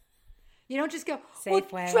 okay? You don't just go,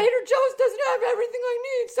 Safeway. well, Trader Joe's doesn't have everything I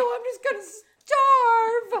need, so I'm just going to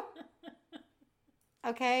starve.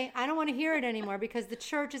 Okay? I don't want to hear it anymore because the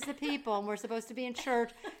church is the people and we're supposed to be in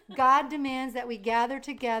church. God demands that we gather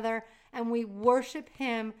together and we worship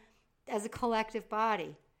him as a collective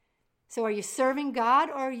body. So are you serving God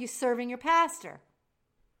or are you serving your pastor?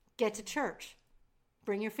 Get to church.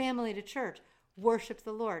 Bring your family to church. Worship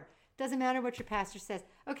the Lord. Doesn't matter what your pastor says.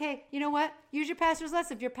 Okay, you know what? Use your pastor's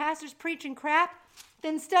lesson. If your pastor's preaching crap,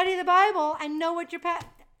 then study the Bible and know what your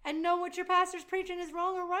pastor's preaching is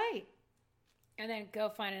wrong or right. And then go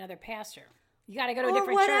find another pastor. You got to go to a or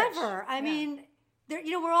different whatever. church. I mean,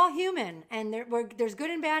 we're all human, and there's good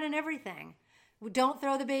and bad in everything. Don't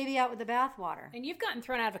throw the baby out with the bathwater. And you've gotten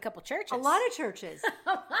thrown out of a couple churches. A lot of churches.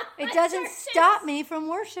 It doesn't stop me from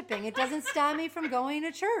worshiping. It doesn't stop me from going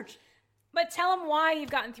to church. But tell them why you've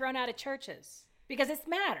gotten thrown out of churches. Because it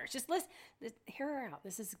matters. Just listen. Hear her out.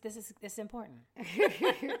 This is important.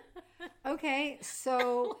 Okay,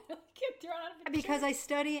 so Get thrown out of a because church. I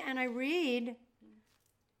study and I read,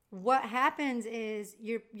 what happens is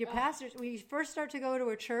your pastors, when you first start to go to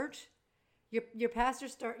a church, your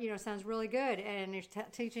pastors sounds really good and they're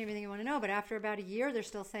teaching everything you want to know, but after about a year, they're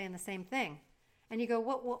still saying the same thing. And you go,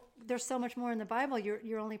 well, there's so much more in the Bible.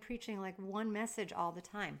 You're only preaching like one message all the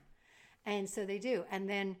time. And so they do. And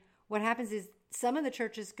then what happens is some of the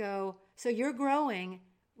churches go, so you're growing,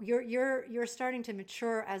 you're starting to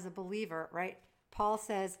mature as a believer, right? Paul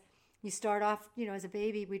says you start off, as a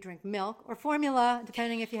baby, we drink milk or formula,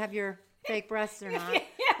 depending if you have your fake breasts or not. yeah.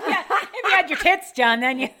 If you had your tits done,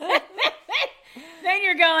 then then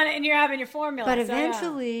you're going and you're having your formula. But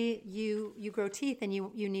eventually you grow teeth and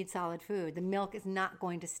you need solid food. The milk is not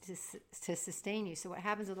going to sustain you. So what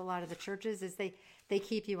happens with a lot of the churches is they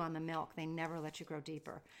keep you on the milk. They never let you grow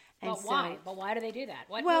deeper. And but why? But why do they do that?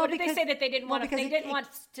 What did because, they say that they didn't want? Because they didn't want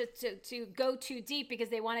to go too deep because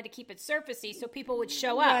they wanted to keep it surfacey so people would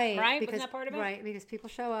show up. Right? Because, Wasn't that part of it? Right. Because people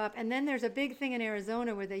show up, and then there's a big thing in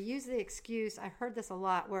Arizona where they use the excuse. I heard this a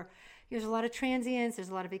lot. Where there's a lot of transients. There's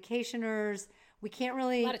a lot of vacationers. We can't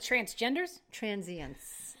really a lot of transgenders.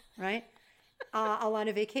 Transients, right? A lot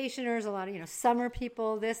of vacationers, a lot of summer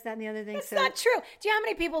people, this, that, and the other thing. That's not true. Do you know how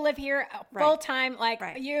many people live here full time, like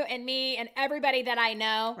you and me and everybody that I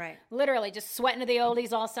know? Right. Literally just sweating to the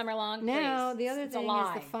oldies all summer long. Now, Please. the other thing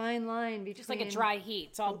is the fine line between just like a dry heat.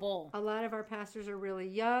 It's all bull. A lot of our pastors are really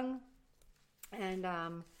young, and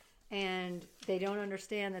they don't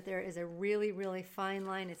understand that there is a really, really fine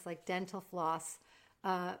line. It's like dental floss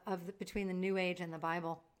between the New Age and the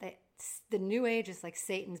Bible. The New Age is like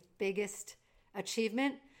Satan's biggest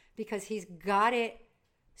achievement because he's got it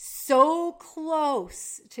so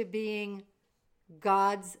close to being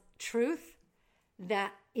God's truth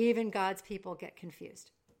that even God's people get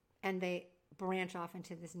confused and they branch off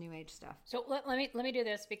into this New Age stuff. So let me do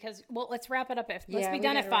this because let's wrap it up. Let's be we done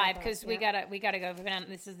gotta at 5 wrap because up. we gotta go.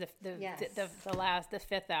 This is the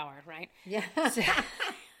fifth hour, right? Yeah.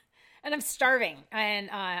 And I'm starving, and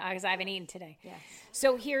because I haven't eaten today. Yes.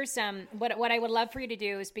 So here's what I would love for you to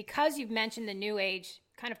do is because you've mentioned the New Age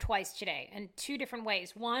kind of twice today in two different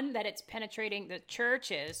ways. One, that it's penetrating the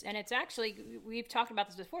churches, and it's actually, we've talked about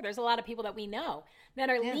this before, there's a lot of people that we know that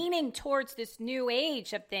are leaning towards this new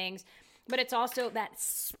age of things, but it's also that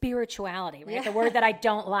spirituality, right? The word that I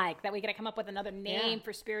don't like, that we got to come up with another name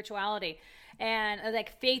for spirituality, and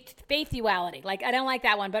like faithuality. Like, I don't like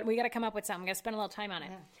that one, but we got to come up with something. We got to spend a little time on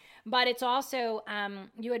it. But it's also,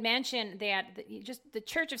 you had mentioned that just the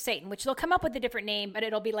Church of Satan, which they'll come up with a different name, but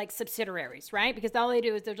it'll be like subsidiaries, right? Because all they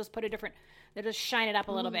do is they'll just shine it up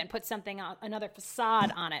a little bit and put something, another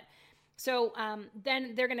facade on it. So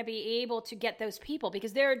then they're going to be able to get those people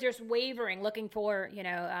because they're just wavering, looking for,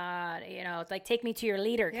 it's like take me to your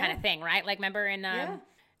leader kind of thing, right? Like remember in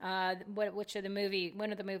one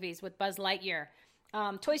of the movies with Buzz Lightyear,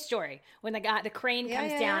 Toy Story, when the crane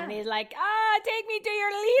comes down and he's like, take me to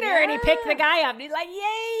your leader. And he picked the guy up and he's like,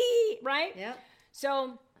 yay, right? Yeah.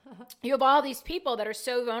 So you have all these people that are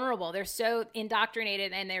so vulnerable. They're so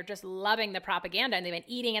indoctrinated and they're just loving the propaganda and they've been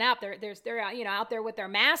eating it up. They're out there with their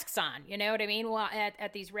masks on, you know what I mean? Well,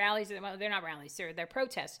 at these rallies, well, they're not rallies, they're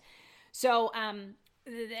protests. So,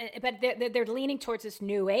 but they're leaning towards this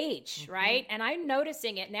new age, right? And I'm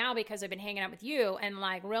noticing it now because I've been hanging out with you and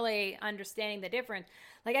like really understanding the difference.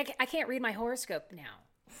 Like I can't read my horoscope now.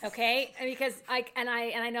 Okay, because I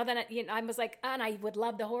know that I was like, and I would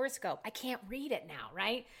love the horoscope. I can't read it now,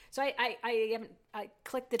 right? So I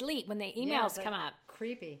click delete when the emails come up.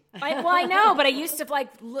 Creepy. I know, but I used to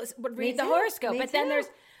would read the horoscope. But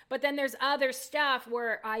then there's other stuff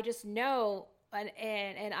where I just know,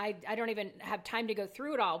 and I don't even have time to go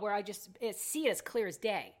through it all. Where I just see it as clear as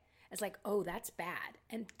day. It's like, oh, that's bad.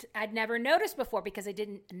 And I'd never noticed before because I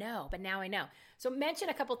didn't know, but now I know. So mention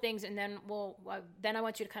a couple things and then then I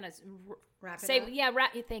want you to kind of wrap it up. Yeah,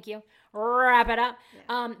 thank you. Wrap it up.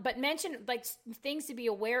 Yeah. But mention like things to be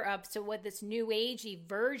aware of. So what this new agey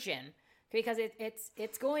version, because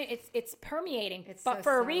it's permeating, but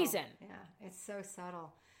for a reason. Yeah, it's so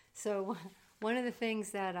subtle. So one of the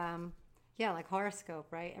things that, like horoscope,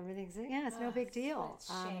 right? Everything's, it's no big deal. It's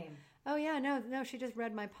shame. Oh, yeah, no, she just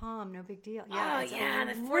read my palm. No big deal. Yeah, it's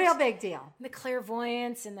a real big deal. The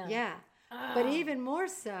clairvoyance and the... Yeah. Oh. But even more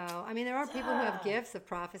so, I mean, there are people who have gifts of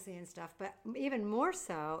prophecy and stuff, but even more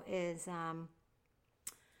so is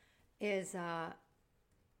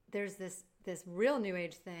there's this real New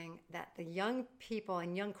Age thing that the young people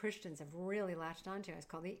and young Christians have really latched onto. It's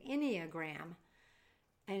called the Enneagram.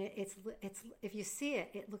 And it's if you see it,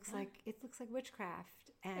 it looks like witchcraft.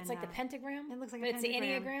 And it's like the pentagram. It looks like a pentagram.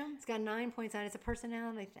 It's the Enneagram. It's got 9 points on it. It's a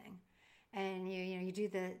personality thing, and you do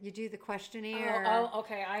the questionnaire. Oh,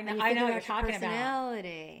 okay. I know what you're talking about.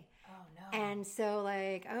 Personality. Oh no. And so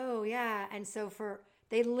and so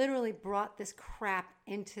they literally brought this crap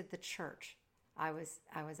into the church I was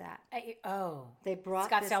at. They brought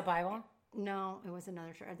Scottsdale Bible. No, it was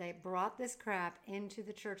another church. They brought this crap into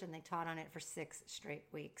the church and they taught on it for 6 straight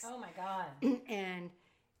weeks. Oh my God.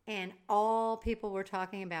 And all people were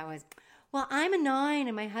talking about was, well, I'm a 9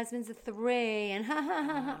 and my husband's a 3 and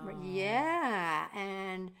yeah.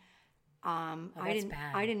 And I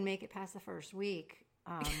didn't make it past the first week.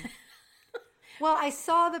 Well, I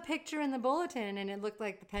saw the picture in the bulletin and it looked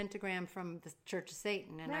like the pentagram from the Church of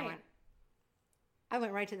Satan. And I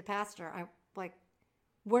went right to the pastor.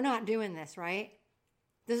 We're not doing this, right?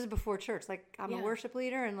 This is before church. Like, I'm a worship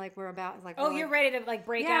leader, and like we're about like. Oh, you're ready to like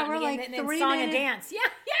break out. We're and like 3 song minutes. And dance. Yeah.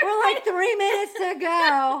 We're like 3 minutes to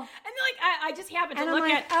go. And like I just happened to and look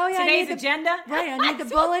like, at today's agenda. Right, I need the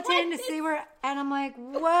bulletin to see where. And I'm like,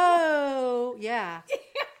 whoa, yeah.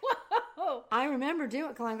 Whoa. I remember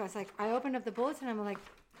doing it. I was like, I opened up the bulletin. I'm like,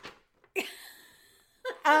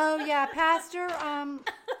 oh yeah, Pastor.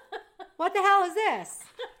 What the hell is this?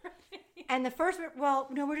 And the first, no,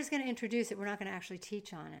 we're just going to introduce it. We're not going to actually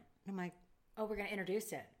teach on it. I'm like, oh, we're going to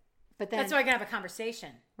introduce it. But then that's why I can have a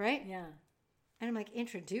conversation, right? Yeah. And I'm like,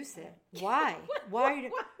 introduce it. Why? Why?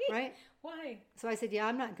 Right? Why? So I said, yeah,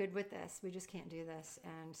 I'm not good with this. We just can't do this.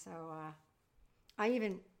 And so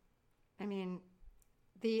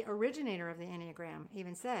the originator of the Enneagram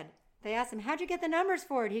even said, they asked him, how'd you get the numbers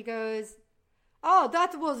for it? He goes, oh,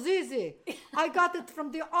 that was easy. I got it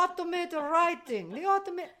from the automated writing.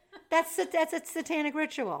 That's a satanic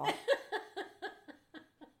ritual.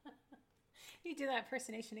 You do that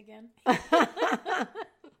impersonation again.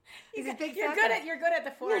 You're good at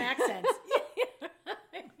the foreign accents.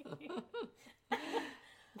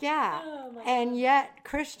 Yeah. Oh, and yet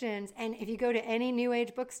Christians, and if you go to any New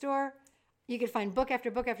Age bookstore, you could find book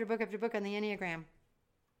after book after book after book on the Enneagram.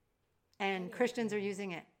 And Christians are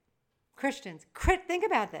using it. Christians. Think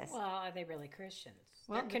about this. Well, are they really Christians?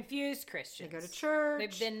 Well, they're confused Christians. They go to church.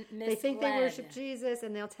 They've been misled. They think they worship Jesus,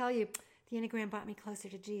 and they'll tell you, The Enneagram brought me closer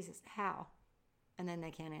to Jesus. How? And then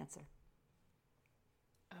they can't answer.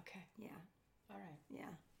 Okay. Yeah. All right. Yeah.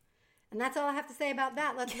 And that's all I have to say about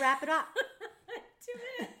that. Let's wrap it up. 2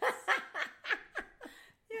 minutes.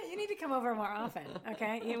 Yeah, you need to come over more often.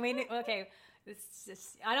 Okay. Okay. It's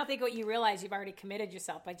just, I don't think what you realize, you've already committed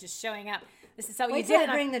yourself by just showing up. This is how you Wait did till it.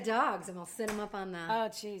 I bring the dogs and we'll sit them up on the. Oh,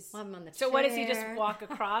 jeez. On the so chair. what is he just walk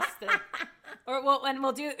across the? Or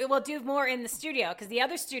we'll do more in the studio, because the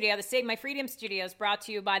other studio, the Save My Freedom studio, is brought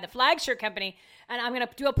to you by the Flag Shirt Company, and I'm going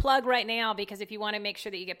to do a plug right now, because if you want to make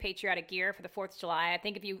sure that you get patriotic gear for the 4th of July, I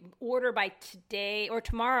think if you order by today or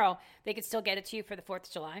tomorrow, they could still get it to you for the 4th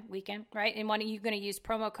of July weekend, right? And you're going to use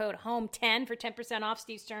promo code HOME10 for 10% off.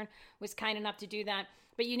 Steve Stern was kind enough to do that,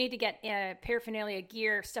 but you need to get paraphernalia,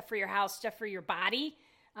 gear, stuff for your house, stuff for your body,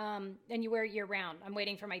 and you wear it year round. I'm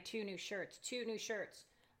waiting for my 2 new shirts.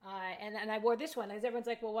 And I wore this one. As everyone's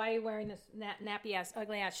like, well, why are you wearing this nappy ass,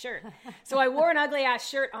 ugly ass shirt? So I wore an ugly ass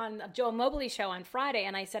shirt on Joel Mobley's show on Friday,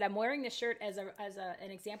 and I said I'm wearing this shirt as an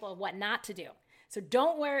example of what not to do. So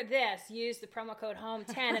don't wear this. Use the promo code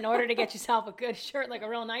HOME10 in order to get yourself a good shirt, like a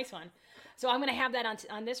real nice one. So I'm going to have that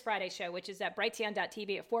on this Friday show, which is at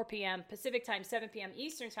brighteon.tv at 4 p.m. Pacific time, 7 p.m.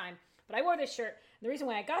 Eastern time. But I wore this shirt. The reason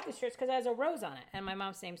why I got this shirt is because it has a rose on it, and my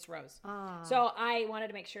mom's name's Rose. Ah. So I wanted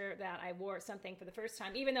to make sure that I wore something for the first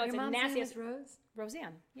time, even though it's Your a mom's nasty. name is Rose?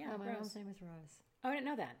 Roseanne. Yeah, Oh, my Rose. mom's name is Rose. Oh, I didn't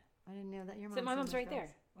know that. I didn't know that your mom's So my name mom's was right Rose.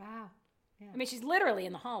 there. Wow. Yeah. I mean, she's literally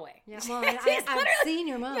in the hallway. Yeah, well, She's I've seen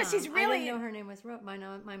your mom. Yeah, she's really. I didn't know her name was Rose. My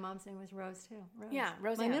mom's name was Rose too. Rose. Yeah,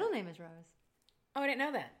 Rose. My middle name is Rose. Oh, I didn't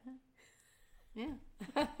know that. Yeah.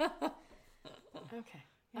 Okay.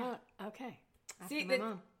 Yeah. Oh, okay. After See, my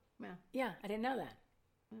mom. Yeah. Yeah, I didn't know that.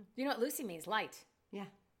 You know what Lucy means? Light. Yeah.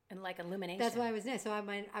 And like illumination. That's why I was there. So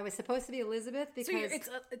I was supposed to be Elizabeth because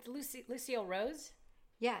So it's Lucille Rose.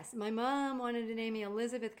 yes, my mom wanted to name me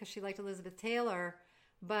Elizabeth because she liked Elizabeth Taylor,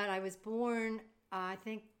 but I was born I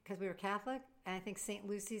think because we were Catholic, and I think St.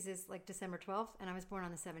 Lucy's is like December 12th, and I was born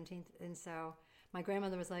on the 17th, and so my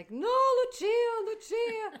grandmother was like, "No,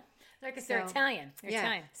 Lucia." Because they're Italian. They're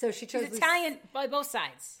Italian. So she chose She's Italian by both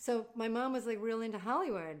sides. So my mom was like real into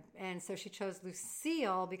Hollywood, and so she chose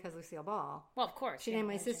Lucille because Lucille Ball. Well, of course. She named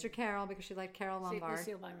my sister Carol because she liked Carol Lombard.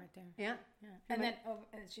 Lucille Ball right there. Yeah. And then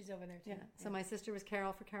she's over there too. Yeah. So my sister was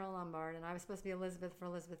Carol for Carol Lombard, and I was supposed to be Elizabeth for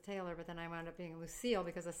Elizabeth Taylor, but then I wound up being Lucille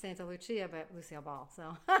because of Santa Lucia, but Lucille Ball.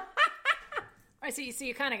 So. All right. So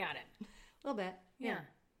you kind of got it. A little bit. Yeah.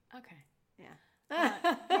 Okay. Yeah.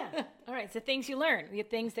 Yeah. All right. So things you learn. The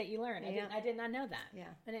things that you learn. Yeah. I did not know that. Yeah.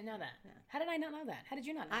 I didn't know that. Yeah. How did I not know that? How did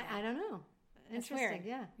you not know that? I don't know. That's Interesting. weird.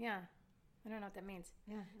 Yeah. Yeah. I don't know what that means.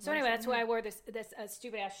 Yeah. So anyway, that's why I wore this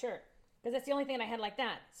stupid ass shirt, because that's the only thing I had like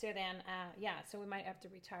that. So then, so we might have to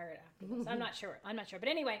retire it afterwards. I'm not sure. But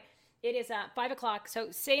anyway, it is 5 o'clock.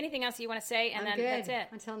 So say anything else you want to say, and I'm then good. that's it.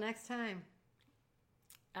 Until next time.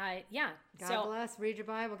 Yeah. God bless. Read your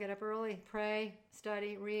Bible. Get up early. Pray.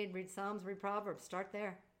 Study. Read Psalms. Read Proverbs. Start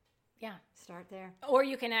there. Yeah. Start there. Or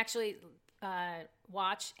you can actually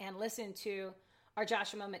watch and listen to our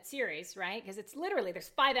Joshua Moment series, right? Because it's literally, there's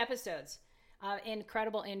 5 episodes of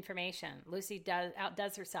incredible information. Lucy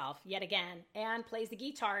outdoes herself yet again and plays the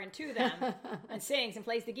guitar in 2 of them and sings and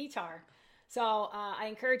plays the guitar. So I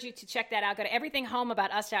encourage you to check that out. Go to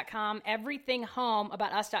everythinghomeaboutus.com,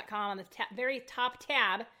 everythinghomeaboutus.com. On the very top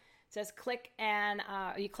tab, it says click, and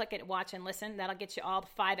you click it, watch and listen. That'll get you all the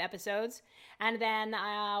 5 episodes. And then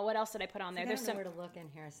what else did I put on there? I don't know where to look in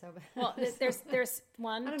here. So well, there's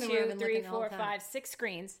 1, 2, 3, 4, 5, 6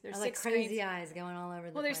 screens. There's like 6 crazy screens. eyes going all over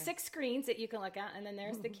the Well, there's place. 6 screens that you can look at, and then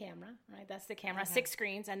there's the camera, right? That's the camera. Okay. 6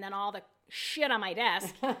 screens, and then all the shit on my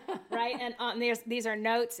desk, right? And these are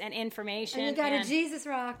notes and information. And you got a Jesus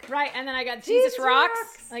rock, right? And then I got Jesus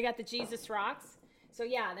rocks. I got the Jesus rocks. So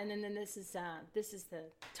yeah, and then this is the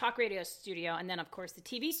talk radio studio, and then of course the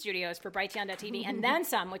TV studio is for Brighteon.tv, and then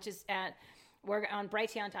some, which is we're on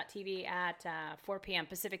Brighteon.tv at 4 p.m.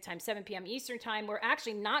 Pacific time, 7 p.m. Eastern time. We're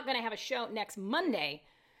actually not going to have a show next Monday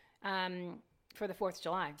for the 4th of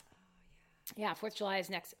July. Yeah, 4th of July is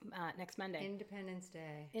next Monday. Independence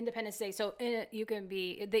Day. Independence Day. So you can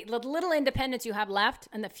be the little independence you have left,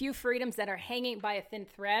 and the few freedoms that are hanging by a thin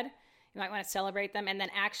thread. You might want to celebrate them, and then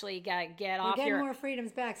actually get off your... more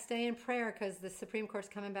freedoms back. Stay in prayer, because the Supreme Court's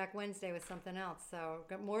coming back Wednesday with something else. So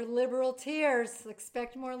got more liberal tears.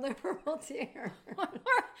 Expect more liberal tears.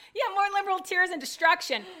 more liberal tears and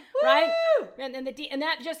destruction, right? And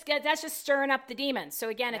that's just stirring up the demons. So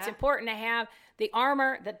again, it's important to have the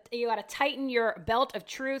armor. That you got to tighten your belt of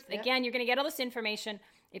truth. Yep. Again, you're going to get all this information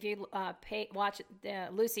if you watch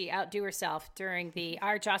Lucy outdo herself during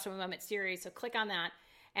our Joshua Moment series. So click on that.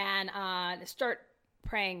 And start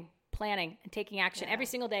praying planning and taking action every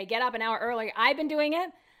single day. Get up an hour early. I've been doing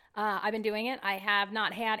it. I have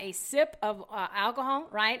not had a sip of alcohol,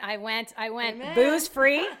 right? I went booze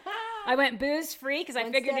free. I went booze free because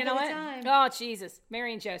I figured, you know what? Oh, Jesus,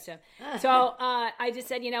 Mary and Joseph. So I just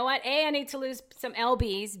said, you know what? A, I need to lose some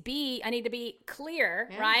lbs. B, I need to be clear,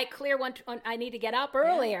 right? Clear I need to get up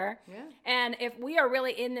earlier. Yeah. And if we are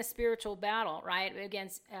really in this spiritual battle, right,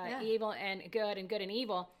 against evil and good and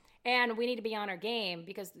evil, and we need to be on our game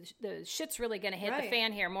because the shit's really going to hit the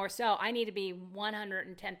fan here more so. I need to be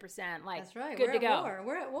 110%. Like, that's right. Good to go.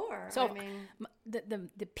 We're at war. So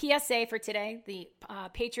the PSA for today, the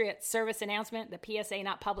Patriot Service announcement, the PSA,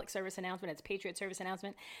 not public service announcement, it's Patriot Service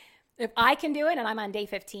announcement. If I can do it and I'm on day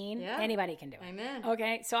 15, anybody can do it. Amen.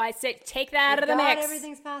 Okay, so I say take that out of the mix.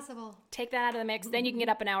 Everything's possible. Take that out of the mix. Then you can get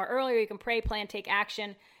up an hour earlier. You can pray, plan, take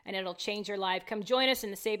action, and it'll change your life. Come join us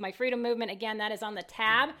in the Save My Freedom movement. Again, that is on the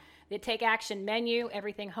tab. The Take Action menu,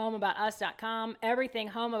 everythinghomeaboutus.com,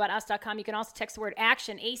 everythinghomeaboutus.com. You can also text the word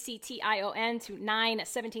action, ACTION, to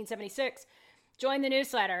 91776. Join the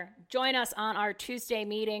newsletter. Join us on our Tuesday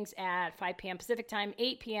meetings at 5 p.m. Pacific time,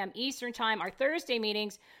 8 p.m. Eastern time. Our Thursday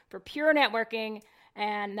meetings for pure networking,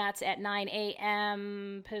 and that's at 9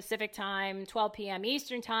 a.m. Pacific time, 12 p.m.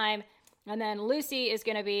 Eastern time. And then Lucy is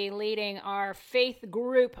going to be leading our faith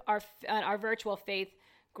group, our virtual faith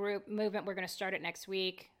group movement. We're going to start it next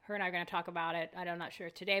week. Her and I are going to talk about it. I'm not sure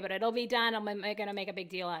today, but it'll be done. I'm going to make a big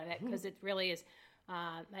deal out of it because it really is.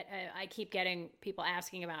 I keep getting people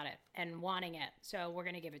asking about it and wanting it. So we're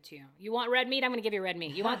going to give it to you. You want red meat? I'm going to give you red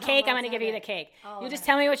meat. You want cake? I'm going to give you the cake. You just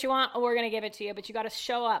tell me what you want, and we're going to give it to you. But you got to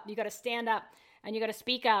show up. You got to stand up, and you got to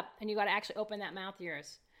speak up, and you got to actually open that mouth of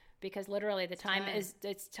yours, because literally the time is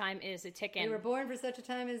a ticking. We were born for such a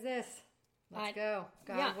time as this. Let's go.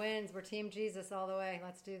 God wins. We're Team Jesus all the way.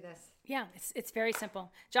 Let's do this. Yeah, it's very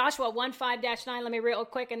simple. Joshua 1:5-9. Let me real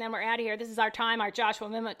quick, and then we're out of here. This is our time, our Joshua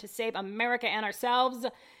amendment to save America and ourselves.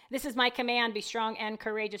 This is my command. Be strong and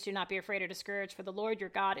courageous. Do not be afraid or discouraged, for the Lord your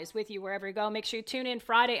God is with you wherever you go. Make sure you tune in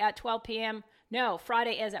Friday at 12 p.m. No,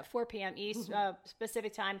 Friday is at 4 p.m. East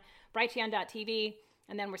Pacific time, brighteon.tv.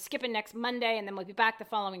 And then we're skipping next Monday, and then we'll be back the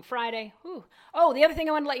following Friday. Whew. Oh, the other thing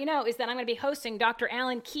I want to let you know is that I'm going to be hosting Dr.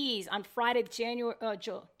 Alan Keyes on Friday, January.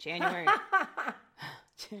 January.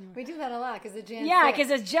 We do that a lot because it's January. Yeah, because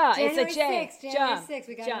it's January it's a J. 6th. January 6th.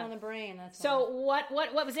 We got it on the brain. That's so what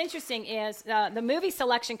was interesting is the movie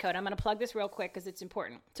selection code. I'm going to plug this real quick because it's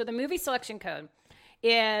important. So the movie selection code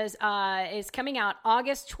is coming out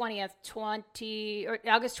August 20th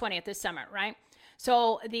this summer, right?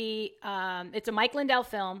 So it's a Mike Lindell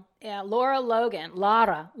film. Lara Logan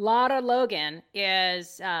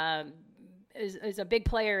is a big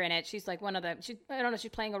player in it. She's like one of the. I don't know if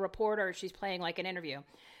she's playing a reporter or she's playing like an interview.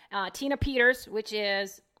 Tina Peters,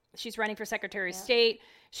 she's running for Secretary of State.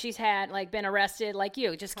 She's had been arrested like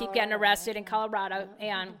you. Just keep getting arrested in Colorado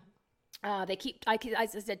and. I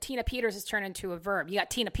said Tina Peters has turned into a verb. You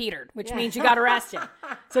got Tina Petered, which means you got arrested.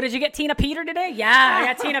 So did you get Tina Petered today? Yeah, I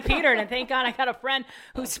got Tina Petered, and thank God I got a friend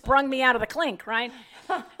who sprung me out of the clink, right?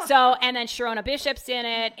 So, and then Sharona Bishop's in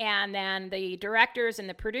it, and then the directors and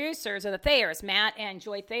the producers are the Thayers, Matt and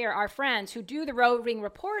Joy Thayer, our friends who do the roving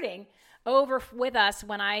reporting over with us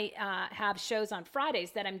when I have shows on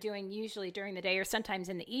Fridays that I'm doing usually during the day or sometimes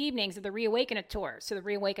in the evenings of the Reawaken Tour, so the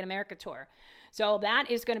Reawaken America Tour. So that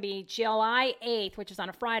is going to be July 8th, which is on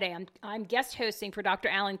a Friday. I'm guest hosting for Dr.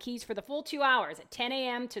 Alan Keyes for the full 2 hours at 10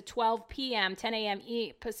 a.m. to 12 p.m., 10 a.m.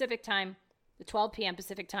 Pacific time to 12 p.m.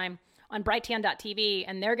 Pacific time on brighteon.tv,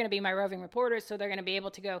 and they're going to be my roving reporters, so they're going to be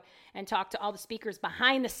able to go and talk to all the speakers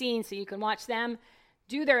behind the scenes so you can watch them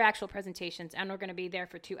do their actual presentations, and we're going to be there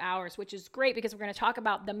for 2 hours, which is great because we're going to talk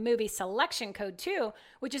about the movie selection code too,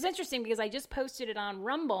 which is interesting because I just posted it on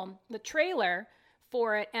Rumble, the trailer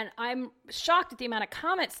for it, and I'm shocked at the amount of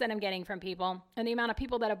comments that I'm getting from people and the amount of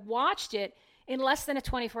people that have watched it in less than a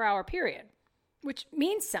 24-hour period, which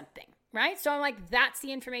means something, right? So I'm like, that's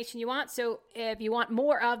the information you want. So if you want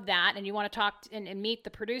more of that and you want to talk and meet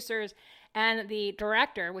the producers and the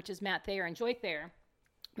director, which is Matt Thayer and Joy Thayer,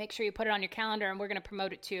 make sure you put it on your calendar, and we're going to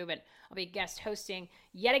promote it too. But I'll be guest hosting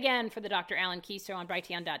yet again for the Dr. Alan Keyes Show on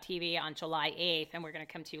brighteon.tv on July 8th, and we're going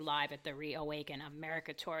to come to you live at the Reawaken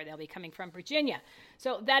America Tour. They'll be coming from Virginia.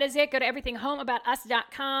 So that is it. Go to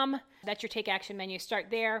everythinghomeaboutus.com. That's your Take Action menu. Start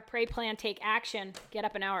there. Pray, plan, take action. Get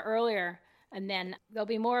up an hour earlier, and then there'll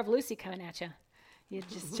be more of Lucy coming at you.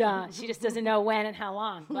 She just doesn't know when and how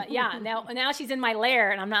long. But yeah, now she's in my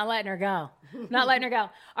lair, and I'm not letting her go.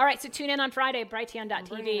 All right, so tune in on Friday,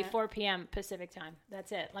 brighteon.tv, 4 p.m. Pacific time.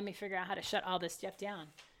 That's it. Let me figure out how to shut all this stuff down.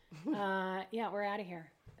 Yeah, we're out of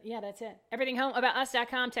here. Yeah, that's it.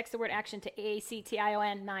 EverythingHomeAboutUs.com. Text the word action to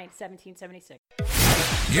AACTION 91776.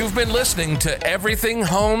 You've been listening to Everything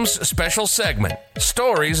Home's special segment,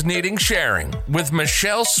 Stories Needing Sharing, with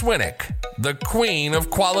Michelle Swinick, the queen of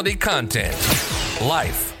quality content.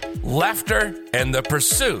 Life, laughter, and the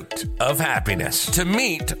pursuit of happiness. To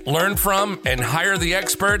meet, learn from, and hire the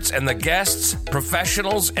experts and the guests,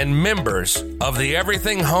 professionals, and members of the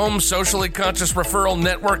Everything Home Socially Conscious Referral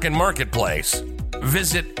Network and Marketplace,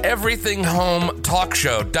 visit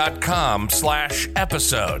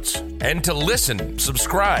everythinghometalkshow.com/episodes. And to listen,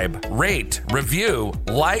 subscribe, rate, review,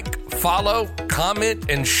 like, follow, comment,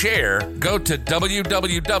 and share, go to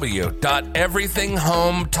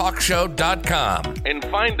www.everythinghometalkshow.com and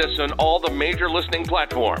find us on all the major listening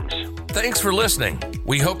platforms. Thanks for listening.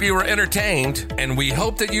 We hope you were entertained, and we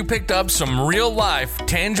hope that you picked up some real-life,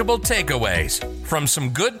 tangible takeaways from some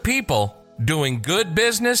good people doing good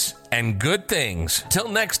business and good things. Till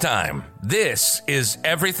next time, this is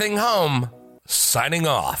Everything Home, signing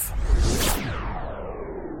off.